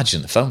 Yeah.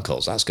 Imagine the phone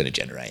calls that's going to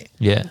generate.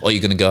 Yeah. Or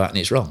you're going to go out and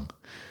it's wrong.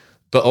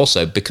 But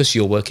also, because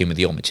you're working with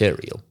your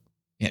material,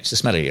 it's the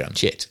smell of your own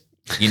shit.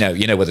 You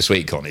know where the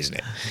sweet corn is, isn't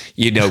it?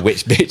 You know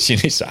which bitch in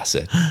this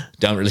asset.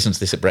 Don't listen to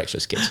this at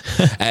breakfast, kids.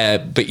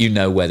 But you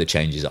know where the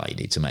changes are you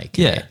need to make.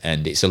 Yeah.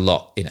 And it's a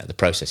lot, the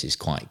process is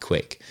quite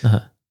quick.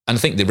 And I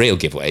think the real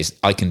giveaway is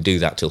I can do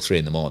that till 3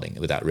 a.m.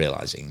 without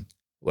realising.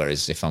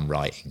 Whereas if I'm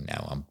writing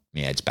now,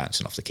 my head's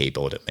bouncing off the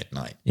keyboard at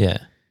midnight. Yeah.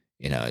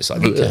 It's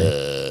like,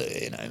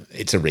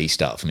 it's a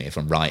restart for me if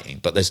I'm writing.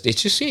 But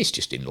it's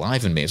just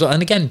enlivened me as well.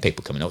 And again,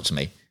 people coming up to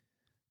me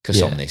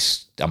because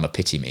I'm a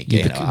pity me,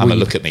 I'm a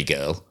look at me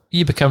girl.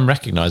 You become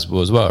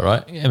recognisable as well,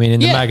 right? I mean, in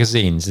the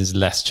magazines, there's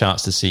less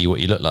chance to see what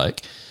you look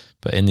like.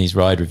 But in these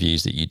ride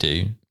reviews that you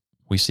do,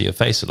 we see your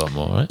face a lot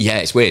more, right? Yeah,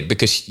 it's weird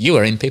because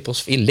you're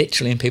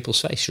literally in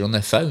people's face. You're on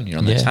their phone, you're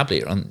on their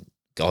tablet, you're on...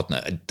 God,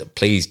 no,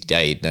 please,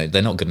 Dave, no,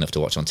 they're not good enough to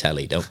watch on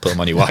telly. Don't put them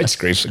on your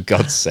widescreen, for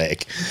God's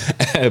sake.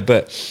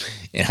 But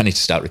I need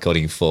to start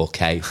recording in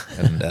 4K,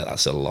 and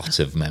that's a lot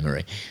of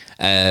memory.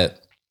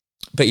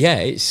 But yeah,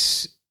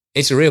 it's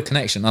a real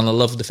connection, and I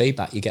love the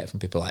feedback you get from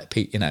people like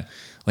Pete,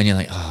 when you're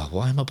like, oh,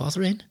 why am I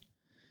bothering?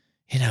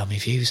 My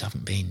views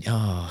haven't been,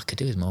 I could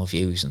do with more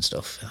views and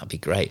stuff. That'd be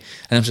great.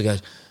 And then someone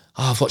goes,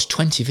 I've watched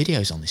 20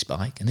 videos on this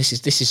bike, and this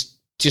is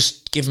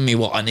just giving me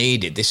what I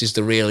needed. This is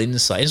the real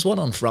insight. There's one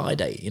on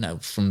Friday,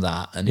 from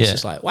that. And it's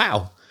just like,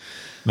 wow.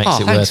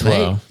 Makes it thanks,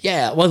 worthwhile. mate.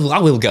 Yeah, well, I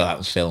will go out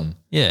and film.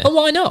 Yeah. And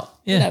why not?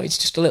 Yeah. It's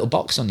just a little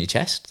box on your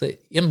chest that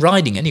I'm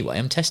riding anyway.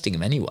 I'm testing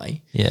them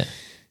anyway. Yeah.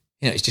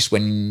 It's just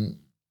when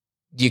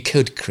you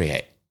could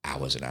create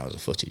hours and hours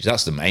of footage.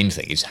 That's the main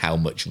thing, is how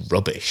much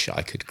rubbish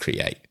I could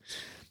create.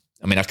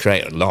 I mean, I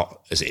create a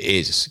lot as it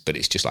is, but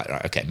it's just like,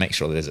 right, okay, make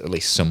sure there's at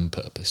least some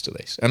purpose to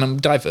this. And I'm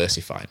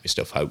diversifying my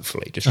stuff,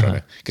 hopefully, just trying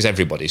to, because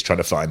everybody's trying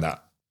to find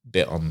that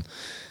bit on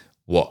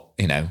what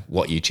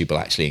YouTube will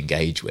actually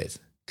engage with.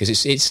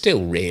 Because it's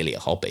still really a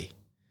hobby.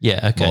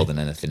 Yeah, okay. More than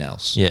anything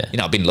else. Yeah.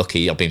 I've been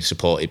lucky. I've been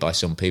supported by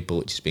some people,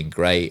 which has been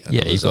great. And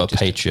Yeah, you've got a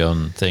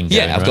Patreon thing going,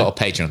 Yeah, I've right? got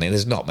a Patreon thing.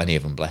 There's not many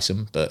of them, bless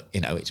them, but,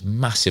 it's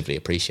massively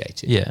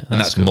appreciated. Yeah,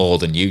 and that's cool. more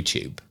than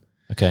YouTube.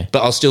 Okay.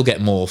 But I'll still get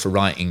more for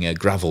writing a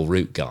gravel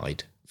route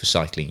guide for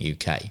Cycling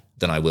UK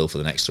than I will for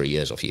the next 3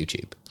 years off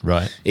YouTube.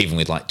 Right. Even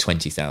with like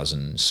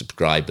 20,000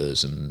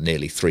 subscribers and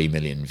nearly 3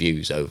 million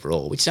views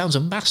overall, which sounds a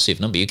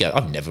massive number. You go,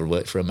 I've never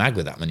worked for a mag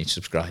with that many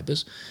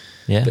subscribers.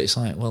 Yeah. But it's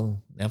like,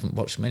 well, they haven't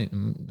watched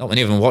not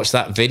many of them watched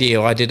that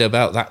video I did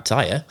about that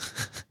tyre.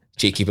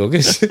 Cheeky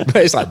buggers. But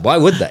it's like, why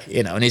would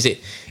they? And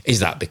is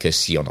that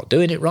because you're not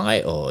doing it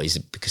right, or is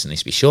it because it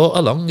needs to be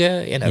shorter,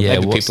 longer?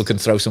 Maybe people can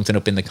throw something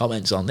up in the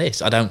comments on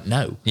this. I don't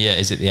know. Yeah,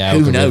 is it the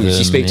algorithm? Who knows?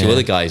 You speak to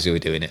other guys who are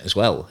doing it as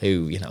well,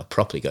 who are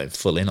properly going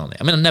full in on it.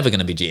 I mean, I'm never going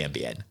to be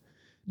GMBN,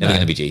 never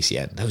going to be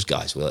GCN. Those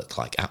guys work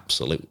like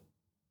absolute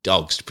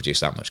dogs to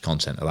produce that much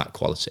content of that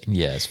quality.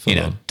 Yeah, it's full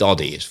on.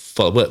 Doddy is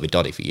full. I worked with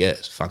Doddy for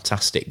years.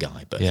 Fantastic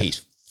guy, but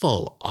he's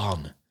full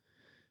on.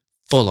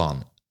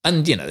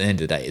 And, at the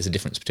end of the day, there's a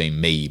difference between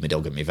me, my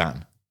dog and my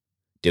van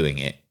doing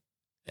it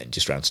and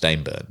just around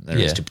Stainburn. There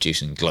is to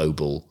producing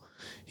global,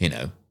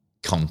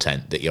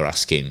 content that you're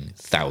asking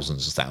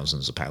thousands and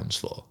thousands of pounds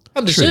for.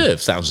 And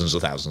deserve thousands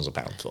of pounds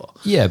for.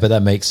 Yeah, but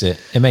that makes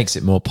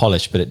it more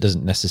polished, but it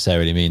doesn't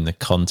necessarily mean the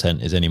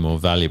content is any more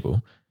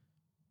valuable.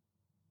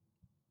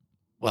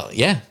 Well,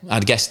 yeah,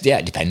 I'd guess,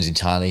 it depends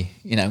entirely,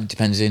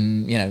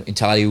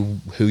 entirely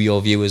who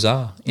your viewers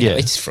are.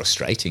 It's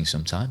frustrating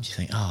sometimes. You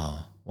think,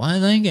 why are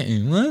they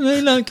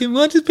liking?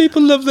 Why do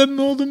people love them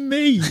more than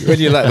me?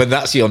 When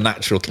that's your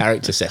natural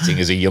character setting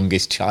as a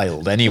youngest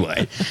child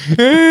anyway.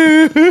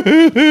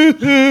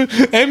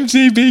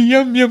 MTV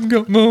Yum Yum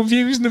got more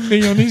views than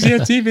me on his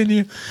Yeti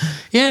video.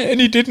 Yeah,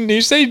 and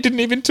he said he didn't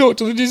even talk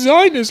to the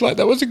designers like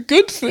that was a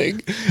good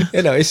thing.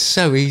 It's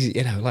so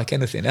easy, like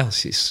anything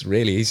else, it's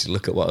really easy to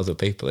look at what other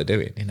people are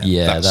doing.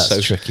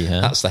 That's tricky, huh?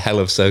 That's the hell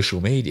of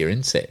social media,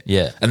 isn't it?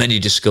 Yeah. And then you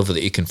discover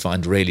that you can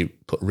find really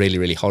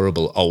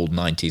horrible old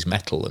 90s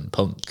metal and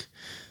punk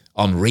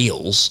on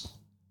reels,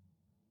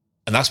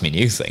 and that's my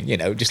new thing,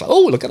 just like,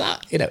 look at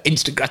that,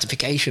 instant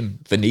gratification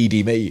for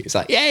needy me. It's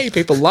like, yay,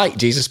 people like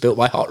Jesus Built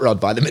My Hot Rod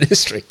by the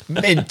Ministry.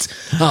 Mint.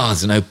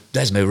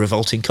 There's no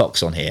revolting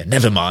cocks on here,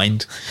 never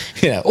mind.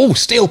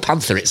 Steel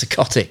Panther, it's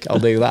aquatic, I'll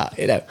do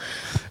that.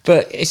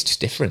 But it's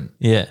just different.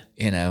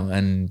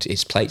 And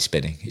it's plate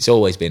spinning. It's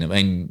always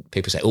been.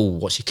 People say,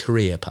 what's your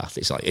career path?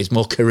 It's like, it's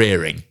more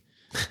careering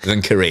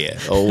than career,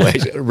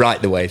 always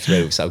right the way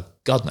through. So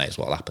God knows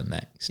what'll happen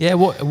next. Yeah,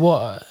 what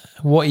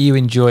are you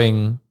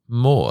enjoying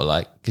more?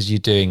 Like, because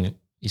you're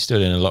still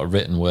doing a lot of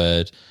written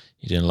word,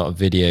 you're doing a lot of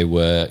video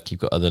work,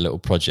 you've got other little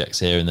projects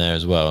here and there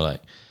as well.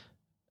 Like,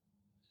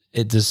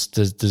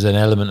 does an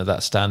element of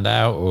that stand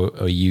out, or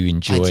are you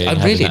enjoying?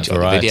 I really enjoy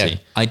variety? The video.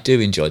 I do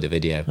enjoy the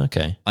video.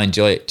 Okay, I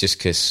enjoy it just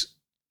because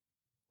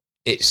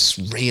it's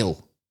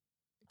real.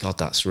 God,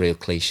 that's real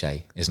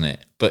cliche, isn't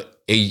it?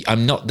 But they're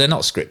not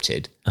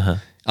scripted.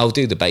 I'll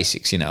do the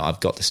basics, I've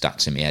got the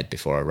stats in my head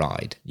before I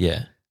ride.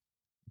 Yeah.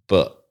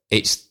 But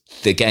it's,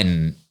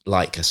 again,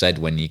 like I said,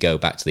 when you go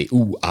back to the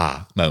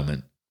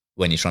moment,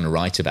 when you're trying to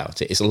write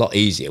about it, it's a lot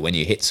easier when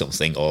you hit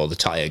something, or the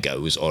tyre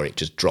goes, or it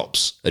just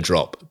drops a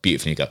drop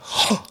beautifully. You go,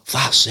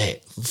 that's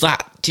it.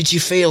 Did you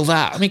feel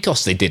that? I mean, of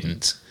course they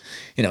didn't.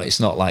 It's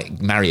not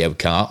like Mario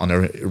Kart on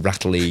a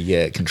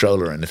rattly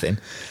controller or anything.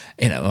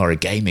 Or a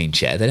gaming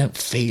chair. They don't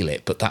feel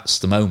it, but that's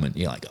the moment.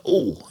 You're like,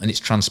 and it's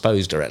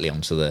transposed directly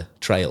onto the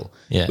trail.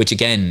 Yeah. Which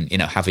again,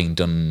 having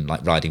done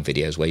like riding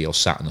videos where you're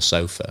sat on a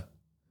sofa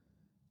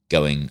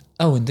going,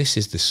 and this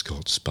is the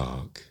Scott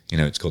Spark.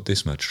 It's got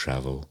this much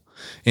travel.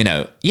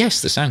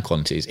 Yes, the sound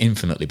quality is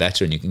infinitely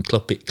better, and you can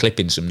clip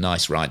in some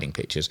nice riding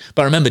pictures.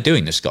 But I remember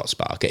doing the Scott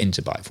Spark at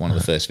Interbike for one of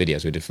the first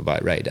videos we did for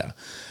Bike Radar.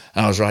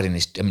 And I was riding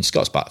this,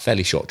 Scott Spark,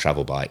 fairly short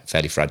travel bike,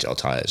 fairly fragile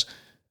tyres,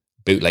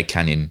 bootleg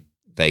Canyon,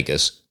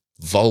 Vegas,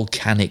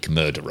 volcanic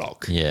murder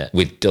rock,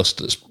 with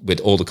dust with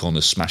all the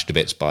corners smashed to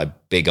bits by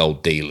big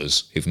old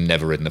dealers who've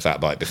never ridden a fat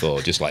bike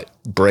before, just like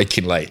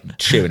braking late and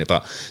chewing it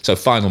apart. So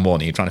final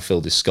morning, you're trying to fill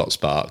this Scott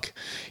Spark.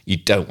 You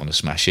don't want to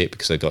smash it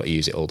because they've got to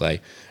use it all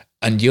day,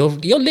 and you're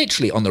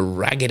literally on the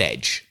ragged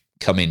edge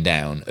coming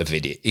down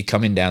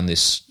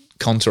this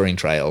contouring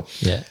trail,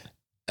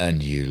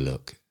 and you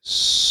look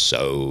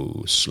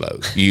so slow.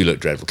 You look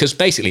dreadful because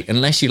basically,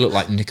 unless you look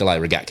like Nikolai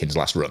Rogatkin's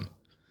last run.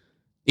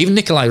 Even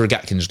Nikolai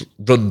Rogatkin's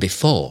run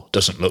before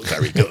doesn't look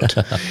very good,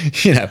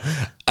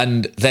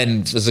 And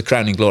then there's the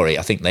crowning glory.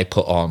 I think they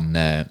put on.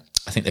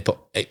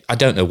 I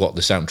don't know what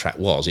the soundtrack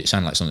was. It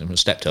sounded like something from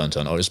Steptoe, or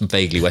it was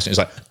vaguely Western. It was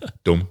like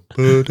dum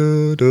ba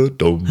da da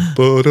dum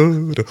ba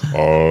da da.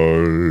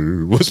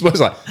 I was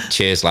like,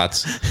 cheers,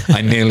 lads.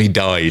 I nearly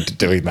died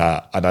doing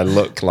that, and I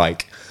look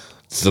like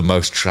the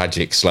most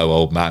tragic slow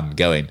old man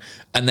going.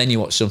 And then you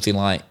watch something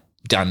like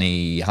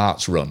Danny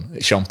Hart's run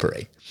at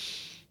Champery.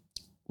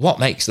 What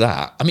makes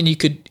that? I mean, you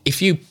could,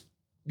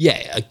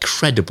 a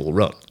credible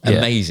run,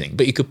 amazing.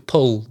 But you could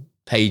pull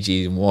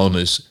Pagey and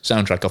Warner's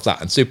soundtrack off that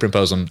and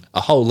superimpose on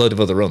a whole load of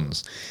other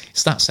runs.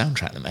 It's that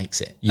soundtrack that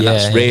makes it. And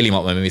that's really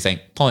what made me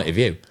think, point of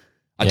view.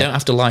 I don't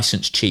have to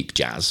license cheap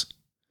jazz.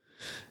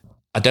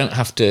 I don't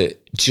have to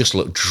just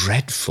look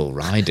dreadful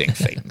riding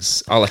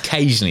things. I'll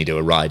occasionally do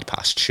a ride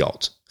past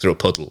shot through a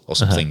puddle or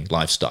something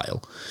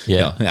lifestyle.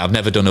 I've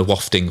never done a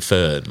wafting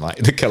fern like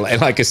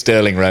a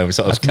Sterling Rome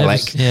sort of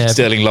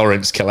Sterling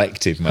Lawrence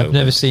collective moment. I've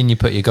never seen you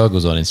put your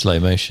goggles on in slow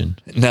motion.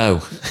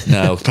 No,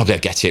 probably I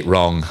get it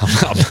wrong.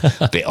 I'm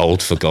a bit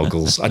old for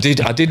goggles. I do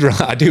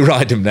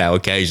ride them now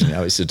occasionally.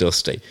 It's so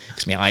dusty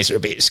because my eyes are a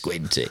bit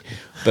squinty.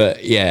 But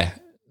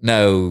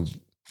no.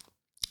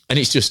 And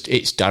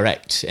it's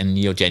direct, and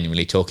you're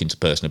genuinely talking to the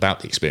person about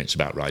the experience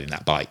about riding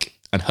that bike,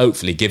 and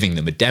hopefully giving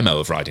them a demo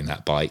of riding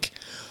that bike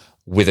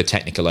with a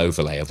technical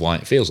overlay of why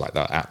it feels like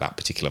that at that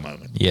particular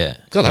moment. Yeah.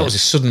 God, that was a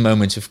sudden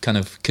moment of kind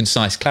of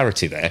concise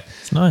clarity there.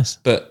 It's nice.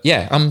 But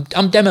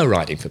I'm demo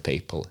riding for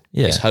people.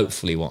 Yeah. It's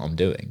hopefully what I'm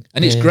doing.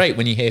 And it's great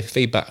when you hear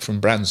feedback from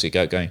brands who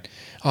going,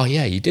 oh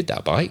yeah, you did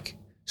that bike.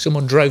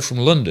 Someone drove from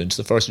London to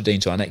the Forest of Dean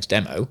to our next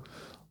demo,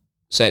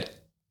 said,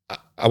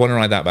 I want to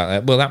ride that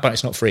bike. Well, that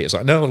bike's not free. It's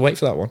like, no, I'll wait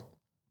for that one.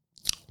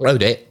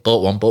 Rode it,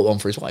 bought one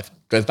for his wife,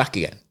 drove back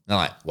again. And they're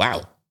like,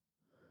 wow.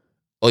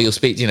 Or you'll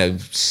speak,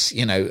 and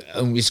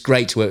it's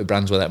great to work with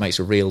brands where that makes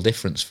a real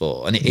difference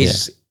for. And it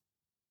is,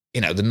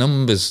 the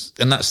numbers,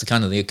 and that's the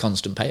kind of the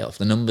constant payoff.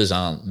 The numbers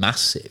aren't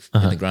massive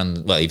in the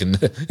grand, well, even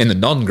in the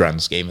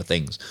non-grand scheme of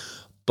things.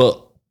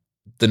 But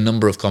the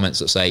number of comments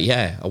that say,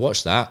 yeah, I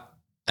watched that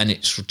and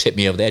it's tipped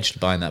me over the edge to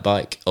buying that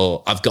bike,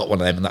 or I've got one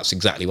of them and that's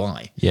exactly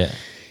why. Yeah.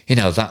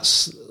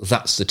 That's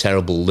the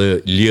terrible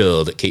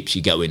lure that keeps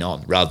you going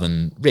on, rather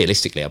than,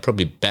 realistically, I'm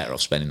probably better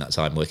off spending that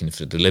time working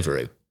for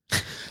Deliveroo.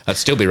 I'd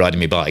still be riding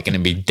my bike and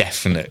it'd be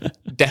definite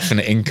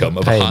income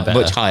of a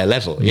much higher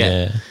level.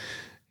 Yeah.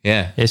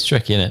 It's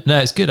tricky, isn't it? No,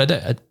 it's good.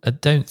 I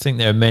don't think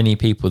there are many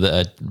people that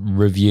are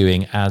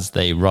reviewing as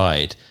they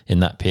ride in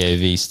that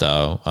POV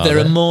style. There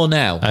are more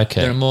now.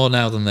 Okay. There are more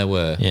now than there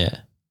were. Yeah.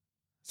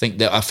 I think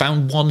that I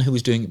found one who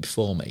was doing it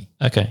before me.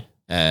 Okay.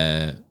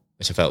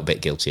 Which I felt a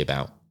bit guilty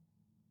about.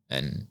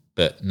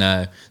 But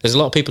no, there's a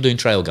lot of people doing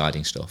trail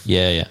guiding stuff.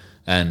 Yeah.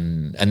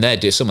 And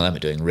some of them are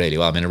doing really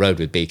well. I mean, I rode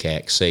with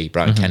BKXC,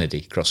 Brian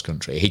Kennedy, cross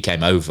country. He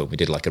came over and we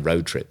did like a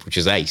road trip, which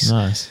is ace.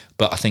 Nice.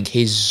 But I think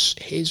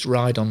his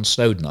ride on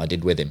Snowdon I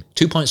did with him,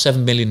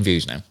 2.7 million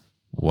views now.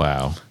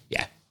 Wow.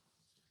 Yeah.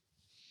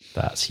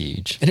 That's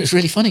huge. And it was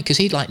really funny because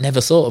he'd never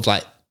thought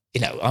of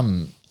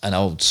I'm an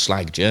old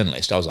slag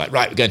journalist. I was like,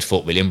 right, we're going to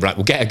Fort William. Right,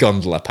 we'll get a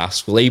gondola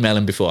pass. We'll email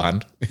him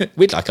beforehand.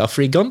 We'd like our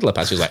free gondola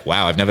pass. He was like,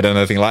 wow, I've never done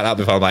anything like that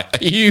before. I'm like,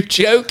 are you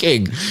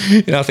joking?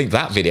 I think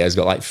that video's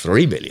got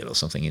 3 million or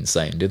something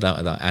insane. Did that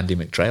with that Andy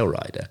McTrail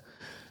rider.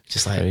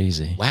 Just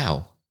crazy.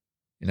 Wow.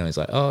 He's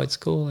like, oh, it's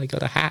cool. I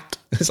got a hat.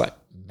 It's like,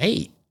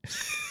 mate,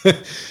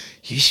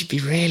 you should be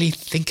really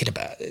thinking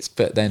about this.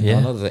 But then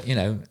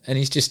and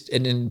he's just,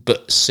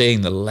 but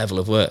seeing the level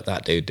of work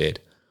that dude did,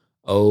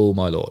 oh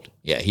my Lord.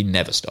 Yeah, he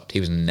never stopped. He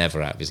was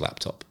never out of his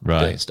laptop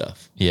doing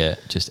stuff. Yeah,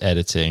 just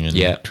editing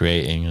and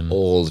creating. And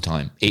all the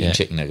time. Eating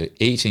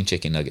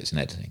chicken nuggets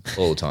and editing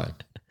all the time.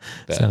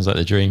 But sounds like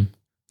the dream.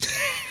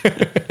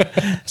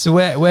 So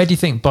where do you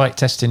think bike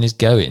testing is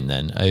going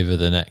then over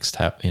the next,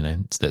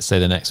 let's say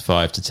the next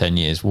 5 to 10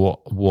 years?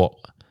 What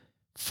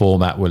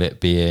format will it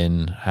be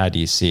in? How do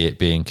you see it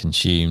being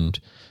consumed?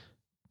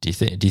 Do you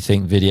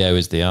think video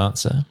is the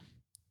answer?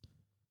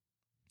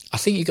 I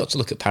think you've got to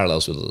look at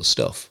parallels with other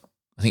stuff.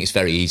 I think it's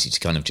very easy to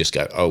kind of just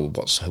go, oh,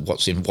 what's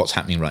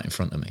happening right in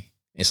front of me.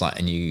 It's like,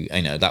 and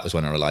that was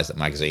when I realised that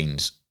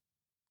magazines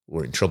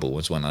were in trouble,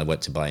 was when I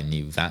went to buy a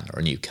new van or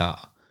a new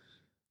car.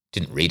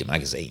 Didn't read a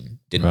magazine,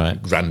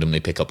 didn't randomly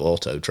pick up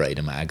Auto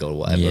Trader mag or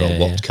whatever, or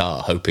what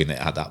car, hoping it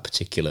had that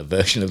particular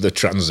version of the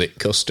Transit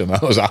Custom I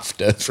was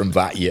after from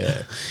that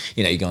year.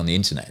 You go on the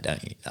internet,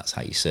 don't you? That's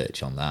how you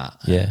search on that.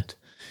 Yeah.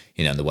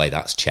 And the way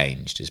that's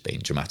changed has been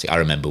dramatic. I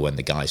remember when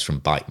the guys from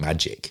Bike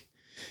Magic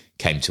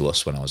came to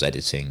us when I was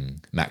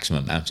editing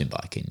Maximum Mountain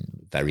Bike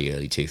in very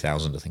early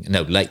 2000, I think.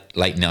 No, late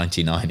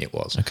 99 it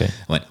was. Okay.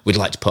 I went, we'd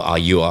like to put our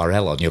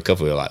URL on your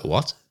cover. We were like,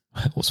 what?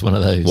 What's one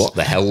of those? What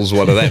the hell's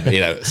one of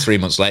them? 3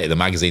 months later, the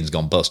magazine's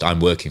gone bust.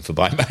 I'm working for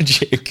Bike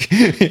Magic.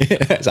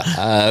 It's like,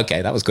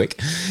 okay, that was quick.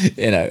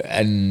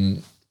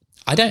 And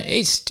I don't,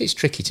 it's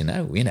tricky to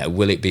know,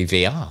 will it be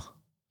VR?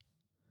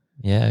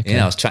 Yeah. Okay.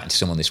 I was chatting to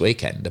someone this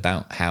weekend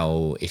about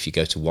how if you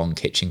go to one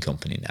kitchen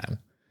company now,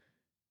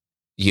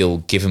 you'll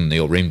give them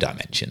your room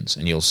dimensions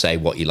and you'll say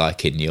what you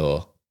like in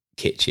your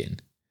kitchen.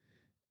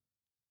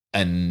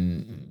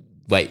 And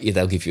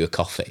they'll give you a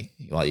coffee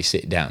while you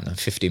sit down. In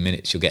 15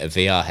 minutes, you'll get a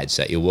VR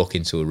headset. You'll walk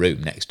into a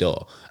room next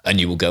door and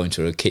you will go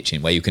into a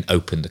kitchen where you can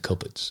open the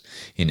cupboards.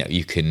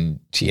 You can,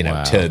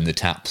 turn the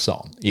taps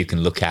on. You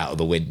can look out of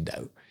the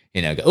window,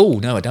 go, oh,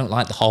 no, I don't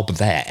like the hob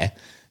there.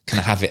 Can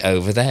I have it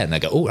over there? And they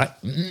go, oh, right,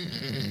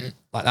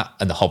 like that.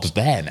 And the hob's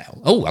there now.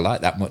 Oh, I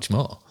like that much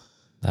more.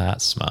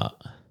 That's smart.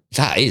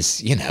 That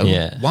is,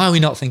 why are we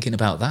not thinking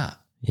about that?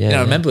 Yeah.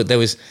 I remember there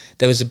was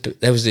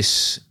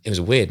this, it was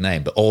a weird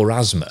name, but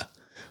Orasma,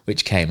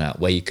 which came out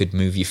where you could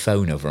move your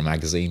phone over a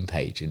magazine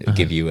page and it would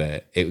give you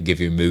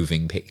a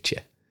moving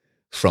picture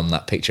from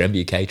that picture.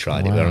 MBK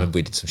tried it. I remember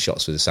we did some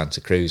shots with the Santa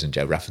Cruz and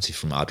Joe Rafferty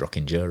from Hard Rock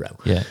Enduro.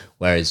 Yeah.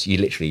 Whereas you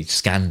literally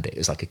scanned it. It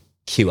was like a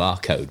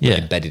QR code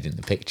embedded in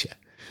the picture.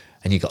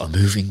 And you got a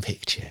moving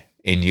picture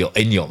in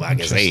your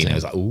magazine. I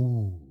was like,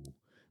 ooh.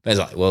 But I was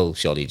like, well,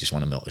 surely you just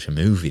want to watch a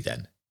movie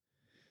then.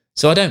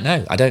 So I don't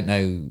know. I don't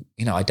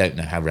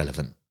know how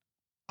relevant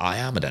I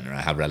am. I don't know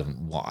how relevant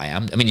what I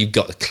am. I mean, you've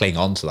got to cling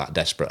on to that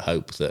desperate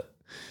hope that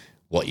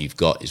what you've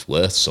got is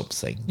worth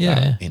something.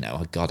 Yeah.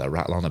 God, I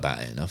rattle on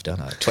about it enough,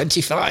 don't I?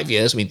 25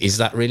 years. I mean, is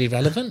that really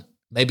relevant?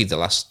 Maybe the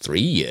last 3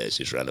 years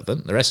is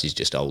relevant. The rest is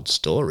just old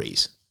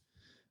stories,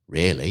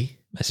 really.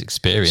 That's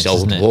experience, it's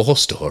old isn't it? War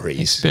stories.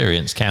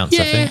 Experience counts,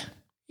 I think.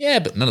 Yeah,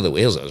 but none of the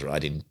wheels I was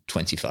riding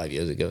 25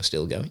 years ago are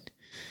still going.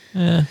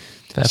 Yeah,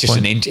 it's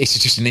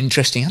just an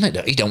interesting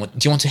anecdote. Do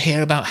you want to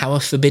hear about how a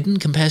Forbidden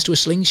compares to a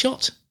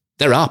Slingshot?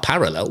 there are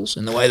parallels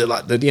in the way that,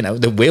 like, the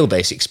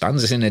wheelbase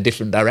expands us in a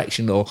different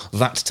direction, or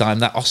that time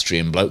that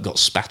Austrian bloke got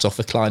spat off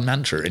a Klein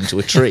Mantra into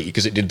a tree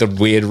because it did the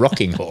weird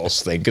rocking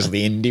horse thing because of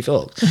the indie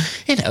folk.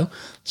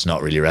 It's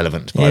not really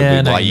relevant.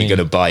 Why are you going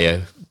to buy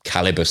a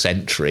Caliber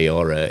Sentry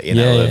or a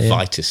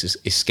Vitus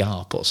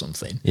Escarp or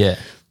something? Yeah.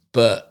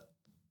 But,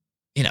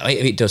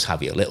 it does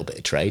have you a little bit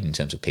of trade in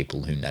terms of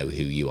people who know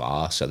who you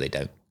are, so they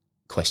don't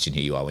question who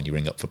you are when you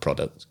ring up for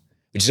product,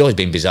 which has always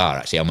been bizarre,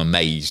 actually. I'm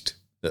amazed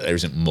that there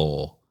isn't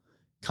more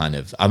kind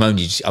of... I've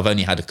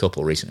only had a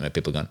couple recently where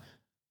people have gone,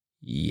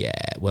 yeah,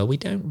 well, we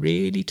don't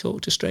really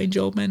talk to strange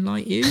old men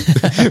like you.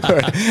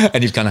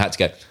 And you've kind of had to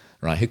go,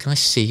 right, who can I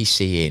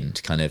CC in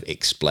to kind of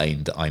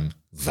explain that I'm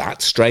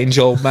that strange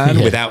old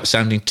man without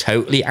sounding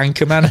totally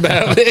Anchorman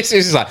about this?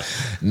 It's like,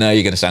 no,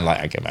 you're going to sound like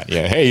Anchorman.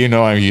 Yeah, hey,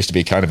 I used to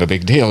be kind of a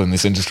big deal in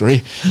this industry,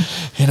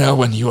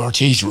 when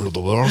URTs ruled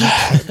the world,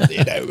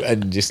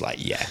 and just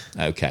like, yeah,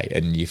 okay.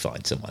 And you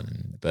find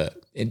someone,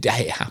 but it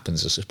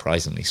happens a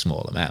surprisingly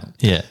small amount.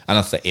 Yeah. And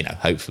I think,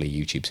 hopefully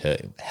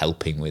YouTube's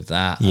helping with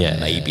that. Yeah. And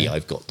maybe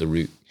I've got the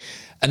route.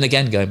 And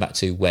again, going back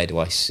to where do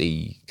I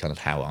see kind of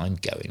how I'm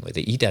going with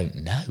it, you don't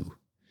know.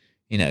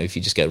 If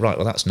you just go, right,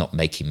 well, that's not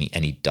making me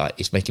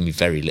it's making me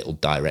very little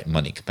direct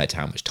money compared to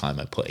how much time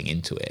I'm putting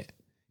into it.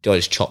 Do I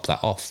just chop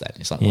that off then?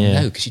 It's like, well,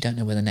 no, because you don't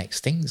know where the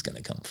next thing's going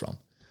to come from.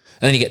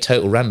 And then you get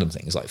total random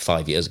things, like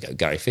 5 years ago,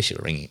 Gary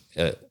Fisher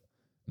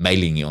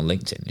mailing you on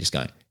LinkedIn, just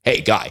going,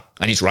 hey, Guy,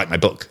 I need to write my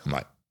book. I'm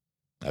like,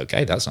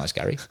 okay, that's nice,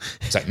 Gary.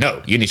 It's like,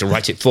 no, you need to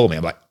write it for me.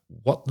 I'm like,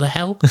 what the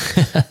hell?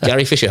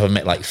 Gary Fisher I've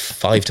met like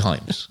 5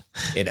 times,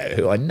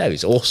 who I know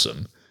is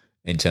awesome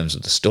in terms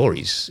of the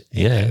stories.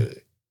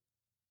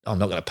 I'm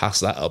not going to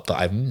pass that up, but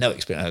I have no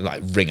experience. I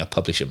like ring a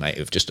publisher mate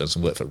who've just done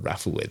some work for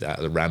Raffle with out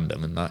of the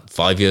random, and like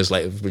 5 years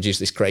later have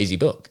produced this crazy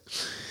book.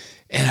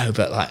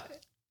 But like,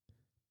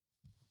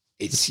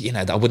 it's,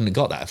 I wouldn't have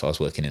got that if I was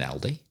working in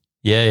Aldi.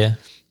 Yeah.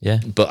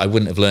 But I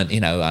wouldn't have learned,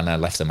 and I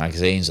left the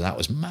magazines, and that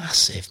was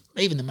massive.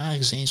 Even the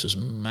magazines was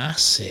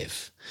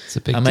massive. It's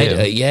a big deal.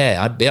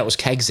 That was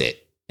Kexit.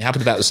 It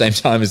happened about the same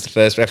time as the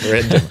first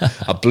referendum.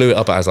 I blew it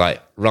up. I was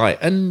like, right.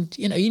 And,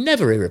 you're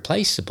never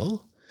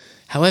irreplaceable.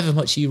 However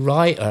much you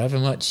write, or however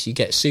much you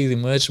get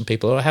soothing words from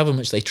people, or however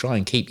much they try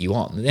and keep you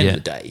on, at the end of the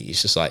day,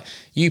 it's just like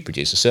you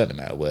produce a certain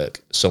amount of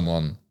work.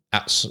 Someone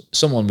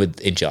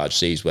in charge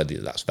sees whether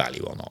that's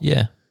value or not.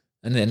 Yeah.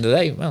 And at the end of the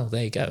day, well,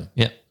 there you go.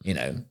 Yeah.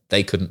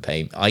 They couldn't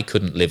pay. I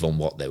couldn't live on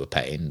what they were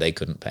paying. They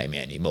couldn't pay me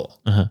anymore.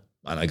 And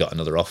I got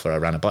another offer. I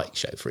ran a bike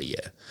show for a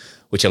year,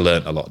 which I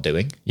learned a lot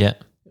doing. Yeah.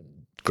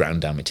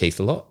 Ground down my teeth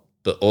a lot,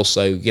 but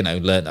also,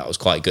 learned that I was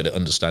quite good at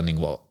understanding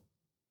what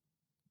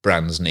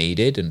brands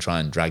needed and try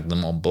and drag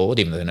them on board,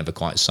 even though they never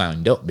quite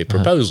signed up. My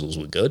proposals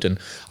were good, and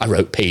I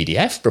wrote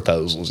PDF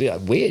proposals,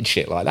 weird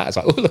shit like that. It's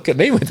like, oh, look at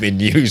me with my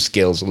new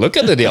skills. Look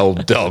at the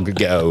old dog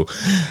go.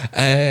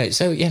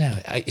 So,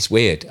 it's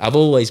weird. I've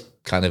always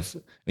kind of,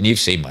 you've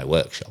seen my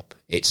workshop.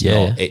 It's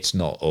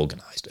not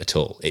organised at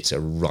all. It's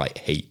a right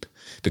heap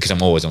because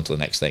I'm always on to the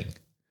next thing.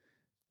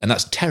 And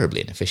that's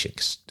terribly inefficient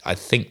because I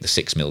think the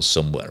 6 mil's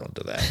somewhere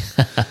under there.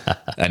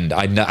 And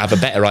I have a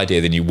better idea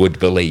than you would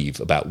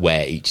believe about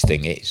where each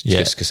thing is,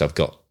 just because I've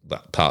got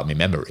that part of my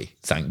memory,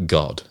 thank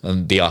God.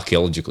 And the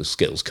archaeological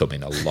skills come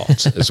in a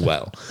lot as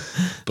well.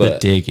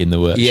 But the dig in the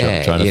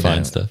workshop, trying to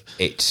find stuff.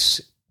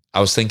 I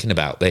was thinking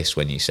about this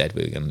when you said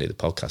we were going to do the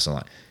podcast. I'm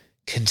like,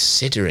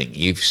 considering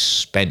you've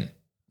spent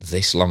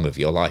this long of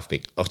your life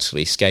being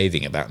utterly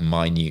scathing about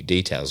minute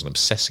details and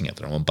obsessing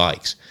over them on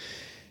bikes,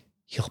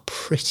 you're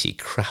pretty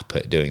crap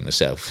at doing the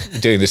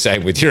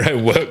same with your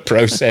own work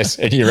process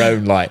and your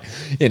own,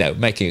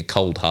 making a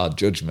cold, hard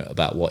judgment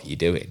about what you're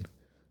doing.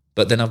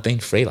 But then I've been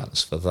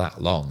freelance for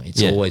that long.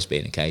 It's always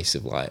been a case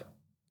of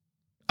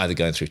either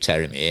going through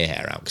tearing my ear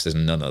hair out because there's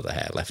none other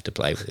hair left to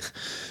play with,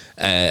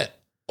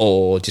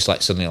 or just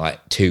suddenly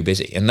too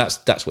busy. And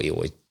that's what you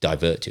always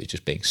divert to,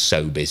 just being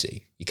so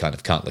busy. You kind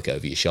of can't look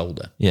over your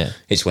shoulder. Yeah.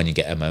 It's when you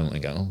get a moment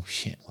and go, oh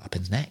shit, what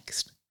happens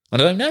next? And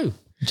I don't know.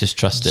 Just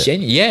trust it.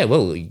 Yeah,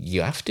 well,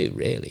 you have to,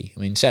 really.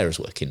 Sarah's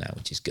working now,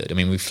 which is good.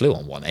 We flew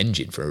on one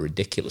engine for a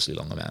ridiculously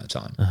long amount of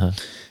time.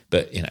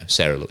 But,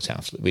 Sarah looked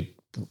after it.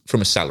 From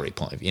a salary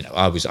point of view,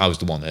 I was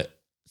the one that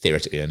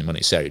theoretically earned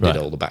money. Sarah did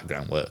all the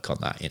background work on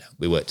that.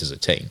 We worked as a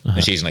team.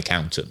 And she's an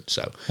accountant,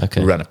 so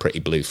we ran a pretty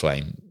blue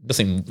flame.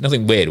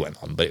 Nothing weird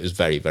went on, but it was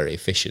very, very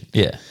efficient.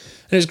 Yeah.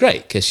 And it was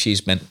great because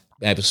she's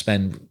able to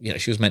spend,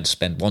 she was meant to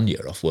spend 1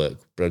 year off work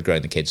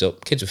growing the kids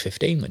up. Kids were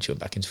 15 when she went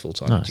back into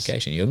full-time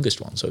education,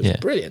 youngest one, so it was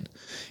brilliant.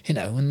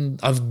 And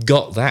I've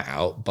got that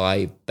out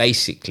by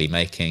basically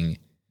making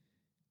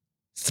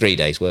 3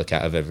 days work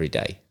out of every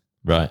day.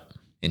 Right.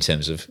 In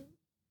terms of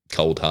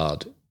cold,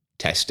 hard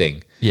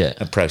testing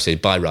and process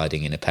by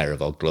riding in a pair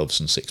of odd gloves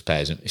and six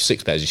pairs of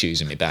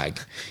shoes in my bag,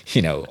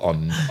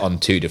 on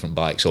 2 different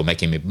bikes, or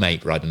making my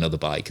mate ride another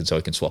bike and so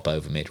I can swap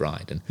over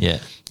mid-ride and,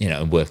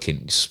 and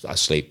working, I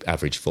sleep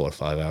average 4 or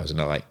 5 hours a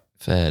night.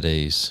 Fair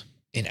days.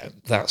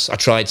 I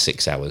tried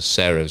 6 hours.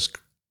 Sarah's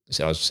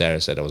So Sarah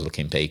said I was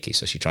looking peaky,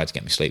 so she tried to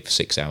get me sleep for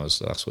 6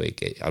 hours last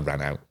week. I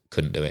ran out,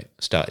 couldn't do it.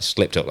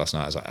 Slipped up last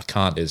night. I was like, I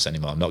can't do this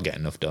anymore. I'm not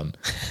getting enough done.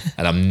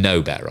 And I'm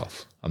no better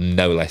off. I'm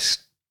no less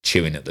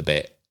chewing at the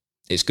bit.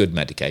 It's good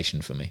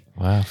medication for me.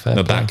 Wow,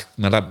 fair play.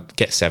 My dad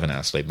gets 7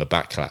 hours sleep. My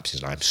back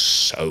collapses, and I'm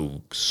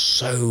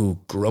so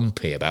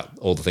grumpy about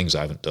all the things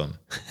I haven't done.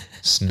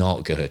 It's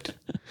not good.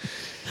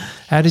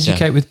 How did you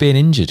cope with being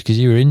injured? Because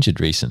you were injured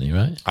recently,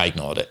 right? I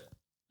ignored it.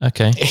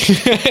 Okay.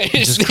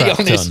 It's the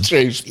honest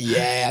truth.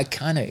 Yeah,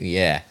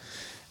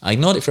 I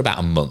ignored it for about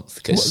a month.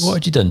 What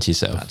had you done to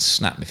yourself? I'd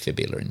snapped my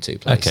fibula in 2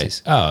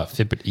 places. Okay. Oh,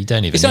 you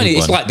don't even.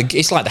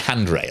 It's like the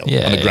handrail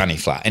on a granny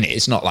flat, and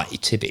it's not like your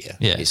tibia.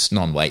 Yeah. It's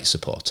non-weight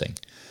supporting.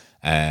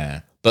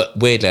 But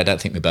weirdly, I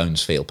don't think my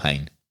bones feel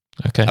pain.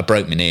 Okay. I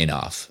broke my knee in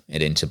half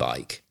at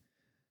Interbike,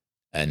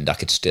 and I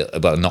could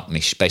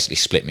basically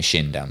split my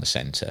shin down the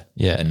centre,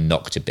 and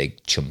knocked a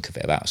big chunk of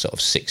it, about sort of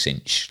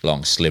 6-inch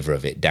long sliver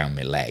of it down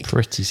my leg.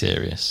 Pretty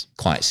serious.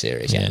 Quite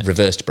serious, yeah.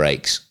 Reversed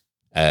brakes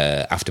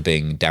after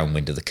being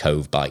downwind of the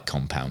Cove bike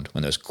compound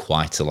when there was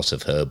quite a lot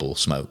of herbal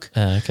smoke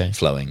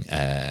flowing.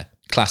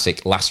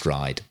 Classic last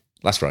ride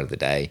of the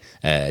day.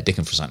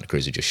 Dickon from Santa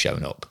Cruz had just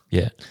shown up.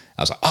 Yeah.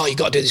 I was like, oh, you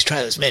got to do this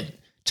trailer, it's mint.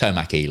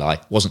 Tomac Eli.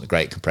 Wasn't a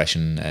great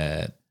compression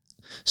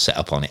set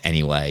up on it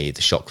anyway.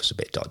 The shock was a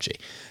bit dodgy.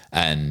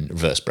 And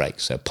reverse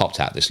brake. So popped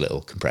out this little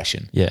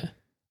compression. Yeah.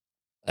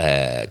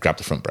 Grabbed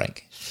the front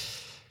brake.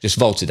 Just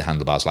vaulted the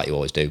handlebars like you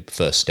always do.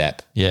 First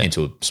step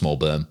into a small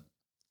berm.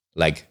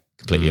 Leg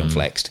completely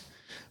unflexed.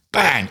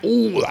 Bang!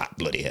 Ooh, that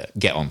bloody hurt.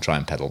 Get on, try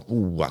and pedal.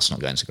 Ooh, that's not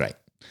going so great.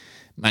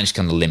 Managed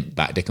to kind of limp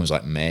back. Dickon was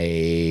like,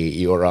 mate,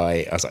 you all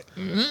right? I was like,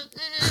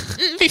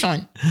 be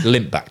fine.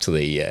 Limp back to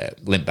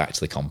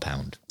the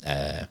compound.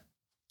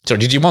 Sorry,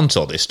 did you want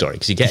all this story?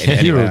 Because you get it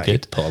anyway. You're all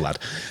good. Poor lad.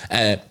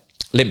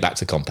 Limp back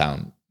to the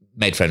compound.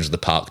 Made friends with the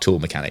park tool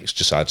mechanics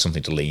just so I had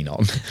something to lean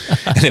on.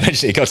 And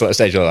eventually it got to that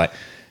stage where I was like,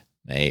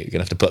 mate, we're going to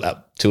have to put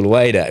that tool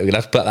away now. We're going to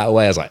have to put that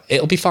away. I was like,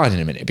 it'll be fine in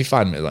a minute. It'll be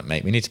fine. I was like,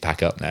 mate, we need to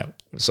pack up now.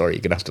 Sorry,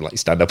 you're going to have to like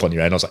stand up on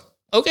your own. I was like,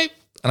 okay.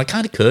 And I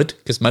kind of could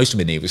because most of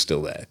my knee was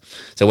still there.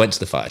 So I went to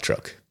the fire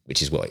truck,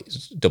 which is what it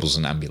doubles as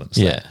an ambulance.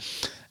 Yeah. There.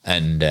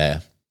 And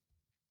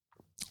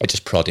I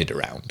just prodded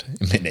around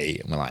in my knee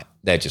and we're like,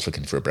 they're just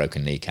looking for a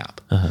broken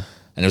kneecap. And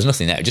there was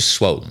nothing there. It just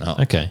swollen up.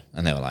 Okay.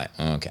 And they were like,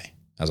 oh, okay.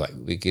 I was like,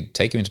 we could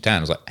take you into town. I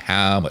was like,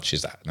 how much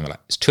is that? And they were like,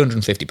 it's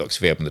 $250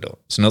 if you open the door.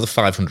 It's another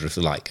 $500 if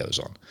the light goes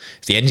on.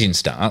 If the engine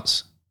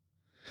starts,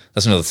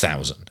 that's another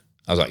 $1,000.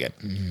 I was like,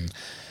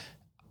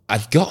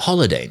 I've got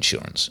holiday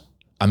insurance.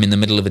 I'm in the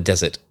middle of a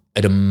desert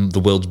at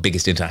the world's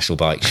biggest international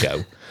bike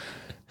show.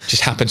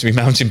 Just happened to be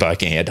mountain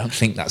biking here. I don't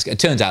think that's good. It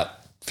turns out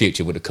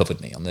Future would have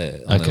covered me on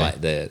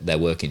their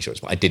work insurance,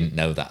 but I didn't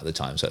know that at the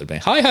time. So it would be,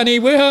 hi honey,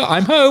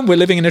 I'm home. We're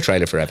living in a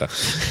trailer forever.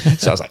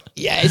 So I was like,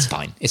 yeah, it's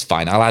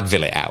fine. I'll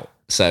Advil it out.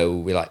 So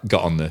we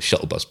got on the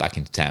shuttle bus back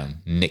into town,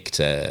 nicked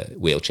a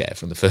wheelchair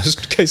from the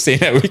first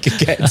casino we could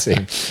get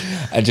to,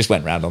 and just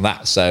went round on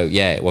that. So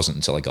yeah, it wasn't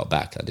until I got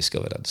back I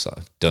discovered I'd sort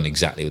of done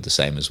exactly the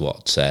same as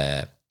what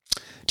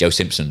Joe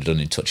Simpson had done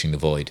in Touching the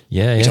Void.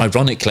 Yeah, which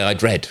ironically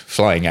I'd read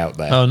flying out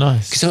there. Oh,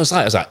 nice. Because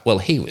I was like, well,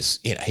 he was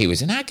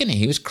in agony.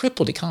 He was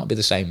crippled. It can't be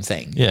the same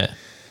thing. Yeah.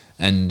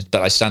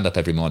 But I stand up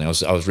every morning. I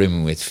was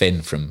rooming with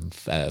Finn from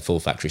Full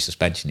Factory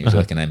Suspension. He was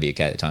working at MBUK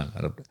at the time.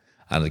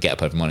 And I'd get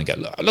up every morning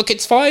and go, look,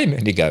 it's fine.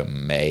 And he'd go,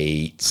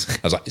 mate. I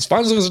was like, it's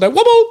fine as long as I don't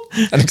wobble.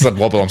 And because I'd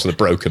wobble onto the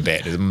broken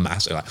bit, it was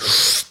massive. Like,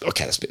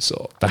 okay, that's a bit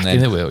sore. Back in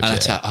the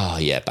wheelchair.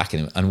 And back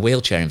in the and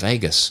wheelchair in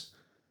Vegas.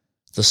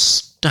 The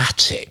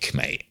static,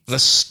 mate. The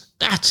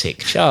static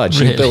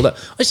charge you build up.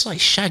 It's like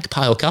shag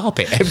pile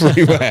carpet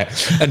everywhere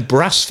and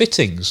brass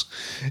fittings.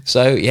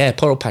 So, yeah,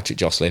 poor old Patrick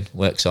Jocelyn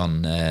works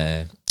on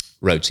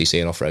road CC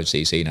and off-road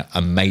CC. Now,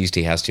 amazed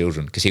he has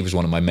children because he was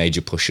one of my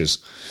major pushers.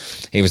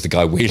 He was the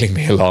guy wheeling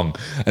me along,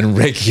 and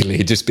regularly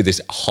it'd just be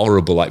this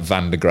horrible like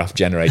Van de Graaff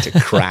generator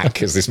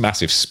crack as this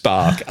massive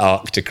spark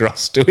arced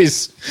across to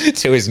his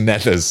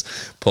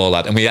nethers. Poor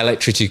lad. And we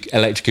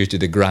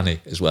electrocuted a granny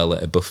as well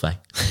at a buffet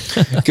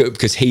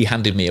because he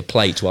handed me a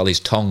plate while his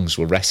tongs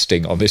were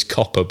resting on this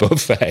copper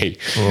buffet.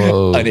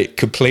 Whoa. And it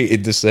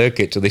completed the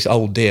circuit to this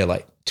old deer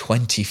like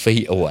 20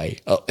 feet away.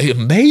 Oh,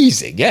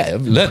 amazing. Yeah,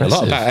 I've learned a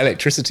lot about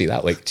electricity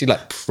that week. She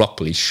like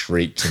properly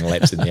shrieked and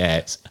leapt in the air.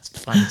 It's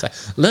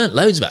fantastic. Learned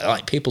loads about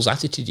like people's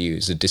attitude to you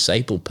as a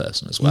disabled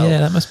person as well. Yeah,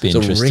 that must be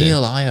interesting. It's a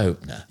real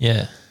eye-opener.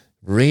 Yeah.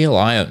 Real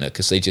eye-opener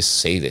because they just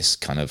see this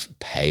kind of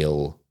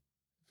pale,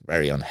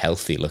 very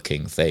unhealthy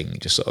looking thing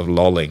just sort of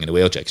lolling in a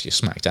wheelchair because you're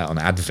smacked out on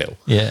Advil.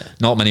 Yeah.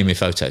 Not many of my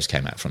photos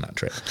came out from that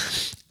trip.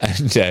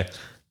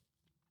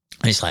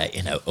 And it's like,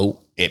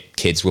 if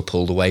kids were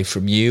pulled away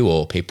from you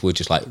or people would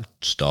just like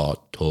start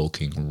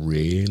talking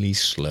really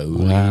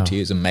slowly to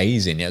you. It's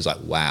amazing. Yeah, it's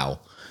like, wow,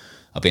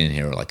 I've been in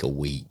here like a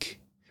week.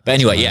 But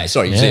anyway,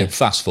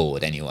 fast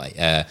forward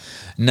anyway.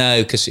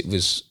 No, because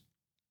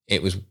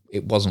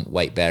it wasn't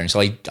weight bearing.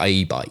 So I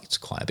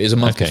e-biked quite a bit. It was a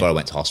month before I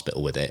went to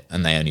hospital with it,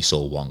 and they only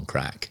saw one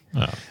crack.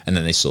 Oh. And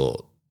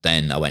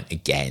then I went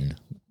again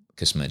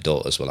because my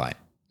daughters were like,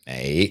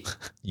 hey,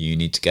 you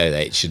need to go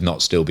there. It should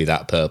not still be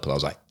that purple. I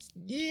was like,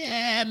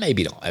 yeah,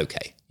 maybe not.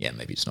 Okay. Yeah,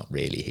 maybe it's not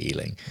really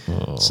healing.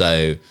 Oh.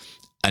 So,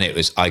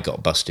 and I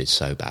got busted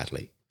so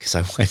badly because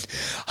I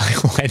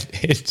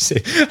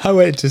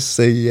went to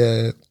see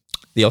the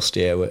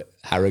osteo at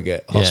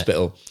Harrogate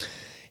Hospital.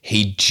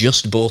 He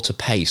just bought a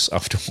pace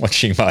after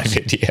watching my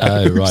videos.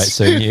 Oh, right.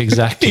 So he knew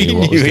exactly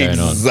what was going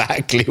on.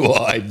 Exactly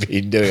what I'd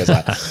been doing. I was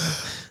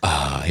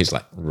like, he's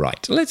like,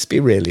 right, let's be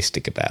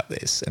realistic about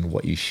this and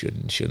what you should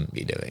and shouldn't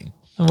be doing.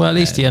 Well, at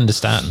least he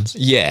understands.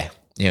 Yeah.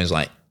 He was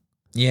like,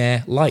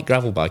 yeah, light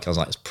gravel bike. I was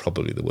like, it's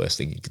probably the worst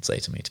thing you could say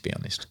to me, to be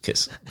honest,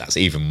 because that's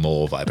even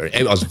more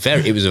vibrating. It was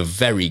a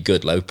very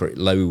good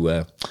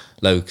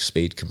low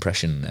speed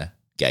compression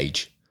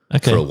gauge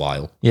for a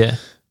while. Yeah.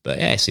 But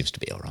yeah, it seems to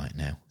be all right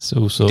now. It's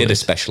all sorted. Did a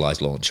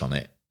Specialized launch on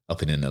it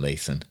up in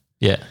Innerleithen.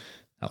 Yeah.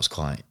 That was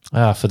quite...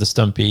 for the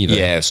Stumpy either.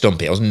 Yeah,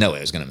 Stumpy. I was no way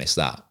I was going to miss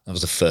that. That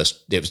was the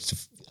first... It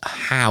was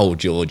how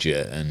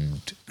Georgia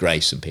and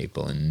Grace and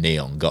people and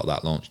Neon got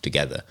that launch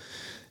together.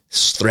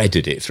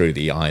 Threaded it through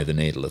the eye of the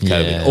needle of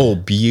COVID. Yeah. All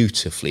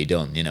beautifully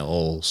done,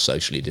 all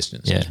socially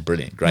distanced. Yeah. It was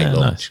brilliant. Great launch.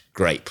 Nice.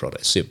 Great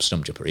product. Super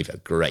Stump Jumper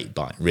Evo. Great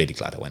bike. Really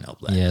glad I went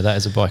up there. Yeah, that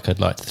is a bike I'd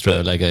like to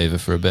throw a leg over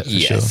for a bit, for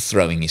sure.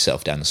 Throwing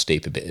yourself down the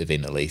steeper bit of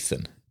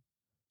Innerleithen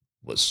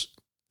was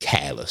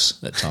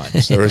careless at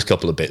times. There was a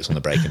couple of bits on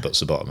the braking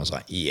butts at the bottom. I was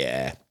like,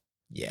 yeah,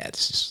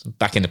 this is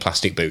back in the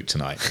plastic boot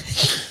tonight.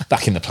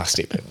 Back in the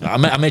plastic boot. I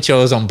made sure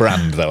I was on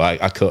brand though. I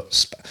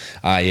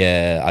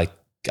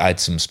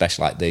had some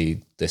special, like the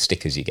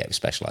stickers you get with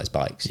Specialized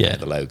bikes,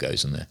 the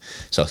logos and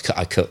so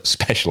I cut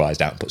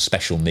Specialized out and put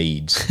special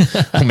needs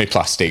on my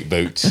plastic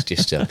boots,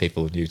 just so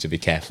people knew to be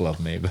careful of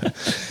me. But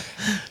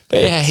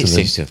yeah, it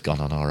seems to have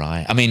gone on all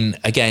right. I mean,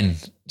 again,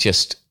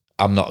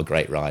 I'm not a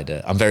great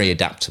rider. I'm very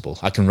adaptable.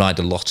 I can ride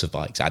a lot of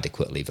bikes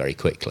adequately, very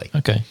quickly.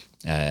 Okay.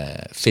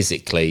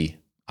 Physically,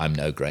 I'm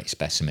no great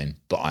specimen,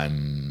 but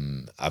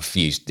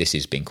this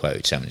has been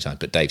quoted so many times,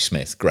 but Dave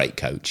Smith, great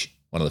coach.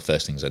 One of the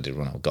first things I did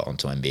when I got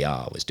onto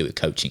MBR was do a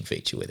coaching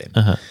feature with him.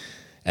 Uh-huh.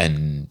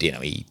 And,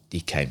 he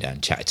came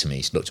down, chatted to me,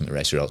 he looked at my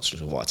race results,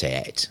 what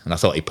I ate. And I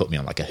thought he put me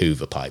on like a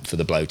Hoover pipe for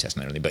the blow test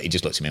and everything, but he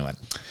just looked at me and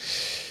went,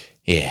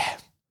 yeah,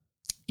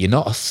 you're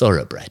not a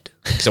thoroughbred.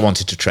 Because I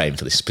wanted to train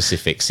for this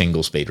specific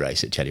single speed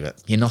race at Cheddy.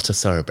 You're not a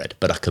thoroughbred,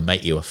 but I can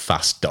make you a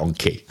fast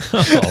donkey.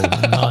 Oh,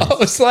 nice. I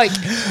was like,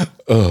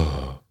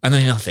 oh. And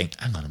then I think,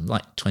 hang on, I'm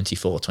like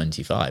 24,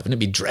 25. And it'd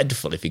be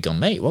dreadful if you'd gone,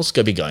 mate, what's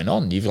going to be going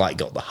on? You've like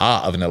got the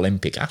heart of an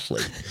Olympic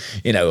athlete.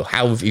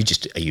 How have you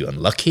are you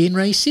unlucky in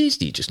races?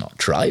 Do you just not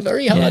try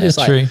very hard? Yeah,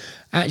 it's true. Like,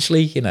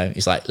 actually,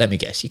 it's like, let me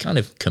guess, you're kind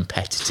of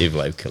competitive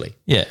locally.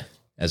 Yeah.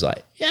 I was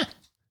like, yeah,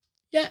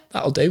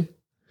 that'll do.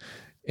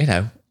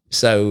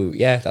 So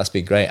yeah, that's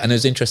been great. And it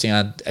was interesting,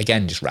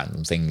 again, just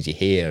random things you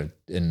hear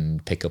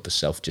and pick up as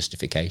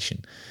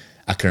self-justification.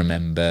 I can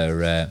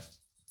remember...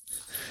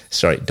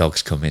 sorry,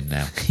 dog's come in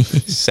now.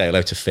 Say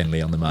hello to Finley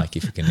on the mic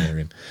if you can hear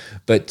him.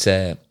 But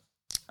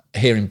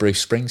hearing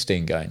Bruce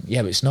Springsteen going,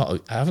 yeah, but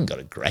I haven't got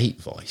a great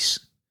voice,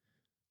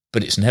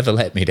 but it's never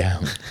let me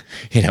down.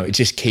 It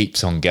just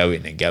keeps on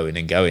going and going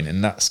and going.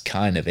 And that's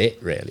kind of it,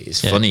 really.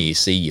 It's funny, you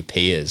see your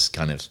peers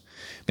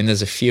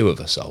there's a few of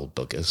us old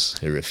buggers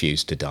who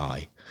refuse to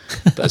die.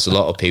 But there's a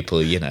lot of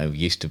people,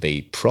 used to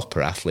be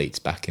proper athletes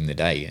back in the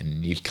day,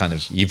 and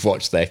you've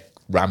watched their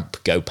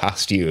ramp go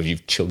past you, and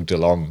you've chugged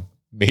along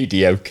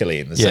mediocrely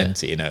in the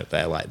sense,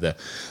 they're like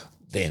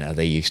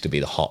they used to be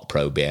the hot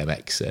pro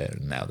BMXer,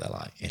 and now they're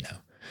like,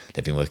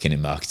 they've been working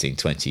in marketing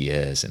 20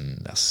 years, and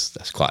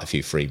that's quite a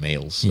few free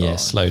meals. So,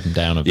 slowed them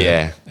down a bit.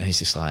 Yeah, and it's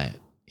just like,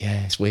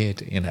 it's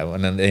weird, and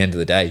then at the end of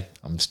the day,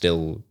 I'm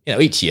still,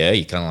 each year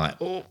you're kind of like,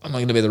 oh, am I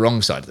going to be the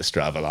wrong side of the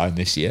Strava line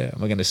this year?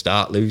 Am I going to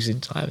start losing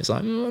time? It's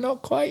like,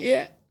 not quite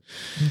yet.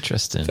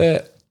 Interesting.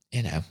 But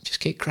just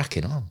keep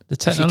cracking on. The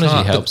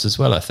technology helps as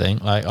well, I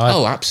think.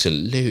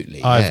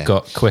 Absolutely. I've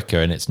got quicker,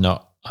 and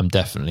I'm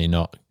definitely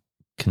not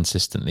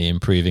consistently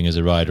improving as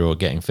a rider or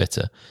getting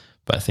fitter,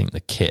 but I think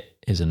the kit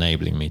is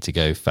enabling me to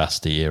go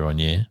faster year on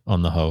year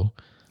on the whole.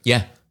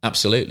 Yeah,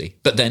 absolutely.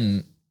 But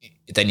then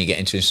you get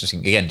into interesting,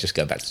 again, just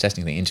going back to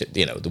testing thing,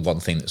 the one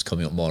thing that's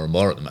coming up more and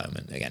more at the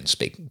moment, again,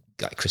 speaking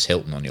like Chris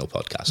Hilton on your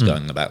podcast,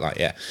 going about like,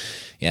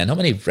 not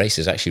many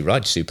racers actually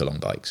ride super long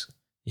bikes.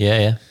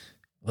 Yeah.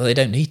 Well, they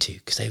don't need to,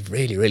 because they're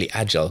really, really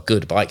agile,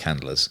 good bike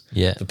handlers.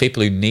 Yeah. For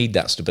people who need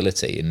that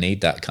stability and need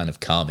that kind of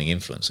calming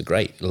influence, a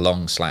great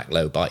long, slack,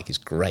 low bike is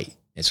great.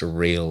 It's a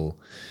real,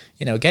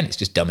 again, it's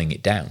just dumbing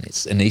it down.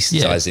 It's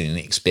anaesthetizing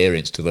the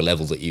experience to the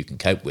level that you can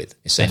cope with,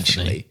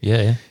 essentially.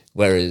 Definitely. Yeah.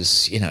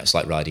 Whereas, it's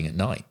like riding at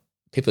night.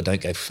 People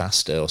don't go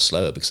faster or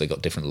slower because they've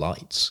got different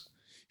lights.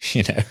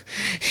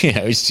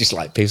 It's just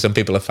like some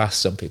people are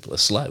fast, some people are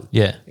slow.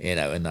 Yeah.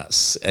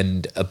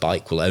 And a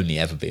bike will only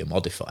ever be a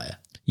modifier.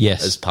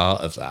 Yes. As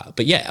part of that.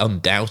 But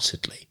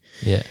undoubtedly.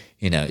 Yeah.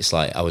 It's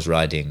like I was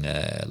riding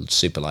a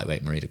super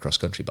lightweight Merida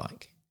cross-country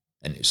bike,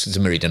 and it's a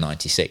Merida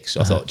 96.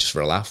 So I thought, just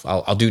for a laugh,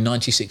 I'll do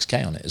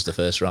 96k on it as the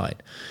first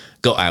ride.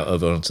 Got out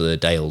over onto the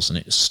Dales, and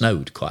it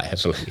snowed quite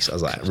heavily. So I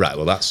was like, right,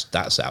 well, that's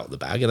out of the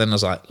bag. And then I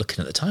was like, looking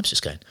at the times,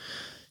 just going,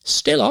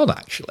 Still on,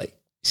 actually.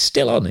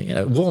 Still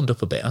on, warmed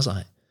up a bit. I was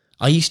like,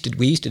 we used to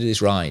do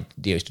this ride.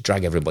 Used to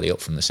drag everybody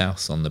up from the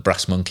south on the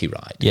Brass Monkey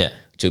ride. Yeah.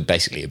 To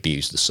basically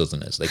abuse the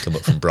Southerners. They come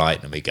up from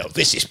Brighton and we go,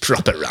 this is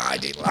proper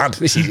riding, lad.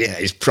 This is,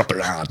 it's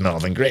proper hard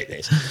Northern Grit,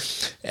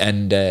 this.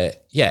 And,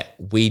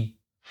 we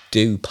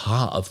do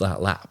part of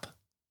that lap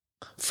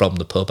from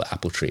the pub at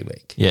Apple Tree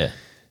Wick. Yeah.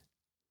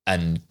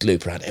 And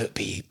loop around. It would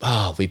be,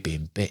 we'd be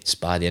in bits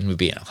by the end. We'd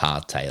be in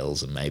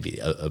hardtails and maybe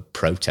a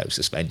proto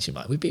suspension.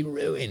 We'd be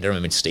ruined. I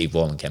remember Steve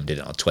Wall and Kevin did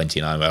it on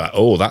 29. We're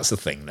like, that's the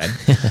thing then.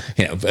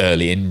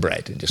 Early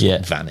inbred and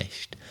just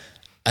vanished.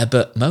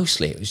 But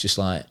mostly it was just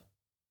like,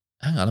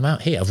 hang on, I'm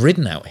out here. I've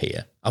ridden out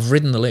here. I've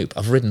ridden the loop.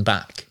 I've ridden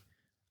back.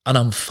 And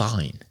I'm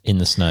fine. In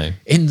the snow.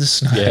 In the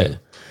snow.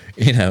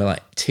 Yeah.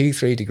 Like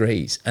 2-3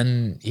 degrees.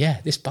 And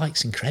this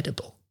bike's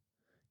incredible.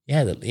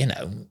 Yeah,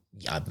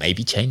 I've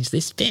maybe changed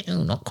this bit.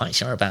 I'm not quite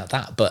sure about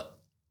that. But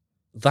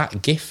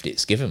that gift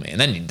it's given me.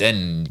 And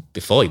then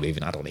before you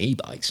even had on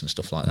e-bikes and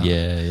stuff like that.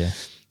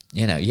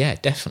 Yeah.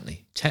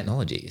 Definitely.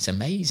 Technology, it's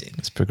amazing.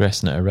 It's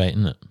progressing at a rate,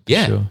 isn't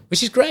it? Sure.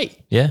 Which is great.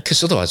 Yeah.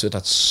 Because otherwise I've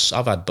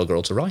had bugger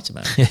all to write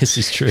about. This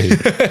is true.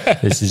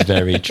 This is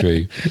very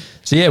true.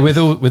 So with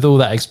all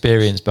that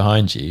experience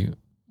behind you,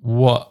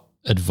 what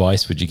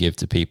advice would you give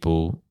to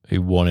people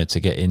who wanted to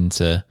get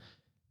into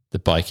the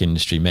bike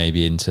industry,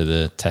 maybe into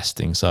the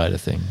testing side of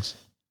things?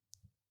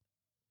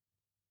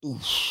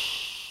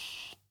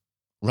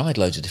 Ride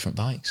loads of different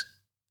bikes.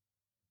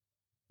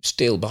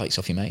 Steal bikes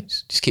off your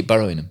mates. Just keep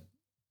borrowing them.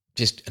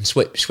 And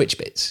switch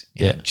bits.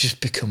 Just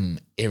become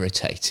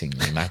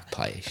irritatingly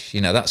magpie-ish.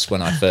 That's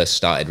when I first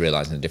started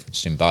realising the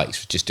difference between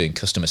bikes, was just doing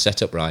customer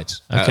setup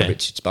rides out of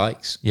Richard's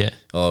bikes. Yeah.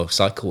 Or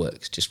Cycle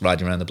Works, just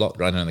riding around the block,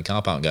 riding around the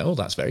car park and going,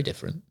 that's very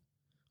different.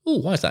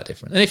 Why is that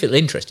different? And if it'll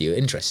interest you, it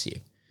interests you.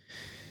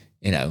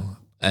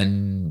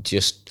 And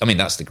just,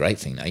 that's the great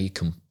thing now. You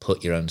can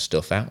put your own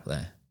stuff out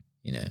there,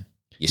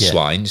 your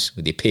swines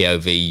with your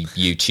POV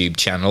YouTube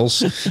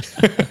channels.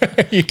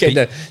 You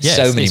can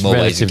so many more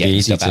ways of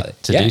getting stuff out there.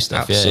 To do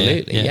stuff.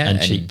 Absolutely.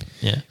 And cheap.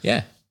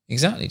 Yeah,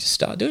 exactly. Just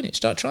start doing it.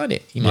 Start trying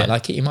it. You might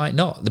like it, you might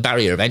not. The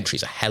barrier of entry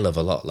is a hell of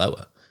a lot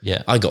lower.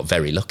 Yeah. I got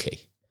very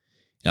lucky.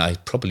 I'm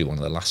probably one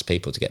of the last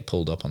people to get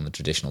pulled up on the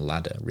traditional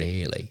ladder,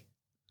 really.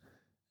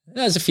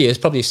 There's a few. It's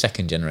probably a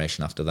second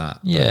generation after that.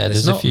 Yeah,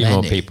 there's a few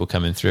more people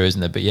coming through, isn't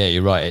there? But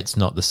you're right. It's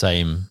not the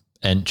same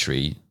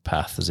entry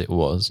path as it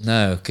was.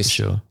 No, because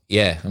sure.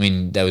 Yeah,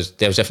 there was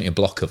definitely a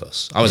block of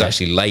us. I was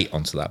actually late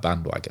onto that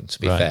bandwagon. To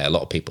be fair, a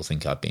lot of people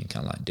think I've been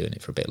kind of like doing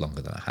it for a bit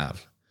longer than I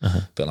have.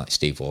 But like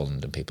Steve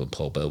Walland and people,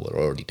 Paul Burr were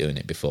already doing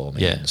it before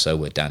me, and so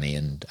were Danny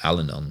and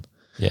Alan on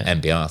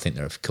MBR. I think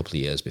they're a couple of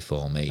years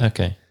before me.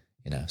 Okay,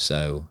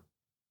 so.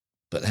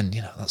 But then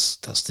that's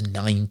the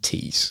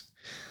 90s.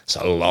 It's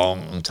a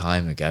long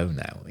time ago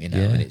now,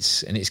 and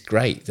it's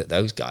great that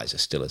those guys are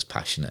still as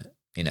passionate.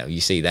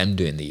 You see them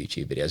doing the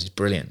YouTube videos. It's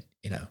brilliant.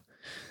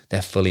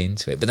 They're fully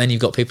into it. But then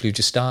you've got people who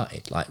just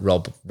started, like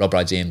Rob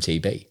rides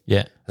EMTB.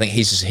 Yeah, I think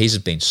his has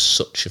been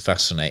such a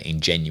fascinating,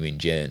 genuine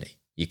journey.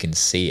 You can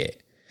see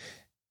it,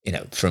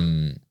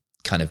 from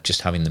kind of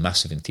just having the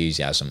massive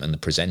enthusiasm and the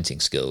presenting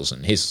skills,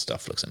 and his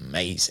stuff looks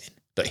amazing.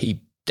 But he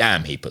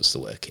puts the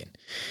work in.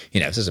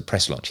 If there's a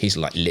press launch, he's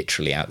like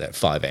literally out there at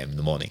 5 a.m. in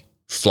the morning,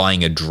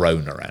 flying a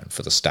drone around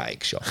for the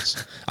static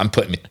shots. I'm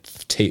putting my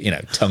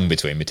tongue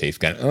between my teeth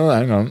going,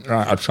 hang on,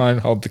 right, I'll try and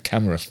hold the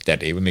camera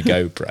steady with my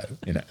GoPro.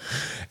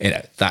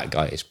 That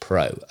guy is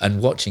pro.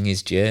 And watching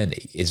his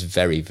journey is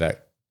very, very,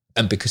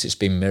 and because it's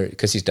been mirrored,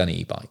 because he's done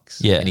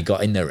e-bikes, and he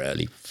got in there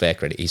early, fair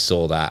credit, he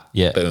saw that,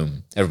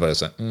 boom. Everybody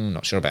was like,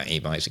 not sure about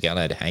e-bikes, you get a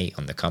load of hate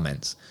on the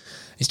comments.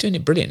 He's doing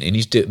it brilliant,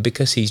 and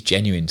because he's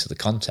genuine to the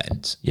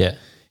content. Yeah.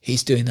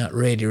 He's doing that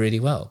really, really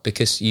well,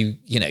 because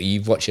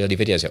you've watched early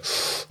videos.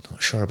 You're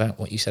not sure about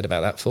what you said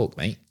about that fork,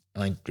 mate.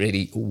 I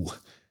really,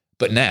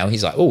 But now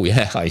he's like,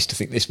 I used to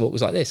think this fork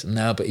was like this. And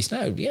now, but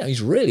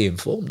he's really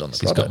informed on the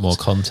product. He's got more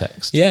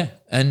context. Yeah.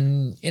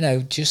 And,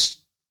 there's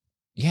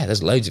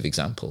loads of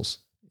examples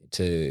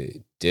to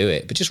do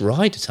it, but just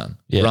ride a ton.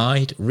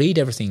 Yeah. Read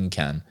everything you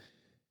can.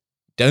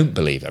 Don't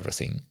believe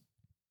everything,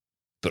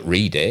 but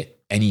read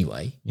it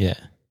anyway. Yeah.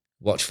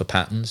 Watch for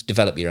patterns,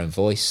 develop your own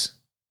voice.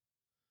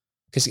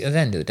 Because at the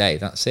end of the day,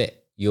 that's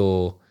it.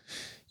 You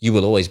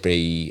will always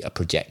be a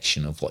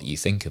projection of what you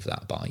think of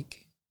that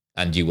bike,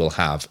 and you will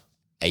have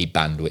a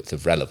bandwidth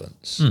of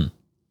relevance. And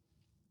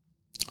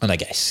I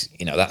guess,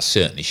 that's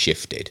certainly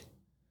shifted.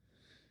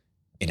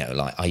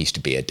 Like I used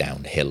to be a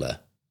downhiller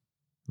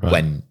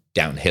when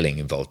downhilling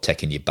involved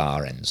taking your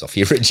bar ends off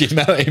your rigid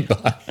mountain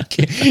bike.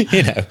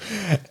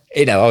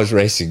 I was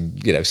racing,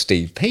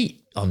 Steve Pete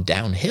on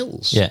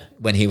downhills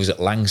when he was at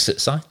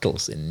Langsett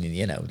Cycles in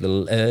the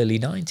early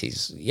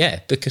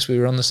 90s, because we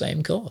were on the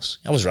same course.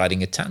 I was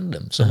riding a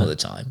tandem some of the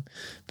time,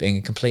 being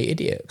a complete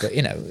idiot, but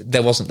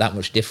there wasn't that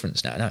much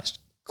difference. Now it's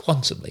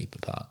quantum leap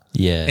apart,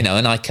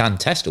 and I can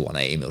test a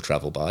 180mm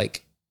travel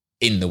bike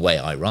in the way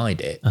I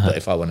ride it, but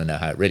if I want to know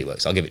how it really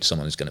works, I'll give it to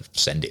someone who's going to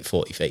send it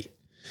 40 feet,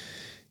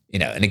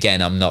 and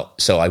again,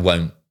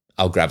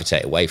 I'll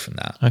gravitate away from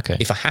that. Okay.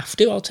 If I have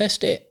to, I'll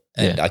test it.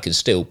 and Yeah. I can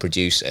still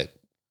produce a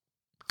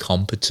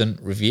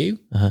competent review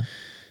Uh-huh.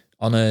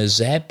 on a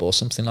Zeb or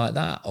something like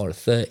that, or a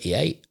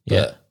 38. But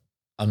Yeah.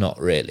 I'm not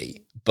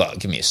really. But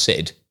give me a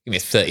Sid. Give me a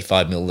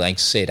 35mm length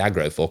Sid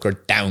aggro fork or a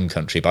down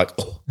country bike.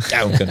 Oh,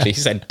 down country. He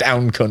said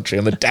down country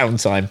on the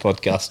Downtime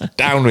podcast.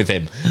 Down with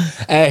him.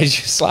 It's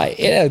just like,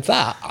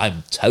 that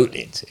I'm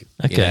totally into.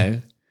 Okay. You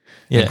know?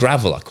 Yeah. And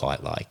gravel I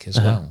quite like as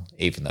well,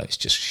 even though it's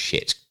just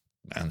shit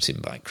mountain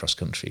bike cross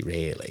country,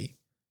 really.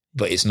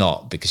 But it's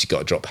not, because you've got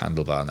to drop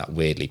handlebar and that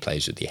weirdly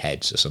plays with your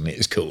head. So something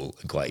is cool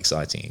and quite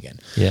exciting again.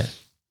 Yeah.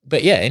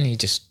 But yeah, and you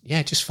just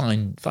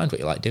find what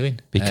you like doing.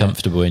 Be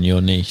comfortable in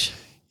your niche.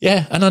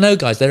 Yeah, and I know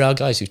there are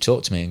guys who've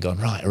talked to me and gone,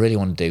 right, I really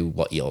want to do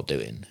what you're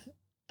doing.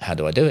 How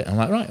do I do it? And I'm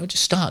like, right, well,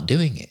 just start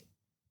doing it.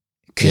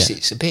 Because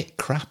it's a bit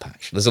crap,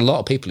 actually. There's a lot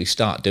of people who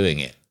start doing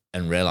it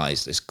and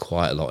realise there's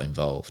quite a lot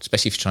involved,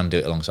 especially if you're trying to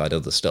do it alongside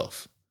other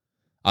stuff.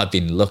 I've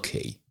been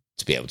lucky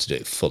to be able to do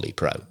it fully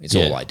pro. It's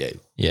all I do.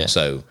 Yeah.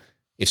 So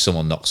if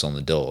someone knocks on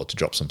the door to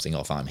drop something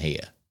off, I'm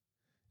here.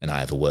 And I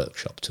have a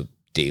workshop to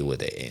deal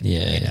with it in,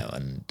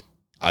 and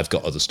I've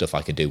got other stuff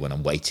I can do when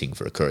I'm waiting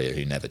for a courier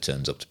who never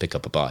turns up to pick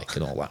up a bike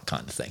and all that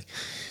kind of thing.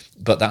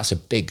 But that's a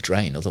big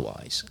drain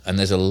otherwise. And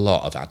there's a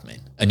lot of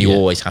admin. And you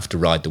always have to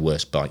ride the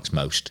worst bikes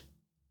most.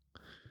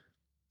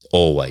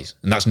 Always.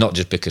 And that's not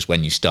just because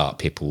when you start,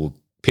 people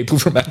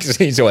from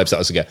magazines or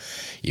websites will go,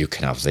 you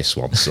can have this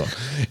one, son.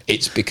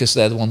 It's because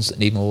they're the ones that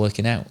need more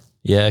working out.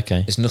 Yeah,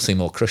 okay. There's nothing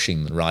more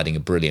crushing than riding a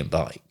brilliant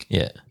bike.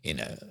 Yeah.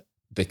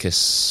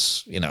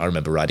 Because, I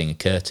remember riding a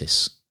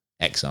Curtis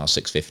XR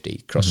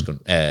 650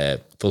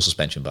 full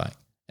suspension bike.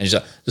 And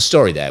the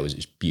story there was it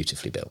was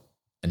beautifully built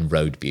and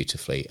rode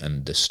beautifully,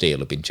 and the steel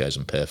had been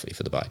chosen perfectly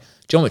for the bike.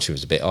 Geometry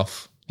was a bit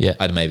off. Yeah.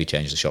 I'd maybe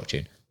changed the shock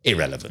tune.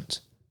 Irrelevant,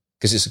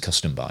 because it's a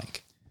custom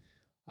bike.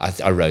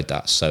 I rode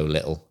that so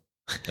little.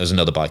 There was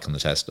another bike on the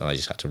test, and I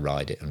just had to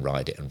ride it and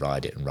ride it and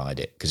ride it and ride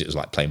it, because it was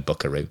like playing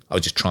Buckaroo. I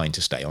was just trying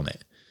to stay on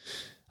it.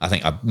 I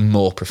think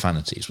more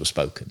profanities were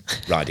spoken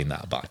riding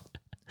that bike.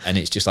 And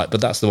it's just like,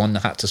 but that's the one I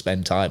had to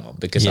spend time on,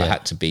 because I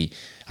had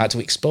to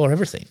explore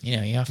everything. You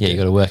have to. Yeah, you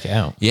got to work it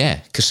out. Yeah,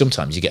 because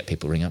sometimes you get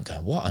people ring up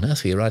going, what on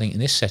earth were you riding in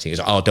this setting?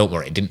 It's like, oh, don't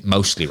worry, I didn't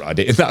mostly ride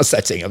it in that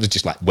setting. I was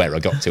just like where I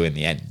got to in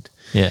the end.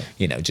 Yeah.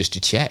 Just to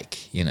check,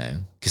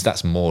 because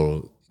that's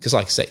more, because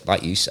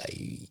like you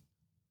say,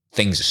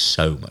 things are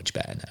so much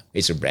better now.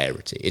 It's a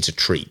rarity. It's a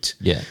treat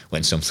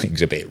when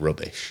something's a bit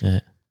rubbish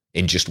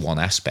in just one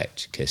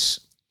aspect, because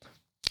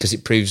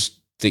it proves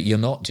that you're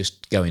not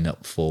just going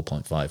up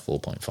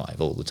 4.5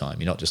 all the time.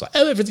 You're not just like,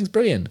 oh, everything's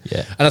brilliant.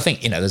 Yeah. And I think,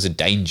 there's a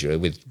danger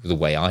with the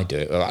way I do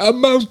it. Like, I'm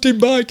mountain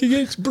biking,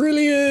 it's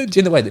brilliant.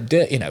 In the way that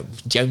dirt,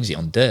 Jonesy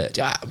on dirt.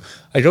 I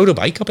rode a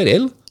bike up a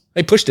hill.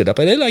 I pushed it up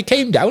a hill. I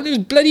came down. It was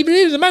bloody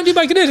brilliant. It was a mountain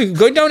bike.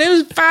 Going down it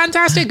was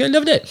fantastic. I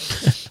loved it.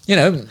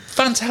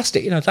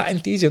 Fantastic. That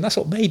enthusiasm. That's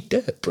what made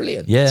dirt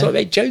brilliant. Yeah. That's what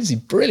made Jonesy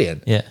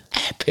brilliant. Yeah.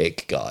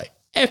 Epic guy.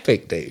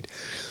 Epic dude.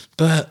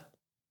 But,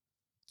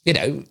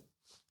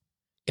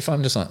 if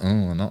I'm just like, oh,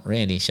 I'm not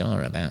really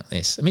sure about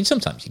this. I mean,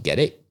 sometimes you get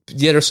it.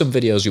 There are some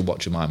videos you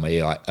watch of mine where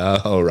you're like,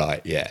 oh,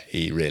 right,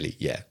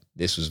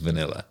 this was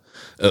vanilla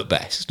at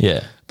best.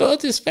 Yeah.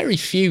 But there's very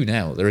few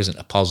now. There isn't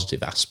a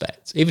positive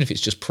aspect, even if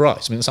it's just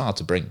price. I mean, it's hard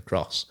to bring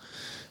across.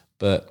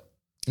 But,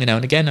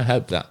 and again, I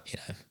hope that,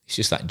 it's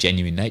just that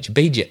genuine nature.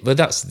 But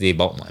that's the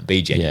bottom line.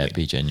 Be genuine. Yeah,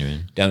 be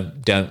genuine.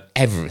 Don't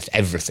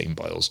everything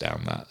boils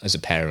down that. As a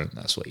parent,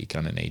 that's what you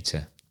kind of need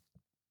to.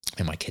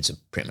 And my kids are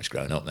pretty much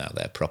grown up now.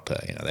 They're proper,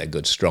 they're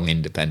good, strong,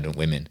 independent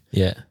women.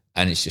 Yeah.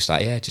 And it's just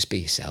like, just be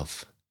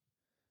yourself.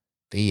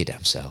 Be your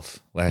damn self.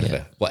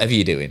 Wherever, whatever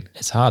you're doing.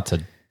 It's hard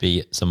to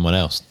be someone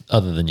else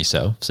other than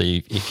yourself. So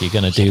if you're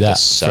going to do that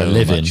for a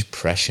living, much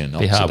pressure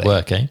not be hard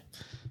work, eh?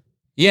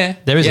 Yeah.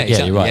 There is,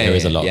 exactly. you're right. There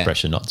is a lot of of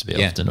pressure not to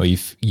be often, or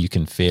you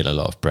can feel a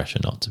lot of pressure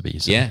not to be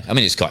yourself. Yeah. I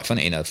mean, it's quite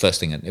funny. The first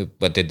thing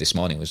I did this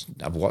morning was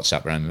have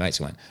WhatsApp around my mates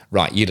and went,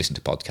 right, you listen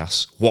to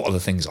podcasts. What are the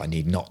things I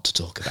need not to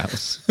talk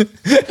about?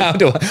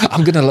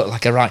 I'm going to look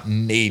like a right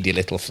needy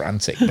little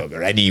frantic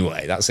bugger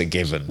anyway. That's a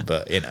given.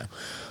 But,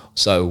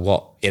 so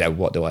what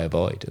do I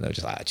avoid? And they were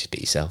just like, just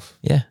be yourself.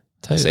 Yeah.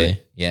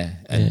 Totally. Yeah.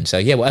 And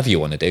so, whatever you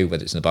want to do,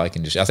 whether it's in the bike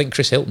industry. I think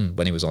Chris Hilton,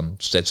 when he was on,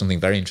 said something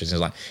very interesting.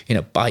 He was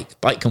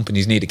like, bike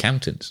companies need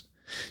accountants.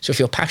 So if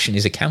your passion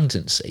is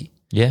accountancy,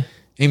 yeah.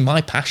 I mean,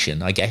 my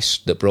passion, I guess,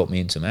 that brought me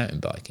into mountain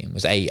biking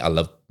was I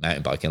love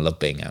mountain biking, I love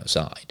being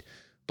outside,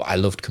 but I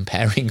loved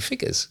comparing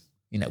figures.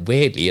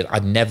 Weirdly,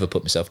 I'd never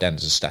put myself down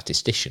as a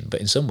statistician, but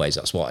in some ways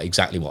that's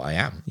exactly what I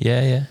am.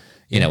 Yeah,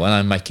 yeah. When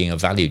I'm making a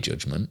value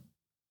judgment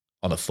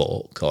on a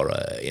fork or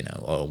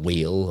a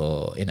wheel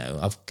or,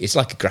 it's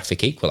like a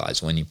graphic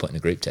equalizer when you're putting a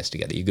group test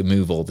together. You can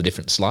move all the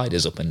different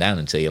sliders up and down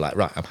until you're like,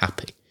 right, I'm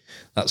happy.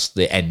 That's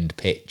the end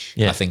pitch.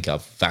 Yeah. I think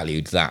I've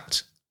valued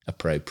that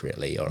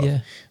appropriately. Or,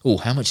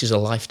 how much is a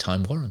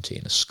lifetime warranty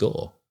in a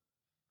score?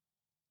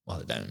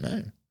 Well, I don't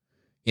know.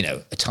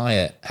 A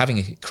tyre, having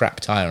a crap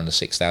tyre on a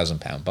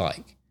 £6,000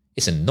 bike,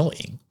 it's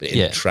annoying, but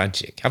it's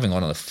tragic. Having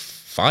one on a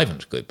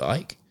 500 quid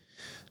bike,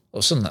 all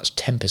of a sudden that's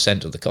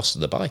 10% of the cost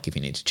of the bike if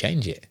you need to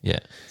change it. Yeah,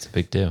 it's a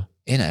big deal.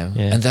 You know,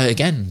 and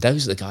again,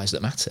 those are the guys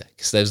that matter,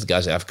 because those are the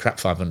guys that have a crap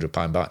 £500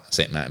 bike. That's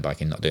it, mountain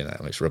biking, not doing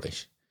that, it's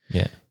rubbish.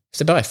 Yeah. If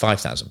they buy a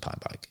 £5,000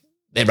 bike,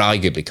 they've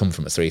arguably come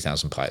from a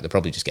 £3,000 bike. They'll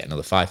probably just get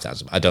another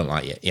 £5,000. I don't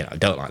like it. You know, I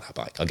don't like that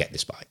bike. I'll get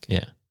this bike.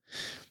 Yeah.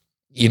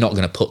 You're not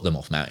going to put them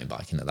off mountain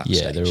biking at that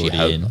stage. They're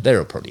already in.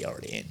 They're probably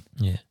already in.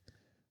 Yeah.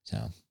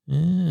 So,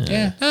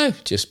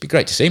 just be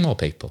great to see more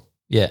people.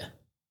 Yeah.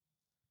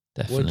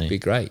 Definitely. Would be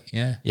great,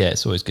 yeah. Yeah,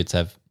 it's always good to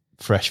have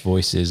fresh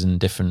voices and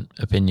different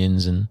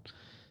opinions and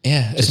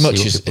as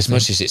much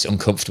as it's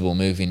uncomfortable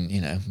moving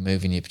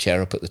your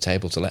chair up at the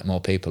table to let more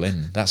people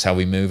in. That's how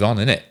we move on,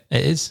 isn't it?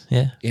 It is,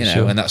 yeah. You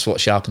know, and that's what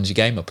sharpens your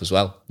game up as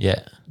well. Yeah.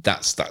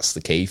 That's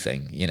the key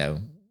thing, you know.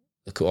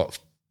 Look at what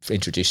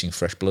introducing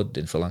fresh blood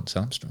in for Lance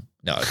Armstrong.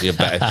 No, I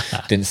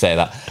didn't say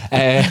that.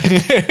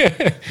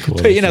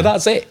 But, you know,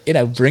 that's it. You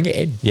know, bring it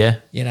in. Yeah.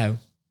 You know.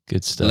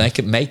 Good stuff.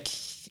 Make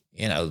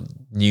you know,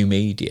 new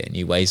media,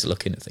 new ways of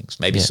looking at things.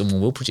 Maybe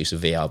someone will produce a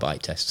VR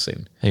bike test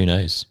soon. Who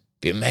knows?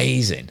 Be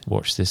amazing.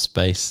 Watch this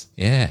space.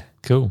 Yeah.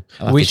 Cool.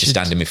 We should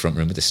stand in my front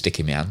room with a stick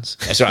in my hands.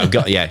 That's right. I've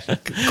got,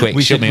 quick.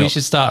 We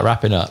should start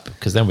wrapping up,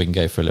 because then we can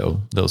go for a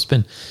little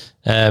spin.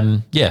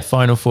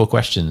 Final 4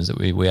 questions that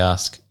we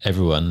ask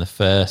everyone. The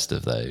first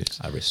of those.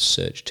 I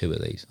researched 2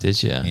 of these.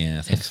 Did you? Yeah,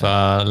 I think if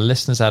our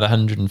listeners had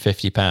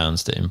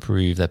 £150 to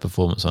improve their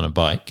performance on a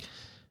bike,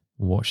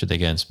 what should they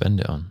go and spend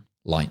it on?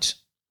 Lights.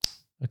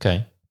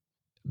 Okay.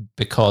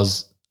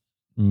 Because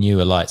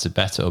newer lights are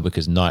better, or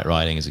because night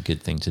riding is a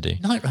good thing to do?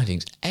 Night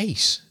riding's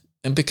ace.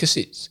 And because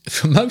it's,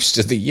 for most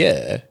of the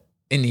year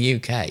in the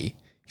UK, if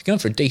you're going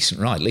for a decent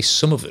ride, at least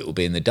some of it will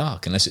be in the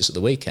dark, unless it's at the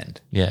weekend.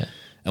 Yeah.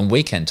 And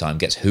weekend time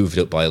gets hoovered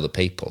up by other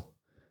people.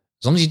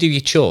 As long as you do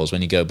your chores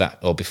when you go back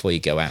or before you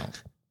go out,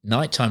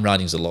 nighttime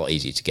riding's a lot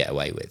easier to get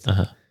away with.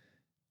 Uh-huh.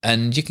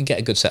 And you can get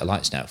a good set of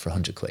lights now for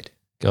 £100.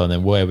 Go on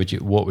then. What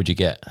would you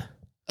get?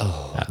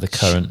 At the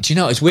current. Do you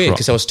know, it's weird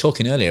because I was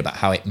talking earlier about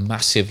how it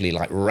massively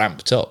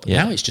ramped up.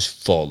 Yeah. Now it's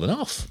just fallen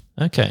off.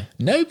 Okay.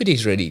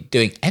 Nobody's really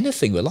doing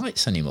anything with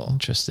lights anymore.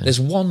 Interesting. There's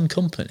one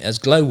company, there's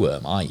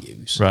Glowworm I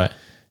use. Right.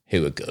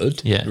 Who are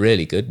good. Yeah.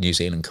 Really good New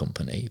Zealand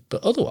company.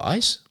 But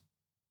otherwise,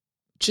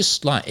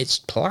 just it's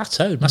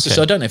plateaued massive. Okay.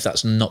 So I don't know if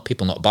that's not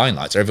people not buying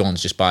lights, or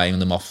everyone's just buying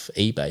them off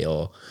eBay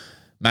or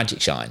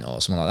Magic Shine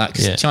or something like that.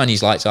 Because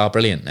Chinese lights are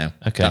brilliant now.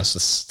 Okay.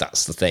 That's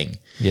the thing.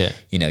 Yeah.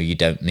 You know, you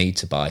don't need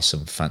to buy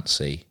some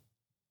fancy,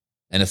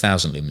 and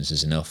 1,000 lumens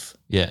is enough.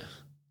 Yeah.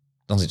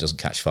 As long as it doesn't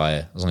catch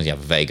fire, as long as you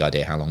have a vague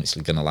idea how long it's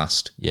going to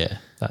last. Yeah,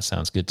 that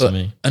sounds good to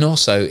me. And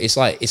also, it's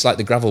like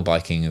the gravel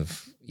biking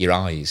of your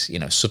eyes. You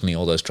know, suddenly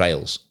all those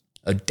trails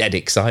are dead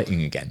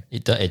exciting again.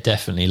 It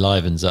definitely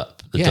livens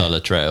up the duller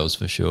trails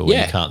for sure.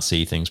 When you can't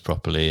see things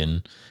properly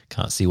and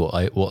can't see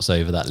what's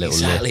over that little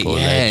lip or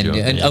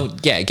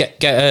ledge. Get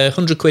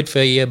 £100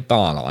 for your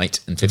bar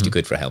light and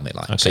 £50 for a helmet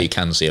light, so you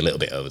can see a little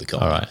bit over the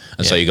corner. All right.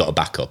 And so you got a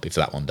backup if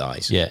that one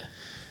dies. Yeah.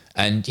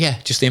 And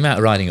just the amount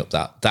of riding up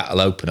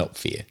that'll open up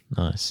for you.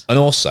 Nice. And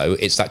also,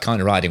 it's that kind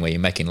of riding where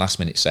you're making last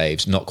minute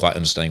saves, not quite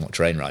understanding what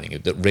terrain riding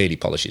is, that really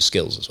polishes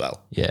skills as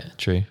well. Yeah,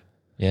 true.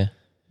 Yeah,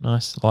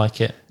 nice.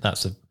 Like it.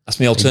 That's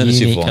my alternative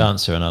unique one.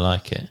 answer, and I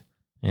like it.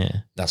 Yeah,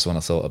 that's the one I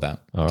thought about.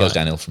 All Goes right.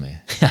 downhill from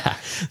here.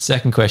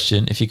 Second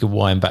question: if you could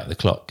wind back the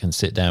clock and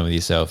sit down with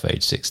yourself,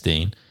 age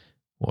 16,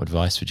 what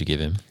advice would you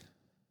give him?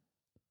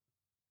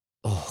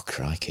 Oh,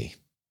 crikey!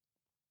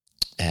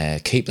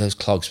 Keep those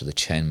clogs with the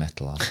chain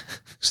metal on,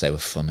 because they were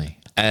funny.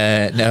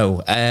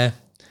 I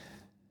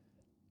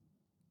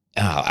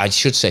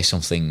should say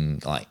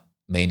something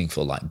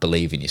meaningful, like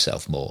believe in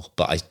yourself more.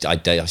 But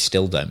I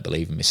still don't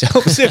believe in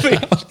myself, to be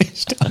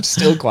honest. I'm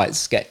still quite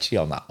sketchy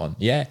on that one.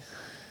 Yeah.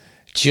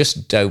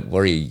 Just don't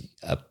worry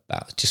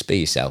about, just be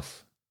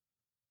yourself.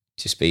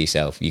 Just be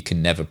yourself. You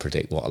can never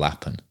predict what will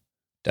happen.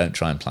 Don't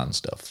try and plan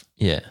stuff.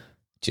 Yeah.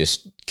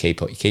 Just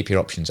keep your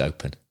options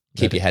open.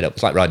 Keep your head up.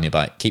 It's like riding your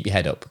bike. Keep your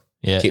head up.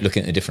 Yeah. Keep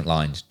looking at the different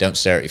lines. Don't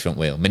stare at your front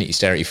wheel. The minute you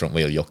stare at your front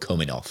wheel, you're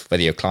coming off.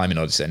 Whether you're climbing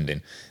or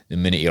descending, the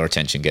minute your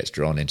attention gets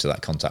drawn into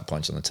that contact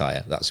point on the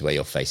tyre, that's where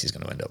your face is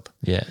going to end up.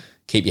 Yeah.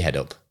 Keep your head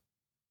up.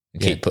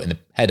 And keep putting the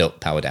head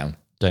up, power down.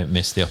 Don't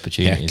miss the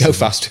opportunities. Yeah,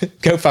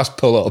 go fast,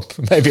 pull up.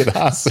 Maybe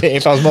that's it.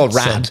 If I was more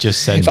rad.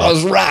 Send I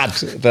was rad.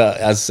 But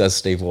as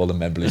Steve Wallen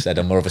member said,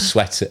 I'm more of a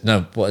sweater.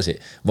 No, what is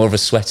it? More of a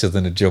sweater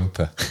than a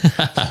jumper.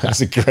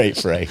 That's a great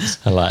phrase.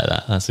 I like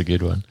that. That's a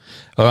good one.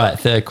 All right,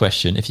 third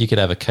question. If you could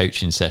have a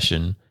coaching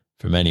session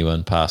from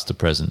anyone, past or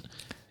present,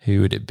 who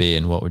would it be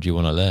and what would you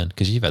want to learn?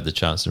 Because you've had the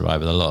chance to ride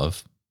with a lot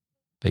of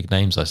big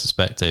names, I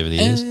suspect, over the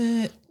years.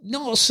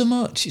 Not so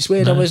much. It's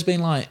weird. No. I've always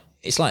been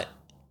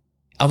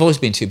I've always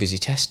been too busy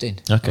testing.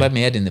 Okay. I've had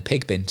my head in the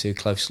pig bin too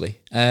closely.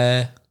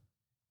 Who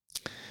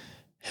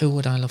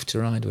would I love to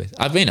ride with?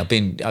 I've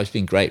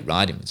been great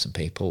riding with some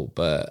people,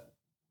 but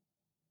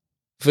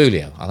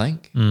Julio, I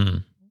think.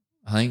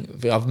 I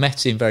think I've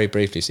met him very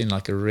briefly. Seemed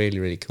like a really,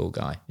 really cool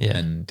guy. Yeah.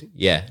 And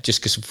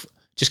just because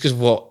of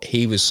what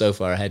he was so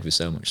far ahead with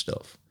so much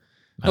stuff.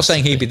 I'm not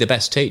saying he'd be the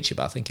best teacher,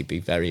 but I think he'd be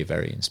very,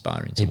 very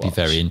inspiring to watch. He'd be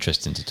very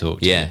interesting to talk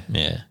to. Yeah.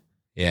 Yeah.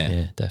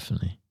 Yeah,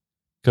 definitely.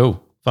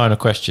 Cool. Final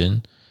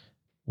question.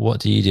 What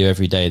do you do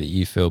every day that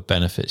you feel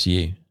benefits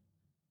you?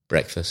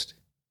 Breakfast.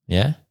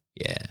 Yeah?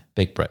 Yeah.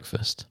 Big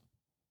breakfast.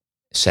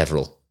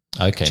 Several.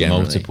 Okay,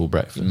 Generally. multiple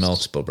breakfasts.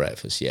 Multiple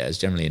breakfasts, yeah. It's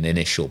generally an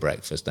initial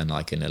breakfast, then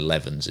like an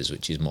 11s,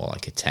 which is more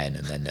like a 10,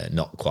 and then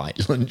not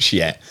quite lunch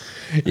yet.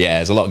 Yeah,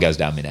 there's a lot goes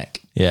down my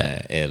neck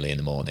early in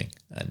the morning.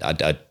 And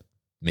I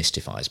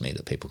mystifies me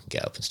that people can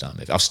get up and start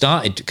moving. I've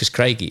started, because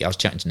I was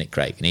chatting to Nick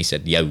Craig, and he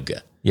said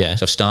yoga. Yeah.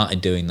 So I've started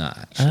doing that,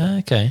 actually.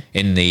 Okay.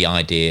 In the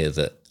idea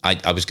that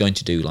I was going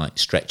to do like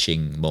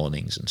stretching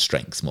mornings and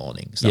strength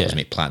mornings. That was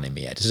me planning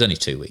me head. This is only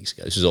 2 weeks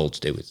ago. This is all to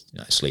do with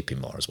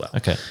sleeping more as well.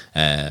 Okay.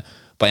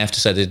 But I have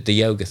to say the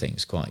yoga thing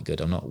is quite good.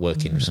 I'm not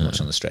working so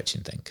much on the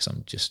stretching thing because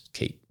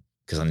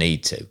because I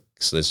need to.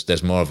 So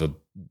there's more of a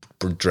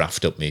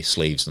draft up my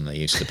sleeves than there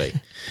used to be.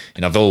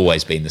 And I've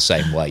always been the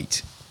same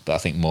weight, but I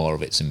think more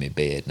of it's in my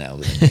beard now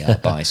than in the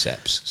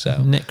biceps.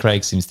 So Nick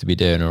Craig seems to be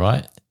doing all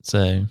right.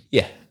 So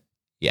yeah.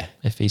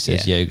 If he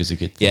says yoga's a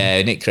good thing. Yeah,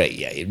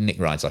 Nick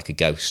rides like a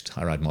ghost.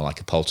 I ride more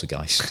like a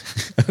poltergeist.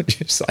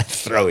 Just like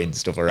throwing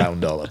stuff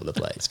around all over the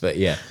place. But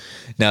yeah.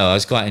 No, I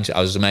was quite interested.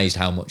 I was amazed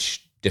how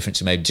much difference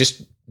it made.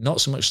 Just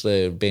not so much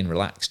the being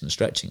relaxed and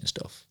stretching and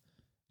stuff.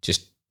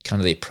 Just kind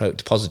of the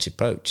positive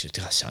approach.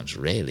 That sounds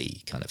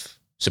really kind of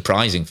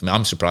surprising for me.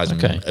 I'm surprised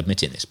I'm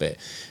admitting this, but it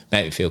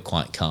made me feel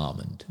quite calm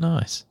and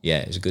nice. Yeah,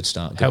 it was a good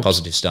start,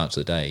 positive start to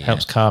the day.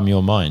 Helps calm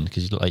your mind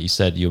because, like you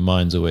said, your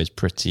mind's always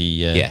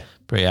pretty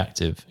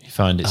active. You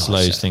find it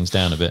slows things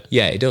down a bit.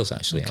 Yeah, it does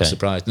actually. I was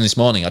surprised. And this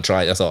morning I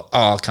thought,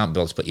 I can't be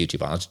able to put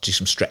YouTube on. I'll do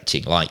some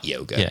stretching, light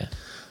yoga. Yeah.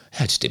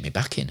 I just did me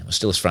back in. I was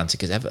still as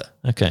frantic as ever.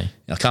 Okay.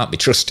 I can't be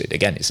trusted.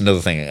 Again, it's another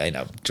thing,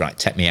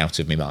 take me out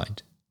of my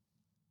mind.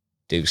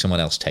 Do someone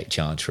else take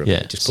charge for a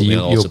bit. Just put me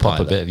on autopilot. You'll pop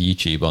a bit of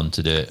YouTube on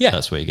to do it. Yeah.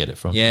 That's where you get it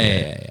from.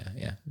 Yeah.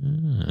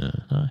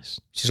 Nice.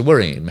 Which is a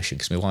worrying admission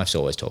because my wife's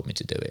always told me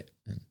to do it.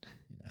 And,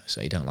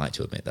 so you don't like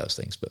to admit those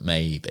things, but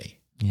maybe.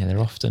 Yeah, they're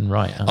often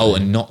right. Aren't they?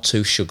 And not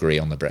too sugary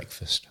on the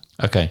breakfast.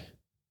 Okay.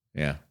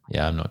 Yeah.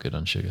 Yeah, I'm not good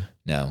on sugar.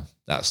 No,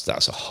 that's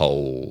a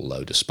whole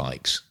load of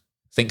spikes.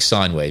 Think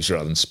sine waves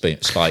rather than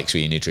spikes for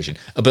your nutrition.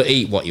 But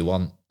eat what you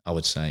want, I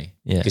would say.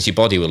 Yeah. Because your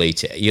body will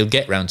eat it. You'll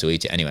get round to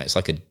eat it anyway. It's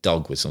like a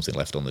dog with something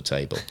left on the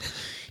table.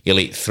 You'll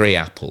eat 3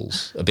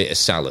 apples, a bit of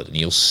salad, and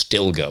you'll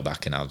still go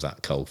back and have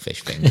that cold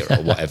fish finger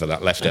or whatever,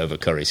 that leftover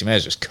curry. So you may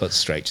as well just cut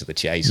straight to the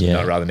chase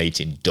rather than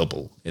eating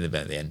double at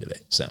the end of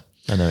it. So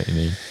I know what you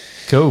mean.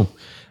 Cool.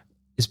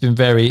 It's been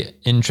very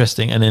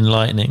interesting and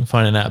enlightening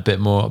finding out a bit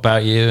more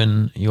about you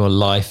and your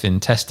life in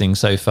testing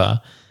so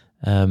far.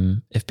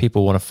 If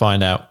people want to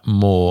find out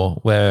more,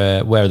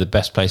 where are the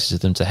best places for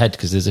them to head?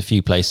 Because there's a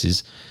few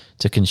places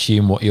to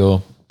consume what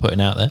you're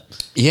putting out there.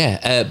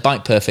 Yeah,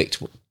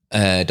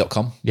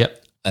 bikeperfect.com. Yep.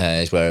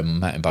 Is where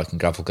mountain bike and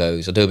gravel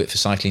goes. I do a bit for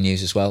cycling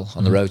news as well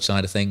on the road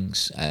side of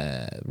things.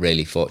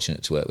 Really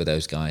fortunate to work with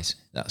those guys.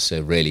 That's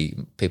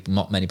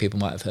not many people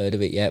might have heard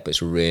of it yet, but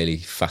it's a really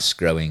fast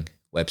growing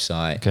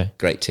website. Okay.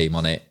 Great team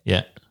on it.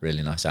 Yeah.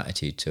 Really nice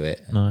attitude to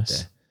it.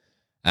 Nice.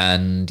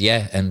 And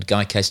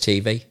Guy Kes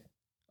TV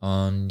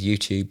on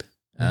YouTube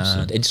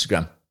and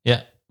Instagram.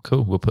 Yeah,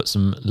 cool. We'll put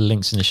some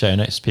links in the show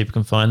notes so people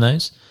can find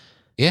those.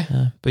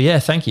 Yeah. But yeah,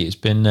 thank you. It's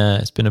been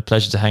a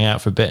pleasure to hang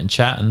out for a bit and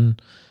chat, and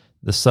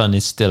the sun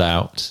is still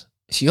out.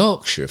 It's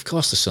Yorkshire, of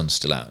course the sun's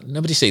still out.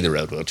 Nobody see the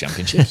Road World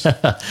Championships.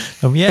 Yeah,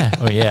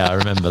 I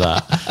remember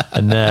that.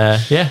 And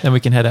then we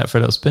can head out for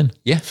a little spin.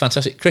 Yeah,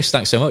 fantastic. Chris,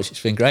 thanks so much.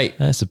 It's been great.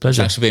 It's a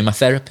pleasure. Thanks for being my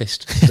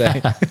therapist.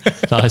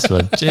 Nice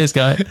one. Cheers,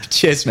 Guy.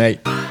 Cheers, mate.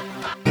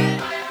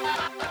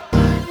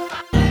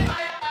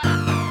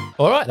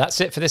 All right, that's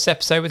it for this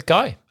episode with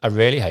Guy. I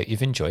really hope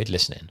you've enjoyed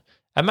listening.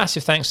 A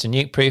massive thanks to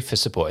Nukeproof for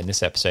supporting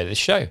this episode of the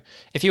show.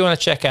 If you want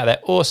to check out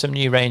their awesome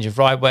new range of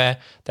ridewear,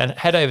 then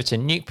head over to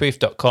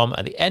nukeproof.com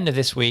at the end of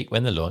this week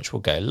when the launch will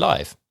go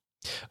live.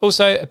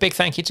 Also, a big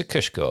thank you to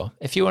Cushcore.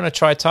 If you want to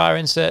try tyre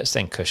inserts,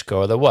 then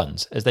Cushcore are the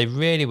ones, as they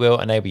really will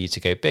enable you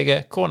to go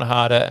bigger, corner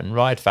harder, and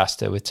ride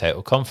faster with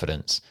total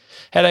confidence.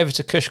 Head over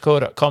to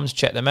cushcore.com to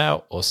check them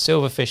out, or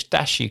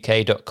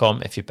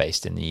silverfish-uk.com if you're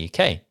based in the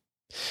UK.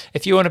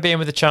 If you want to be in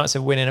with a chance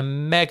of winning a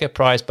mega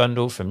prize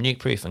bundle from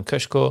Nukeproof and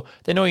Cushcore,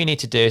 then all you need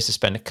to do is to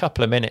spend a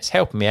couple of minutes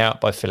helping me out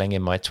by filling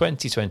in my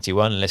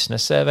 2021 listener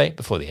survey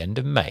before the end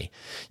of May.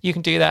 You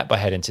can do that by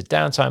heading to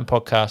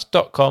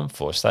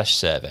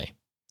downtimepodcast.com/survey.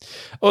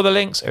 All the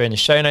links are in the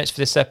show notes for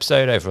this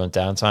episode over on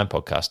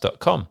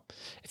downtimepodcast.com.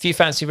 If you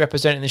fancy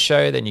representing the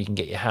show, then you can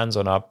get your hands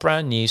on our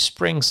brand new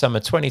Spring-Summer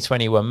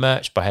 2021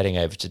 merch by heading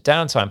over to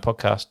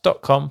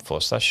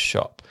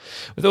downtimepodcast.com/shop,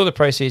 with all the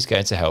proceeds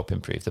going to help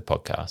improve the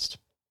podcast.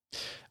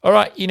 All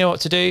right, you know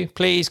what to do.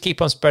 Please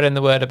keep on spreading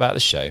the word about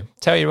the show.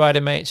 Tell your rider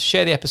mates,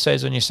 share the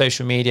episodes on your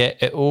social media.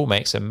 It all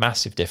makes a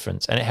massive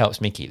difference and it helps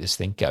me keep this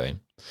thing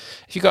going.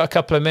 If you've got a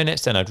couple of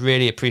minutes, then I'd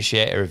really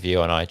appreciate a review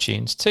on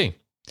iTunes too.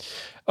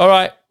 All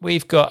right,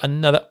 we've got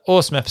another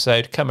awesome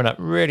episode coming up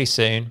really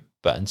soon.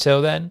 But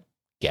until then,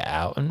 get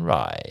out and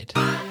ride.